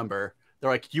has my number. They're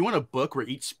like, "Do you want a book where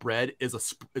each spread is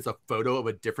a photo of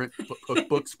a different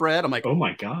cookbook spread?" I'm like, "Oh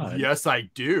my God, yes, I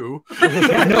do."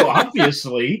 No,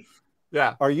 obviously.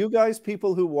 Yeah. Are you guys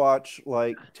people who watch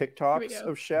like TikToks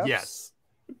of chefs? Yes.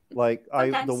 Like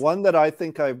the one that I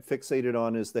think I'm fixated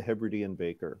on is the Hebridean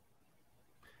Baker.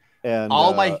 And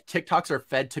all my TikToks are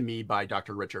fed to me by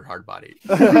Dr. Richard Hardbody.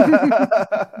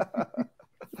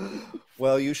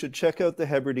 Well, you should check out the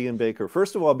Hebridean Baker.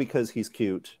 First of all, because he's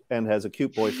cute and has a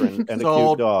cute boyfriend and a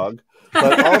cute dog,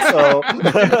 but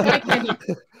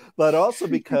also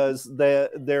because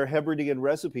they're Hebridean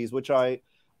recipes, which a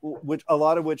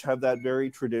lot of which have that very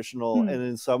traditional and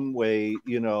in some way,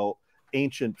 you know,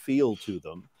 ancient feel to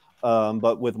them,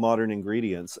 but with modern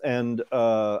ingredients. And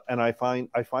I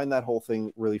find that whole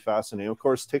thing really fascinating. Of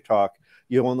course, TikTok,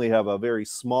 you only have a very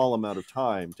small amount of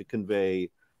time to convey,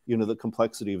 you know, the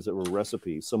complexities of a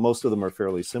recipe. So most of them are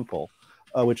fairly simple,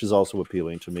 which is also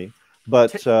appealing to me.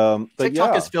 But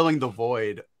TikTok is filling the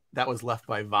void that was left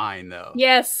by Vine, though.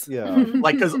 Yes. Yeah.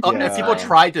 Like, because people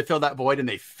tried to fill that void and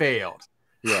they failed.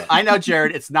 Yeah. I know,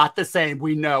 Jared, it's not the same.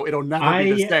 We know it'll never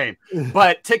be the same.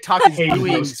 But TikTok is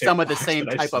doing some of the same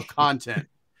type of content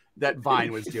that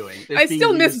Vine was doing. I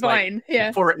still miss Vine.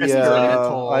 Like, for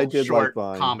experimental I did short like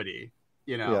Vine. comedy,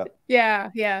 you know. Yeah.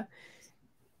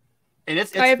 And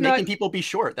it's making people be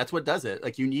short. That's what does it.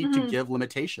 Like, you need to give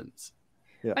limitations.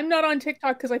 Yeah. I'm not on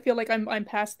TikTok because I feel like I'm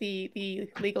past the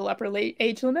legal upper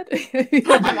age limit. I TikTok, feel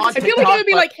like it would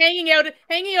be like hanging out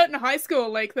in high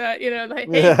school like that, you know. Like,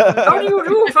 hey, how do you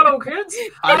do, fellow kids?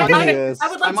 I would like I'm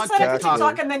to on set up TikTok,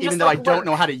 TikTok and then even just though like I don't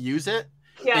know how to use it.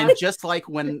 Yeah. And just like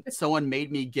when someone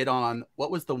made me get on,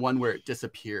 what was the one where it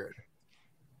disappeared?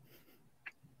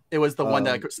 It was the one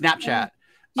that Snapchat.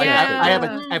 Yeah. I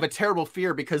have a terrible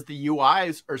fear because the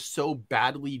UIs are so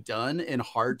badly done and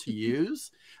hard to use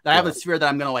that I have a fear that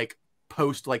I'm gonna like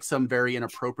post like some very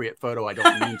inappropriate photo I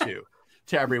don't mean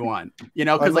to everyone. You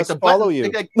know, because like the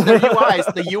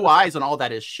UIs and all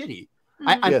that is shitty.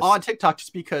 I'm on TikTok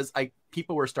just because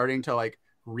people were starting to like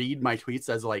read my tweets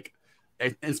as like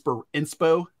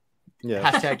inspo.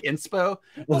 Hashtag inspo.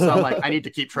 So I'm like, I need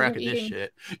to keep track of this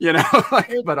shit. You know,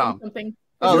 like, but oh,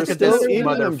 look at this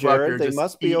motherfucker, Jared. They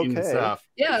must be okay. Stuff.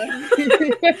 Yeah.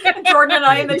 Jordan and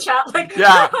I in the chat, like, we're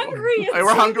hungry.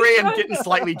 We're hungry and getting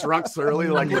slightly drunk surly.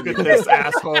 Like, look at this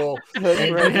asshole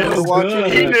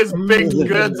eating his big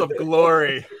goods of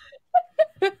glory.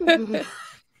 No,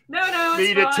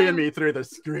 feed it to me through the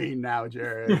screen now,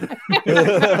 Jared.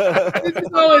 This is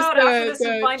always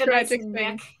the tragic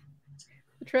thing.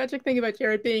 The tragic thing about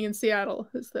Jared being in Seattle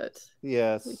is that we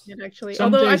can't actually.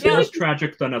 Some days are less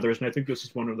tragic than others, and I think this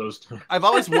is one of those times. I've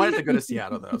always wanted to go to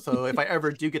Seattle, though. So if I ever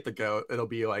do get to go, it'll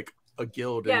be like a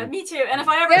guild. Yeah, me too. And if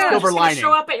I ever go, I'm just gonna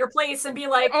show up at your place and be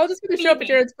like, I'll just gonna show up at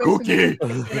Jared's place. Cookie.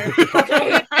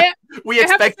 We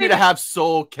expect you to have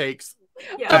soul cakes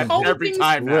every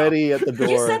time. Ready at the door.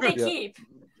 You said they keep.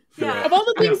 Yeah. Of all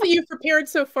the things that you've prepared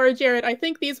so far, Jared, I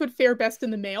think these would fare best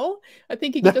in the mail. I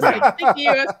think you could just like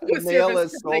mail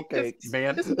us soul cakes,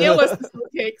 man. Just mail us the soul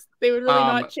cakes. They would really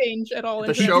not change at all.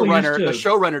 The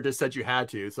showrunner just said you had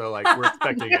to, so like we're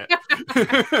expecting it.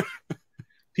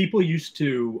 People used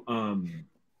to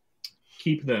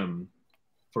keep them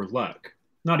for luck,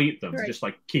 not eat them, just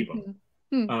like keep them.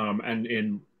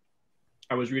 And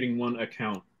I was reading one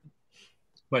account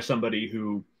by somebody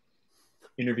who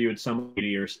interviewed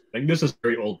somebody, or like, this is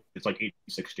very old, it's like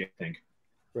 1860, I think.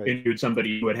 Interviewed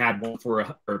somebody who had one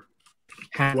or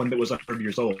had one that was 100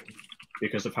 years old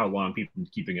because of how long people been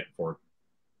keeping it for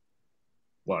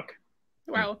luck.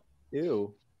 Wow.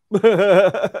 Ew.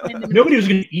 Nobody was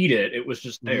going to eat it. It was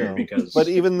just there because. But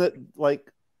even that,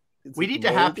 like, we need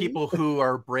to have people who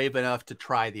are brave enough to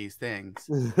try these things.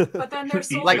 But then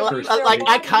there's like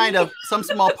I kind of, some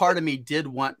small part of me did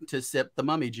want to sip the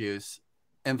mummy juice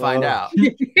and find out.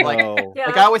 Like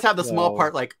I always have the small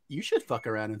part, like, you should fuck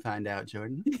around and find out,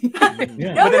 Jordan. But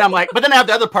then I'm like, but then I have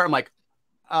the other part, I'm like,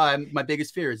 my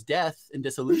biggest fear is death and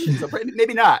dissolution, so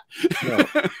maybe not.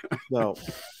 No.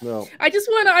 I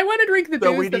want to drink the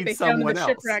booze that they found in the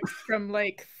shipwrecks from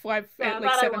like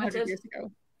 700 years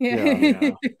ago.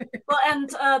 Well, and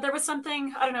there was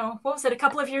something, I don't know, what was it, a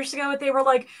couple of years ago, they were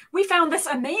like, we found this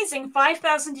amazing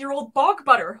 5,000-year-old bog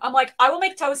butter. I'm like, I will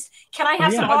make toast. Can I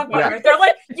have some bog butter? They're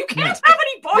like, you can't have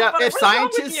any bog butter. If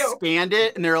scientists scanned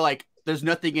it and they're like, there's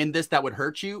nothing in this that would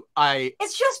hurt you,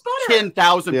 it's just butter.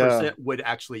 10,000% would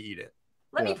actually eat it.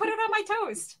 Let me put it on my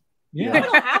toast. Yeah.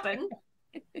 That'll happen.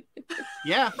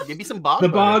 Yeah, give me some bog. The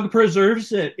bog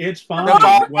preserves it. It's fine. The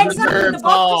bog preserved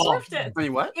it. I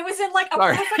mean, what? It was in like a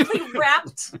perfectly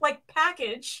wrapped like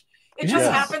package. It just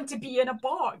happened to be in a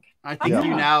bog. I think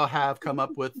you now have come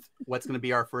up with what's going to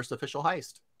be our first official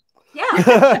heist.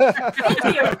 Yeah.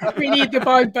 Thank you. We need the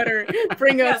bog butter.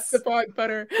 Bring us the bog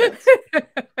butter.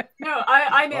 No,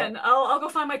 I'm in. I'll go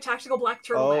find my tactical black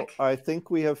turtleneck. Oh, I think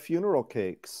we have funeral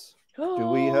cakes. Do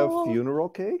we have funeral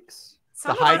cakes?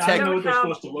 I don't know what they're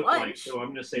supposed to look like, so I'm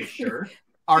going to say sure.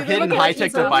 Our hidden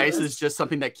high-tech device is just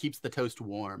something that keeps the toast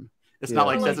warm. It's not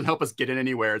like it doesn't help us get in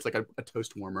anywhere. It's like a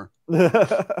toast warmer. My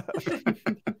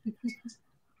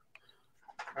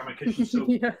kitchen's so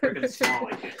freaking small.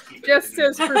 I can't keep it. Just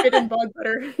says forbidden bog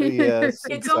butter. Yes,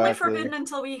 it's only forbidden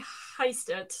until we heist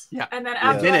it. Yeah. And then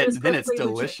after that, then it's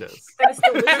delicious. Then it's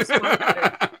delicious bog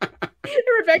butter.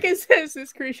 Rebecca says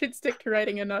this cruise should stick to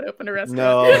writing and not open a restaurant.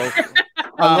 No.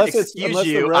 Unless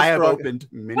I have opened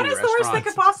many what is the worst that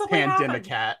could possibly Pandemic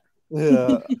happen? hat.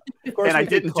 Yeah. And I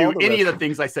didn't do any of the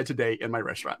things I said today in my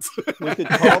restaurants. We could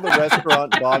call the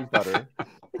restaurant Bog Butter.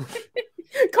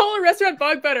 Call a restaurant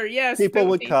Bog Butter, yes. People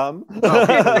would come. Oh,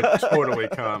 people would totally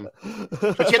come. But you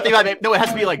have to think about it. No, it has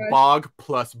to be like bog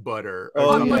plus butter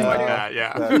or something like that.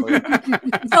 Yeah.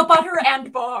 Exactly. So butter and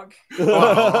bog.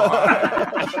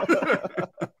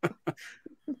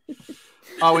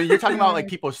 Oh, when you're talking about like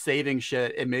people saving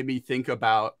shit, it made me think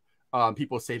about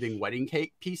people saving wedding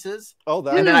cake pieces. Oh,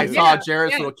 that. And then I saw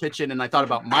Jared's little kitchen, and I thought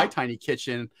about my tiny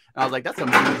kitchen, and I was like, "That's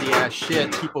amazing ass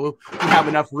shit." People who have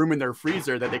enough room in their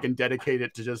freezer that they can dedicate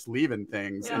it to just leaving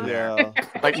things in there.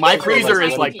 Like my freezer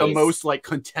is like the most like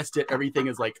contested. Everything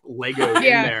is like Lego in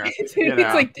there. You know?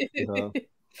 It's like.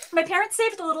 My parents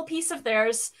saved a little piece of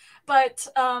theirs, but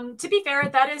to be fair,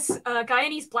 that is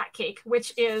Guyanese black cake,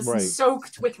 which is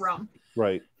soaked with rum.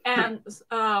 Right. And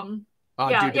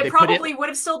dude, it probably would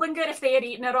have still been good if they had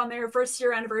eaten it on their first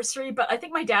year anniversary, but I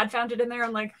think my dad found it in there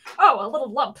and like, oh, a little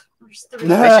lump. They should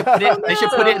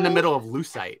put it in the middle of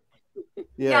lucite. Yes.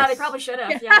 Yeah, they probably should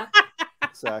have. Yeah.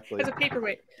 Exactly. As a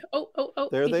paperweight. Oh.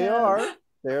 There they are.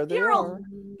 There they are.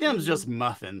 Them's just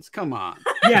muffins. Come on.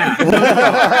 Yeah.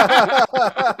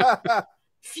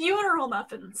 Funeral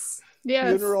muffins.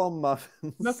 Yes. Funeral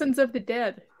muffins. Muffins of the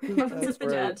dead. Muffins of the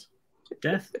dead.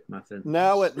 Death muffin.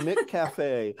 Now at Mick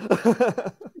Cafe.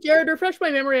 Jared, refresh my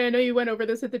memory. I know you went over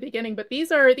this at the beginning, but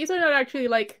these are not actually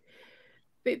like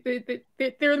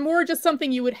they're more just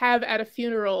something you would have at a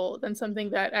funeral than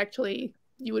something that actually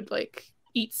you would like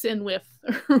eat sin with.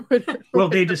 Well,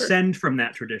 they descend from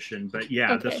that tradition, but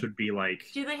yeah, this would be like.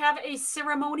 Do they have a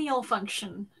ceremonial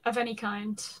function of any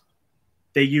kind?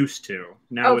 They used to.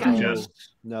 Now it's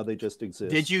just. Now they just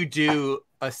exist. Did you do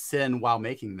a sin while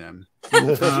making them? No, he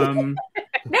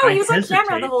was on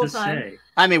camera the whole time. Say.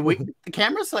 I mean, the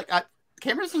cameras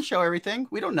cameras doesn't show everything.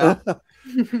 We don't know.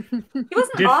 He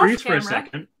wasn't Did off freeze camera for a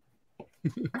second.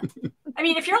 I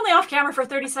mean, if you're only off camera for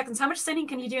 30 seconds, how much sinning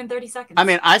can you do in 30 seconds? I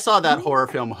mean, I saw that horror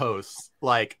film Hosts.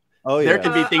 Like, there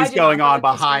could be things going on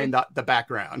behind the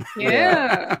background.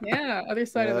 Yeah, other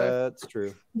side of it. That's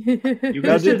true. You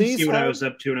guys didn't see what I was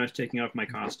up to when I was taking off my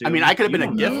costume. I mean, I could have been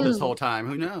a gift this whole time.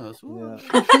 Who knows? Yeah.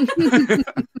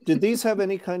 Did these have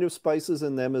any kind of spices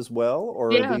in them as well?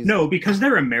 Or are these... No, because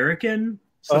they're American.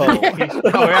 So no time.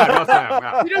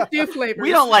 We don't do flavor. We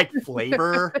don't like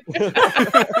flavor.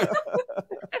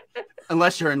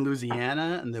 Unless you're in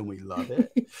Louisiana, and then we love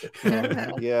it.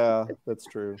 Yeah, that's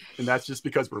true. And that's just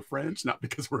because we're French, not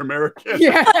because we're American.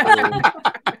 Yeah.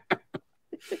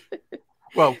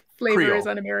 Well, flavor Creole. is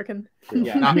un-American.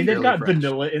 Yeah, I mean, they've got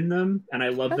vanilla in them, and I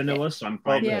love vanilla, so I'm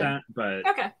fine with that. But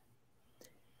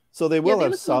so they will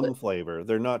have some flavor.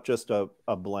 They're not just a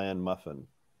bland muffin.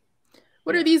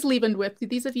 What are these leavened with? Do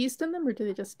these have yeast in them, or do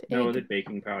they just? No, they're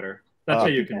baking powder. That's how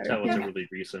you can tell it's a really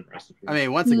recent recipe. I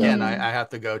mean, once again, I have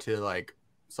to go to like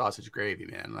sausage gravy,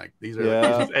 man. Like these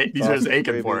are just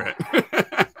aching for it.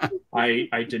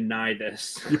 I deny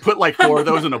this. You put like 4 of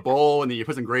those in a bowl, and then you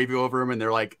put some gravy over them, and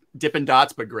they're like Dippin'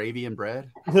 Dots, but gravy and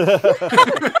bread.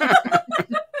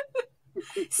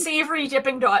 Savory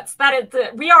Dipping Dots.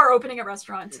 We are opening a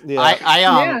restaurant.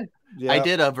 Yeah. I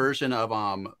did a version of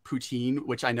poutine,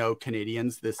 which I know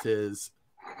Canadians, this is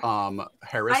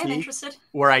heresy. I am interested.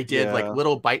 Where I did like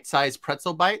little bite-sized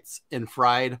pretzel bites and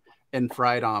fried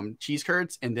cheese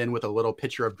curds, and then with a little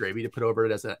pitcher of gravy to put over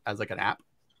it as like an app.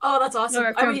 Oh, that's awesome.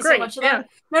 that I would eat so much of that.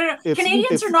 No.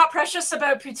 Canadians are not precious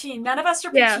about poutine. None of us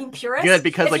are poutine purists. Good,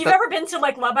 because if you've ever been to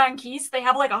like La Banquise, they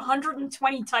have like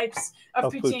 120 types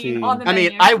of poutine on the menu. I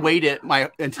mean, I waited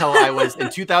until I was in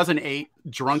 2008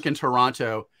 drunk in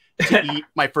Toronto to eat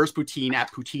my first poutine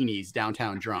at Poutini's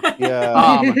downtown drunk.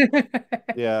 Yeah.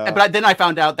 But then I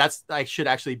found out I should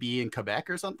actually be in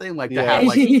Quebec or something to have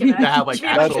like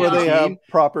that's where they have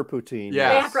proper poutine. Yeah.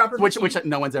 They have proper which poutine.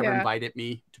 no one's ever invited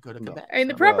me to go to Quebec. And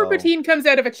the proper poutine comes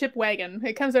out of a chip wagon.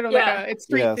 It comes out of it's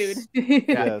street food.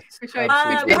 Yes. Which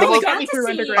really got me through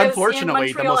undergrad.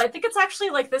 Unfortunately, I think it's actually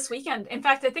like this weekend. In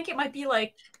fact, I think it might be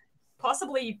like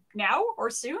possibly now or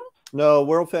soon. No,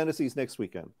 World Fantasy's next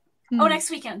weekend. Oh,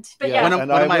 next weekend. But one of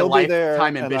my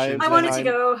lifetime ambitions. I wanted to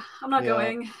go. I'm not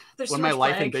going. There's one of my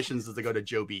life ambitions is to go to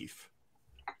Joe Beef.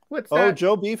 What's that? Oh,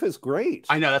 Joe beef is great.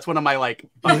 I know that's one of my like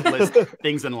bucket list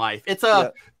things in life. It's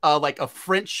like a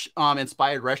French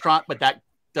inspired restaurant, but that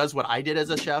does what I did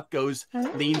as a chef.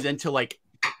 Leans into like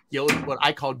what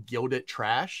I call gilded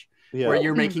trash, where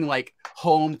you're making like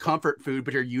home comfort food,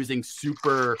 but you're using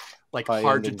super like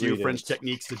hard to do French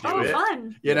techniques to do it.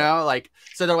 Fun. You know, like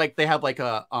so they have like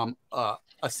a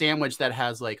sandwich that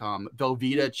has like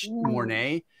Velveeta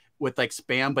Mornay with like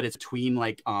spam, but it's between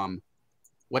like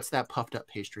what's that puffed up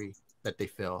pastry that they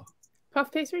fill?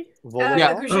 Puff pastry?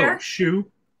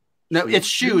 Choux. No, it's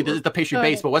choux. This is the pastry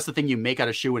base, but what's the thing you make out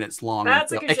of choux when it's long?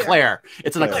 That's eclair.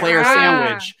 It's an eclair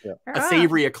sandwich, a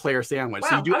savory eclair sandwich.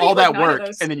 So you do all that work,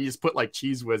 and then you just put like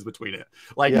cheese whiz between it.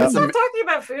 Like, stop talking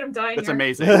about food. I'm dying. It's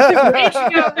amazing.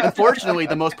 Unfortunately,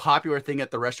 the most popular thing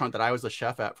at the restaurant that I was a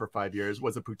chef at for 5 years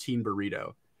was a poutine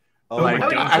burrito. Oh like,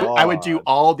 my God. I would do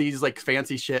all these like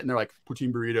fancy shit, and they're like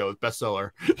poutine burrito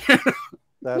bestseller.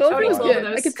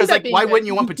 Because like, why wouldn't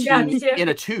you want poutine in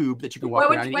a tube that you can walk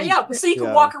around and eat? So you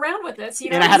can walk around with it. So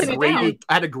you and I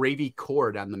had a gravy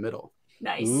core down the middle.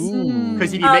 Nice.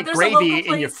 Because if you make gravy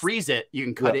and you freeze it, you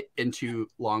can cut it into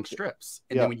long strips,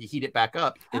 and then when you heat it back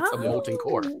up, it's a molten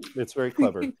core. It's very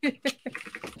clever.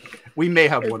 We may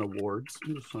have won awards.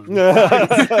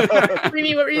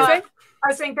 Premee, what were you saying? I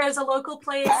was saying there's a local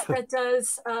place that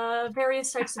does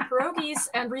various types of pierogies,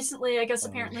 and recently, I guess,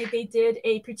 apparently they did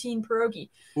a poutine pierogi.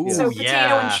 Ooh, so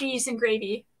potato and cheese and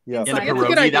gravy. Yeah, in a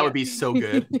pierogi, that would be so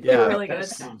good. Yeah, really good.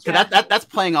 So that's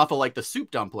playing off of like the soup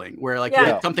dumpling, where like you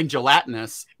get something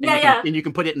gelatinous, and you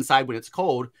can put it inside when it's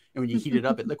cold, and when you heat it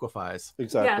up, it liquefies.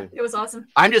 Exactly. Yeah, it was awesome.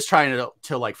 I'm just trying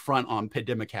to like front on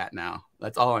Demchuk now.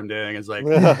 That's all I'm doing. Is like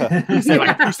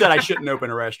you said I shouldn't open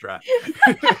a restaurant.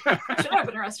 I should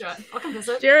open a restaurant. I'll come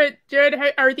visit. Jared,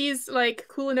 are these like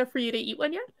cool enough for you to eat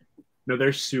one yet? No,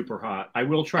 they're super hot. I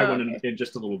will try one in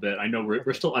just a little bit. I know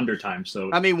we're still under time,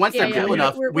 so I mean, once they're cool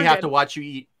enough, we have to watch you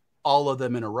eat all of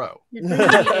them in a row. Wait, no.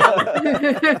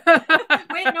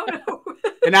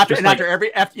 And after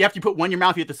every you have to put one in your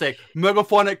mouth, you have to say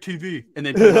Megaphonic TV, and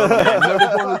then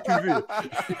Megaphonic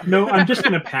TV. No, I'm just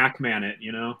gonna Pac-Man it,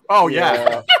 you know. Oh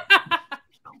yeah.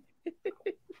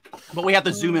 But we have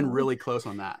to zoom in really close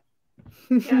on that.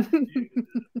 Yeah.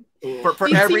 For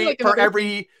every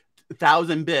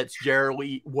 1,000 bits, Jared will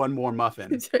eat one more muffin.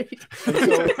 That's right.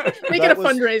 Make it a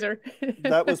fundraiser.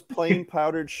 That was plain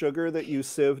powdered sugar that you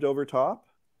sieved over top?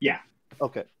 Yeah.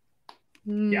 Okay.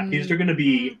 Yeah, these are going to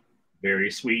be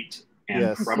very sweet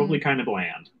and probably kind of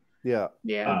bland. Yeah.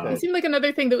 Yeah. It seemed like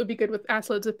another thing that would be good with ass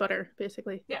loads of butter,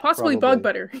 basically. Yeah. Possibly bog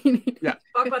butter. Yeah.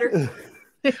 Bog butter.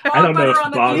 I don't know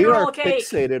if bog We are cake.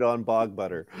 fixated on bog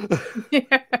butter.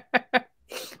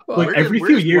 Well, like every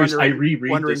few years, I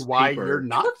reread wondering this why paper. you're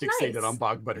not fixated on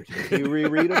bog butter. You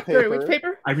reread a paper. Sorry, which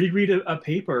paper? I reread a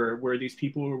paper where these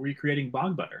people were recreating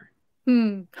bog butter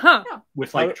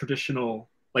with like traditional,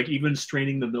 like even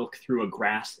straining the milk through a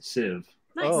grass sieve.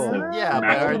 Nice. Oh, yeah,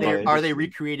 but are they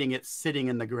recreating it sitting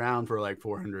in the ground for like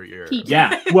 400 years?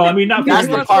 Yeah, well, I mean, not that's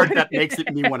the part that makes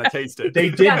me want to taste it. They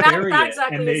did bury it,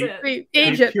 exactly and they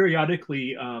age it.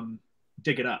 periodically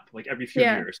dig it up, like every few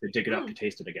years. They dig it up to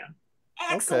taste it again.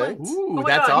 Excellent. Okay. Ooh, Oh my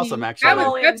that's God. awesome,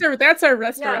 actually. That's our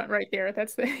restaurant right there.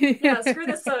 That's the Screw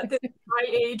this dry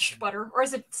aged butter, or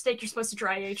is it steak you're supposed to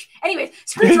dry age? Anyway,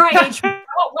 screw dry aged.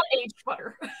 What aged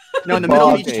butter? No, in the middle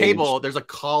of each table, there's a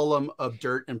column of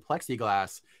dirt and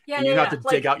plexiglass. Yeah, and you have to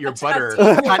dig out your butter,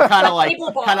 kind of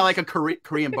like a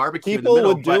Korean barbecue. People in the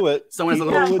middle, would do it. Someone has a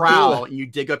little trowel, and you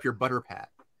dig up your butter pat.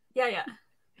 Yeah.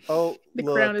 Oh, the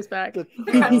crown is back. The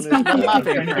crown is back. I'm trying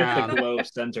to get the glow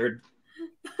centered.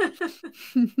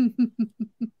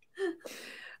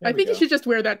 I think you should just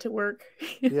wear that to work.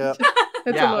 Yeah,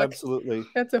 That's a look. absolutely.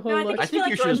 That's a whole look. I think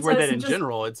you should just wear that in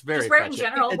general. It's very just wear it in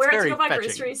general. It's Wear it very to go buy fetching.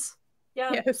 groceries.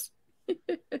 Yeah. Yes.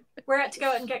 Wear it to go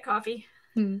out and get coffee.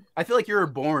 I feel like you were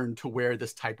born to wear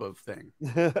this type of thing.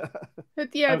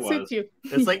 It suits you.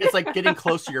 It's like getting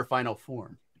close to your final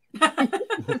form. A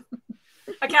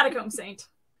catacomb saint.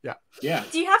 Yeah.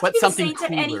 Do you have to But be the something saint of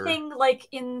cooler. anything like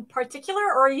in particular,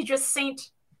 or are you just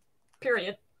saint?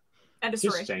 Period. End of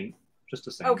story. Just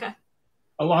a saint. Okay.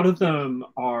 A lot of them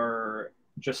are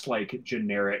just like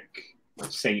generic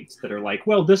saints that are like,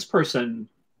 well, this person,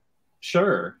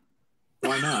 sure,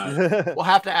 why not? We'll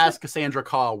have to ask Cassandra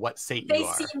Call what saint They you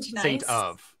are. seemed Saint nice.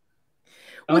 of.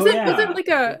 Was it like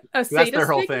a That's sadist their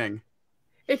whole thing? thing.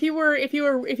 If you were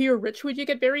rich, would you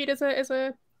get buried as a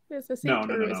saint? No.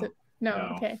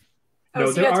 No. Okay. No,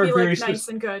 so there you have are to be very like nice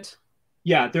and good.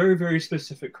 Yeah, there are very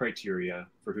specific criteria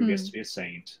for who gets to be a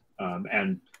saint,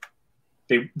 and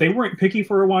they weren't picky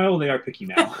for a while. They are picky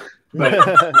now.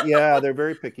 But Yeah, they're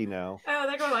very picky now. Oh,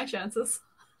 there go my chances.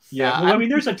 Yeah, well, I mean,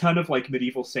 there's a ton of like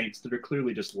medieval saints that are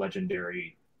clearly just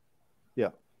legendary. Yeah.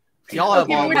 Y'all have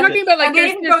we're talking about like and they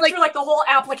didn't go through like the whole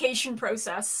application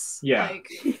process. Yeah. Like...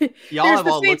 Y'all have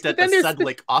all looked at the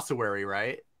Sedlick ossuary,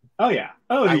 right? Oh yeah.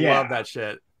 Oh I yeah. love that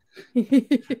shit.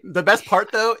 The best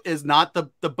part though is not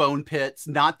the bone pits,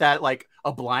 not that like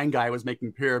a blind guy was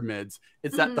making pyramids.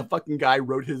 It's that the fucking guy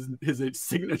wrote his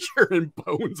signature in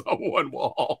bones on one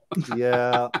wall.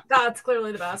 Yeah. That's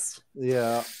clearly the best.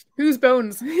 Yeah. Whose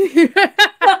bones?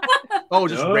 Oh,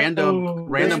 just random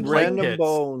random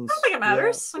bones. I don't think it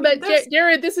matters. Yeah. But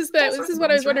Jared, this is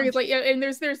what I was wondering. Is like, and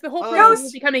there's the whole process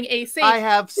of becoming a saint. I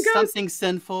have something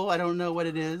sinful. I don't know what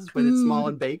it is, but it's small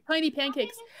and baked. Tiny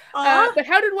pancakes. But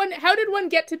how did one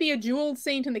get to be a jeweled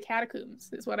saint in the catacombs?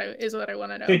 Is what I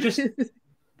want to know.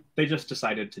 They just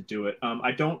decided to do it.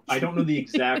 I don't know the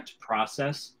exact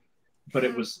process, but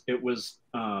it was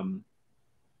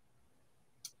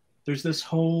there's this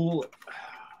whole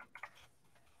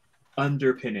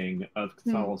underpinning of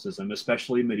Catholicism,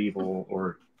 especially medieval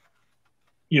or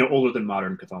older than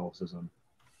modern Catholicism,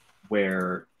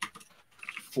 where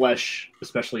flesh,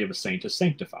 especially of a saint, is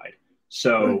sanctified.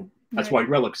 So that's why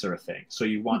relics are a thing. So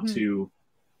you want to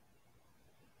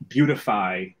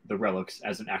beautify the relics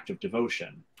as an act of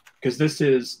devotion, because this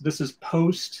is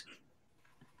post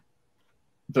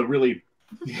the really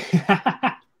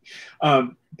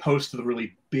post the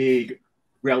really big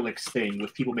relics thing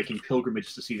with people making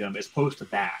pilgrimages to see them. Is post to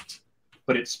that,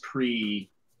 but it's pre.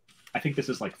 I think this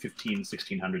is like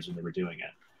 1600s when they were doing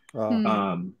it.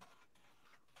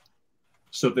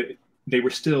 So they were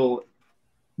still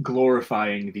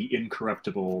glorifying the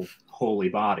incorruptible holy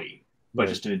body, but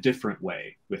just in a different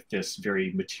way, with this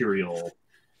very material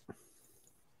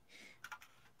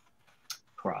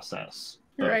process.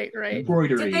 Right.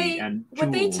 Embroidery and jewels.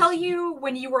 Would they tell you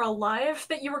when you were alive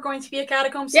that you were going to be a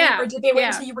catacomb saint, or did they wait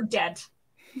until you were dead?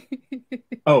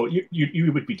 Oh,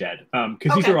 you would be dead.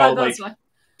 Because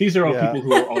these are all people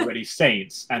who are already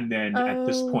saints, and then at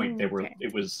this point it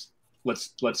was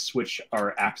let's switch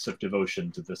our acts of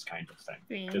devotion to this kind of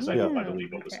thing, because I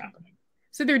believe what was happening.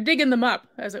 So they're digging them up,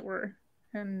 as it were,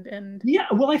 and yeah.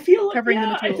 Well, I feel like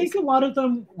I think a lot of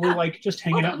them were like just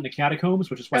hanging out in the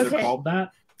catacombs, which is why they're called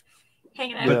that.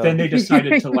 Hanging out. But then they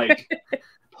decided to like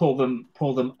pull them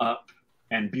up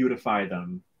and beautify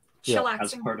them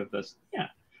as part of this. Yeah.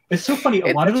 It's so funny.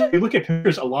 A lot of them, you look at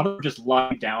pictures, a lot of them just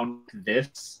lie down like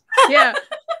this. Yeah.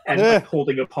 And like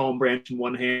holding a palm branch in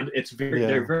one hand.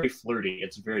 They're very flirty.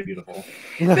 It's very beautiful.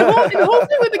 The whole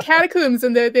thing with the catacombs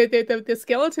and the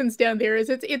skeletons down there is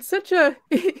it's such a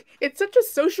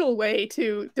social way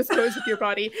to dispose of your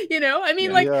body. I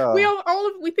mean,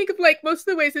 we think of like most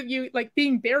of the ways of you like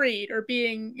being buried or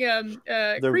being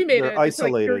cremated. They're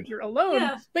isolated. Like you're alone.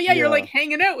 Yeah. But you're like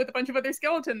hanging out with a bunch of other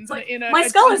skeletons. Like, my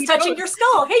skull is touching your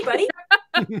skull. Hey, buddy.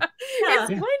 It's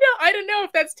kind of, I don't know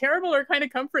if that's terrible or kind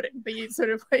of comforting, but you sort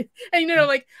of like, and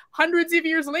like hundreds of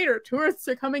years later, tourists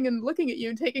are coming and looking at you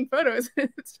and taking photos.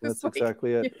 It's just that's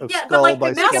exactly it. But like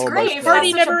the mass grave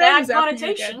has such a bad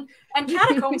connotation, and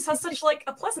catacombs has such like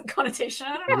a pleasant connotation.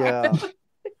 I don't know. Yeah.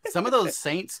 Some of those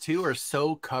saints too are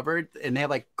so covered, and they have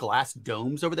like glass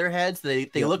domes over their heads. They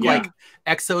look like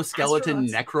exoskeleton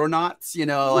necronauts.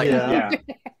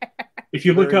 If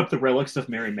you look up the relics of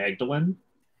Mary Magdalene,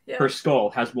 her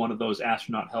skull has one of those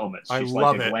astronaut helmets. She's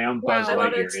love like a it. glam Buzz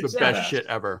Lightyear. It's the best shit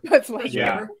ever. That's like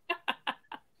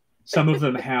Some of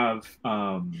them have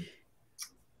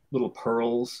little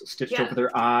pearls stitched over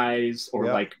their eyes, or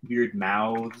like weird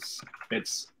mouths.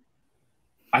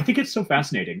 I think it's so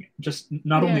fascinating, just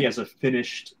not only as a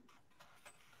finished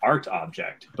art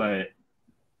object, but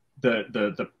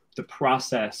the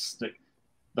process,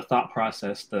 the thought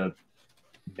process, the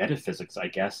metaphysics, I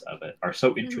guess, of it are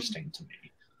so interesting to me.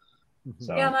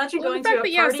 So. Yeah, imagine going to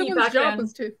a party back then.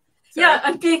 Yeah,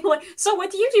 and being like, so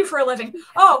what do you do for a living?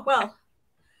 Oh, well,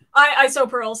 I sew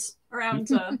pearls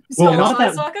around a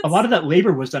lot of that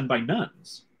labor was done by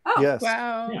nuns. Oh, yes.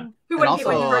 Wow. Yeah. Who wouldn't be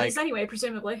going to parties anyway,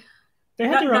 presumably. They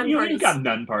had their own, you've got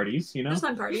nun parties, There's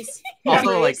nun parties.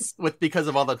 Also, because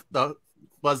of all the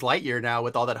Buzz Lightyear now,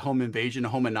 with all that home invasion,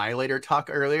 home annihilator talk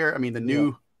earlier, I mean, the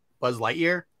new Buzz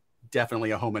Lightyear,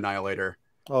 definitely a home annihilator.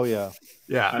 Oh yeah.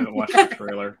 I haven't watched the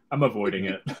trailer. I'm avoiding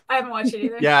it. I haven't watched it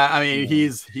either. Yeah, I mean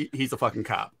he's a fucking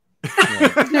cop.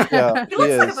 Yeah, he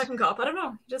looks like a fucking cop. I don't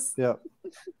know. He's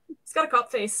got a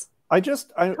cop face.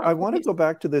 I want to go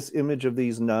back to this image of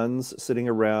these nuns sitting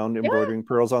around embroidering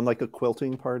pearls on like a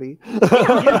quilting party. Like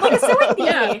a sewing bee.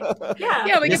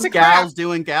 Yeah, like it's gals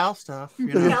doing gal stuff.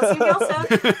 Gals doing gal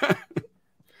stuff.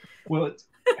 Well,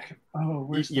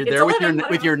 you're there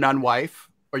with your nun wife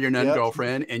or your nun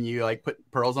girlfriend, and you like put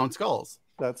pearls on skulls.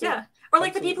 That's yeah. it. Or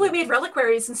like the people who made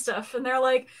reliquaries and stuff, and they're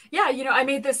like, yeah, you know, I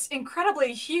made this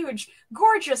incredibly huge,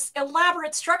 gorgeous,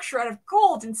 elaborate structure out of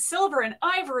gold and silver and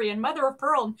ivory and mother of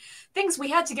pearl, and things we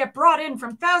had to get brought in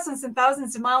from thousands and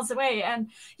thousands of miles away.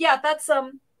 And yeah, that's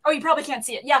oh, you probably can't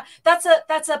see it. Yeah, that's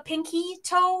a pinky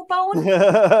toe bone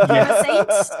of a saint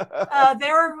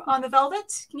there on the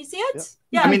velvet. Can you see it?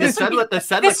 Yeah. I mean, this took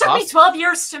me 12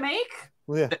 years to make.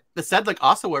 Yeah. The Sedlick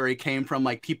ossuary came from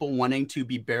like people wanting to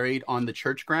be buried on the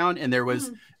church ground, and there was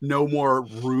no more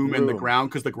room in the ground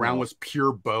because the ground was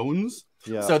pure bones.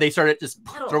 Yeah. So they started just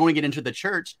throwing it into the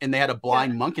church, and they had a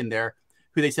blind monk in there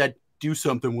who they said, do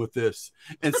something with this.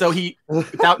 And so he,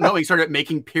 without knowing, started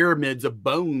making pyramids of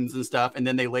bones and stuff. And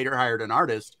then they later hired an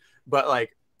artist. But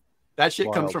like that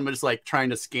shit comes from just like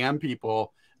trying to scam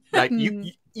people. Like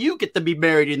you get to be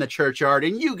married in the churchyard,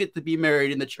 and you get to be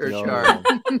married in the churchyard.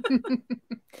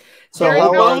 So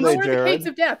how are they, Jared? Gates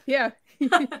of death, yeah.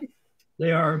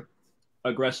 They are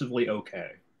aggressively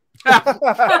okay.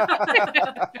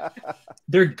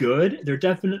 They're good. They're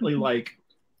definitely like,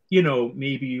 you know,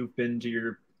 maybe you've been to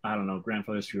your, I don't know,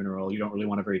 grandfather's funeral. You don't really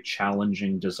want a very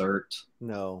challenging dessert.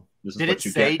 No. Did it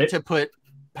say to put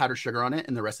powdered sugar on it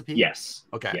in the recipe? Yes.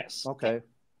 Okay. Yes. Okay.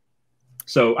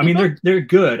 So I mean, they're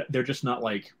good. They're just not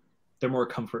like, they're more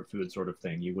comfort food sort of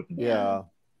thing. You wouldn't. Yeah.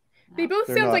 They both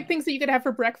sound like things that you could have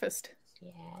for breakfast.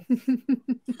 Yeah.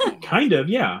 Kind of,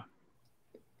 yeah.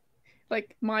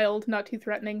 Like mild, not too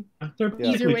threatening. They're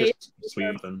easier way.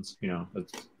 Sweet ones, you know.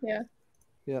 Yeah.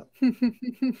 Yeah.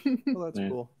 Well, that's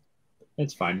cool.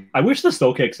 It's fine. I wish the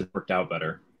stole cakes had worked out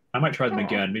better. I might try them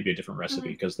again, maybe a different recipe,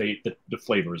 because the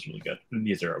flavor is really good, and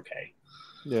these are okay.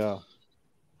 Yeah.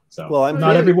 So, well,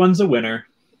 not everyone's a winner.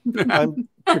 I'm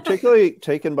particularly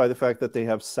taken by the fact that they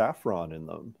have saffron in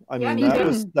them. I mean,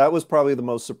 that was probably the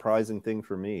most surprising thing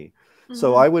for me.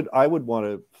 So I would want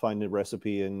to find a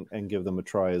recipe and give them a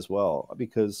try as well,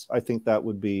 because I think that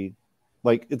would be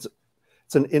like it's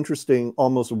an interesting,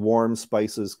 almost warm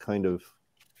spices kind of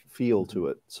feel to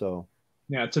it. So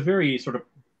yeah, it's a very sort of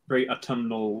very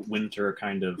autumnal winter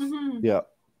kind of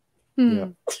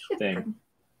thing.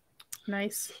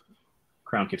 Nice.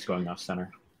 Crown keeps going off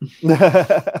center.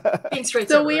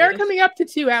 So we are coming up to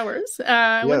 2 hours.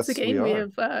 Once again, we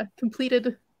have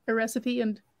completed a recipe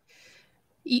and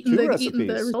eaten the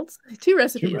results. Two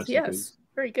recipes, yes.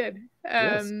 Very good.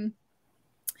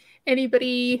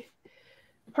 Anybody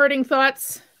parting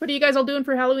thoughts? What are you guys all doing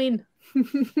for Halloween?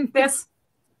 This.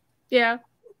 Yeah.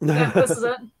 Yeah, this is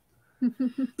it.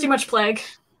 Too much plague.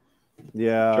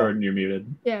 Yeah. Jordan, you're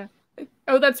muted. Yeah.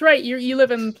 Oh, that's right. You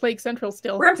live in Plague Central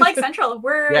still. We're in Plague Central.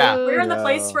 We're in the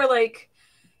place where, like,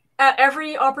 at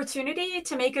every opportunity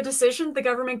to make a decision, the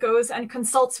government goes and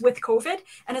consults with COVID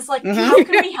and is like, how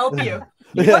can we help you?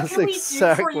 What can we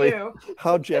do for you?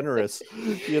 How generous.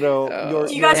 You know,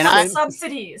 do you guys have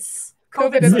subsidies?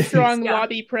 COVID is a strong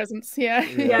lobby presence. Yeah.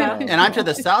 And I'm to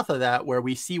the south of that, where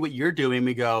we see what you're doing.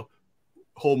 We go,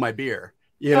 hold my beer.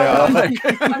 You know,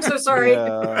 I'm so sorry.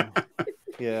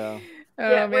 Yeah.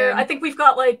 I think we've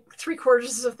got like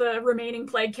 3/4 of the remaining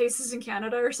plague cases in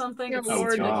Canada or something. It's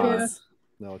ridiculous.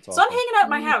 No, it's so I'm hanging out at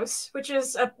my house, which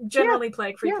is a generally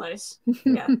plague-free place.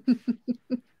 Yeah.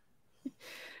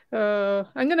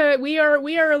 We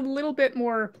are a little bit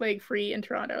more plague-free in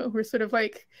Toronto. We're sort of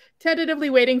like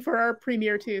tentatively waiting for our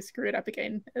premier to screw it up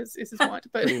again, as is his want.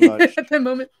 But at the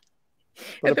moment,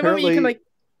 you can like.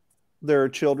 There are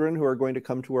children who are going to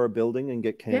come to our building and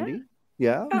get candy.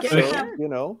 Yeah. So, you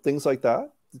know, things like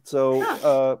that. So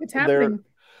it's happening.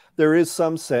 There is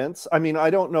some sense. I mean, I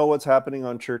don't know what's happening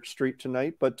on Church Street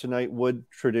tonight, but tonight would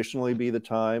traditionally be the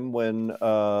time when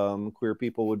queer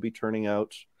people would be turning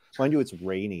out. Mind you, it's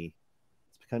rainy.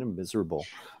 It's kind of miserable.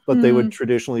 But they would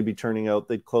traditionally be turning out.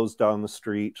 They'd close down the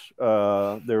street.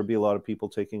 There would be a lot of people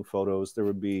taking photos. There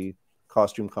would be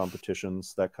costume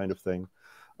competitions, that kind of thing.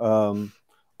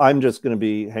 I'm just going to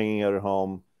be hanging out at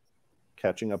home,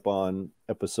 catching up on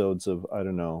episodes of, I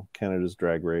don't know, Canada's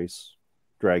Drag Race,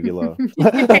 Dragula. Things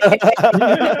like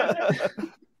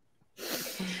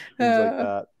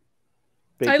that.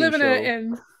 I live in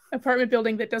an apartment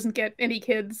building that doesn't get any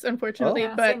kids, unfortunately,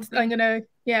 but I'm gonna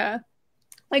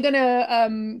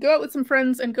go out with some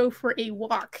friends and go for a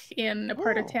walk in a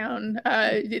part of town.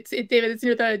 It's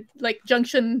near the like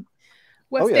junction.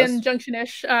 West End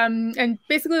Junction-ish, and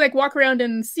basically like walk around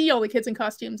and see all the kids in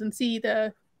costumes and see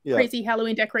the crazy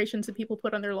Halloween decorations that people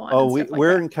put on their lawn. Oh, and stuff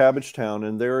we're like in Cabbage Town,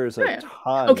 and there is a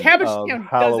ton of Town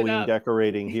Halloween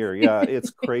decorating here. Yeah, it's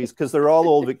crazy because they're all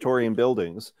old Victorian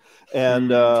buildings and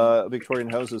Victorian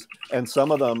houses, and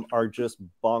some of them are just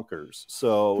bonkers.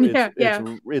 So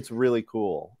it's really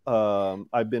cool.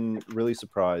 I've been really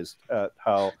surprised at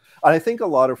how. I think a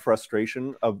lot of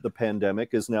frustration of the pandemic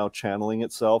is now channeling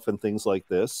itself in things like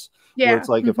this. Where it's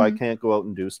like, if I can't go out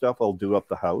and do stuff, I'll do up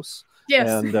the house.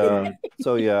 Yes.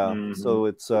 And so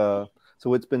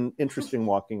it's been interesting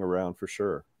walking around for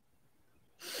sure.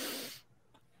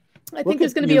 I think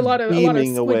there's going to be a lot of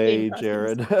beaming away,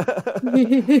 Jared.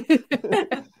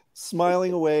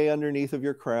 Smiling away underneath of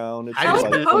your crown. It's I was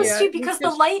supposed to because the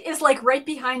light is like right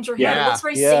behind your head. It looks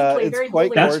very saintly, very holy.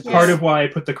 That's part of why I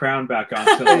put the crown back on.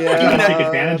 So you can take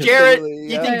advantage of Jared,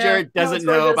 you think Jared doesn't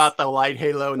know about the light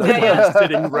halo and the flowers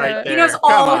sitting right there? He knows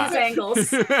all his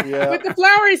angles. With the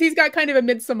flowers, he's got kind of a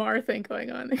midsummer thing going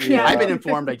on. I've been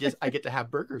informed I get to have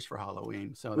burgers for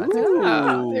Halloween. So that's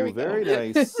very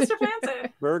nice. Mr.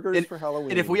 Fancy. Burgers for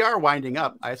Halloween. And if we are winding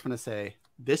up, I just want to say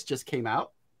this just came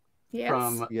out.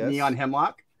 From Neon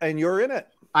Hemlock. And you're in it.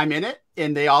 I'm in it.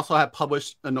 And they also have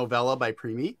published a novella by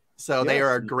Premee. So they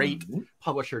are a great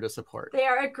publisher to support. They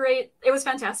are a great, it was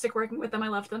fantastic working with them. I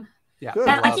loved them. Yeah. Good.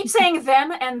 And I keep saying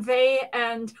them and they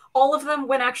and all of them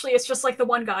when actually it's just like the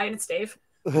one guy and it's Dave.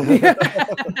 I'm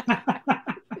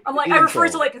like, I refer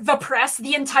to like the press,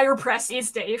 the entire press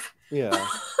is Dave. Yeah.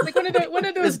 Like one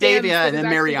of those. It's Dave, and then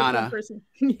Mariana.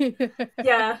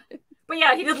 Yeah. But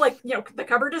yeah, he did like, the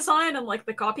cover design and like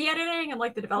the copy editing and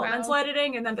like the developmental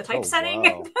editing and then the typesetting.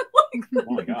 Wow. And then,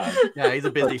 oh my god. Yeah, he's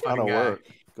a busy fucking guy.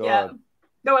 Yeah.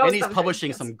 No, and he's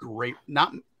publishing some great,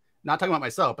 not talking about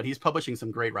myself, but he's publishing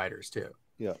some great writers too.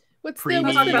 Yeah. What's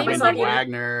Premee, the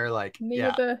Wagner,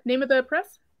 name of the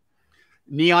press?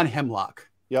 Neon Hemlock.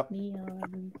 Yep.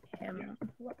 Neon Hemlock.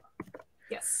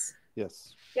 Yes.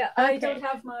 Yes. Yeah, I don't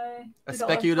have my a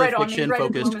speculative fiction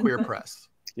focused queer press.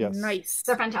 Yes. Nice.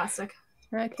 They're fantastic.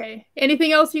 Okay.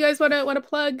 Anything else you guys want to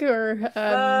plug or?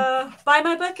 Buy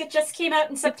my book. It just came out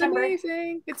in September. It's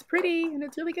amazing. It's pretty and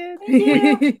it's really good.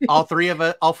 all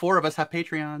four of us have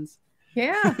Patreons.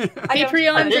 Yeah.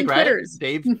 Patreons and Twitters.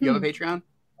 Dave, you have a Patreon?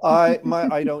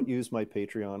 I don't use my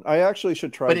Patreon. I actually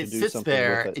should try to do something with it. But it sits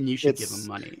there, and you should give them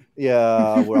money.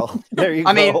 Yeah, well, there you go.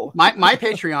 I mean, my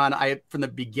Patreon, I from the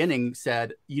beginning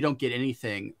said you don't get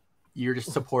anything. You're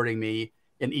just supporting me,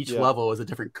 and each level is a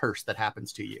different curse that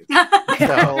happens to you.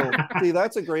 So, see,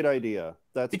 that's a great idea.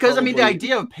 That's because I mean, the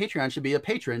idea of Patreon should be a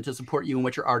patron to support you in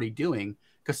what you're already doing.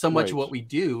 Because so much of what we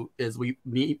do is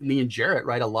me and Jarrett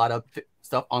write a lot of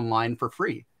stuff online for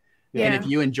free. Yeah. And if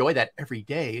you enjoy that every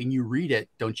day and you read it,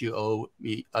 don't you owe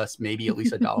us maybe at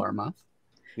least $1 a month?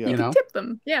 Yeah. You know, tip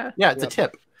them. Yeah. Yeah, it's a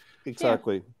tip.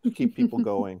 Exactly. To keep people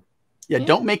going. Yeah,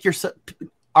 don't make your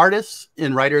artists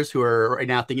and writers who are right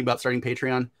now thinking about starting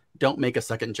Patreon, don't make a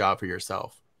second job for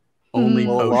yourself. Only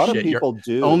post shit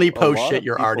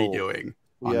you're already doing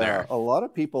on there. A lot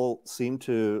of people seem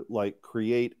to like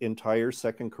create entire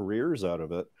second careers out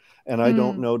of it. And I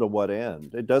don't know to what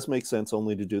end. It does make sense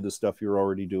only to do the stuff you're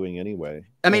already doing anyway.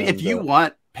 I mean, if you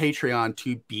want Patreon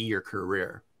to be your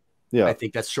career, I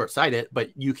think that's short-sighted,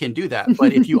 but you can do that.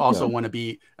 But if you also want to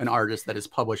be an artist that is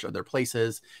published other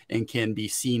places and can be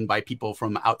seen by people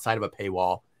from outside of a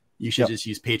paywall, you should just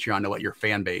use Patreon to let your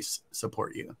fan base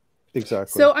support you.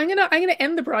 Exactly. So I'm gonna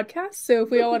end the broadcast. So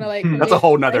if we all want to like, that's a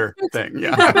whole nother thing.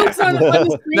 Yeah.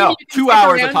 No, 2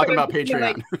 hours of talking about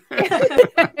Patreon.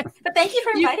 But thank you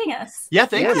for inviting us. Yeah,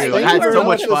 thank you. I had so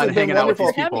much fun hanging out with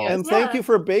these people. And thank you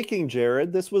for baking,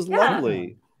 Jared. This was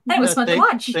lovely. It was fun to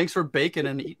watch. Thanks for baking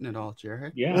and eating it all,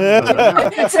 Jared. Yeah.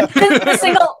 the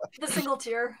single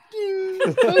tier.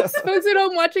 Folks at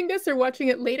home watching this or watching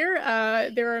it later,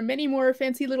 there are many more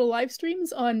fancy little live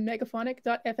streams on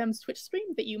megaphonic.fm's Twitch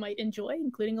stream that you might enjoy,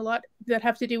 including a lot that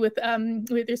have to do with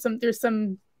there's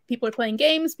some people are playing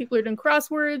games, people are doing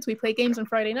crosswords, we play games on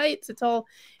Friday nights. It's all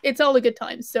a good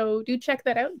time. So do check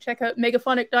that out. Check out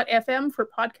megaphonic.fm for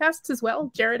podcasts as well.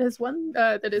 Jared has one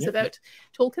that is about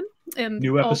Tolkien. And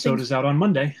new episode is out on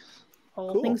Monday.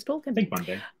 All things Tolkien. I think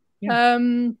Monday. Yeah.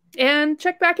 And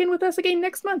check back in with us again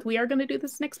next month. We are going to do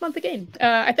this next month again.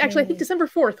 I think December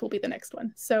 4th will be the next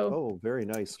one. So very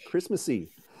nice. Christmassy.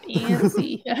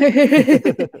 Fancy.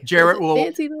 Jared will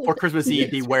for Christmas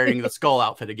Eve be wearing the skull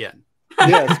outfit again.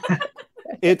 Yes.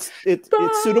 It's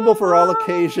suitable for all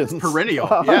occasions. Perennial.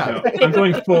 Yeah. I'm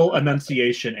going full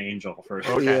Annunciation Angel for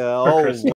Christmas.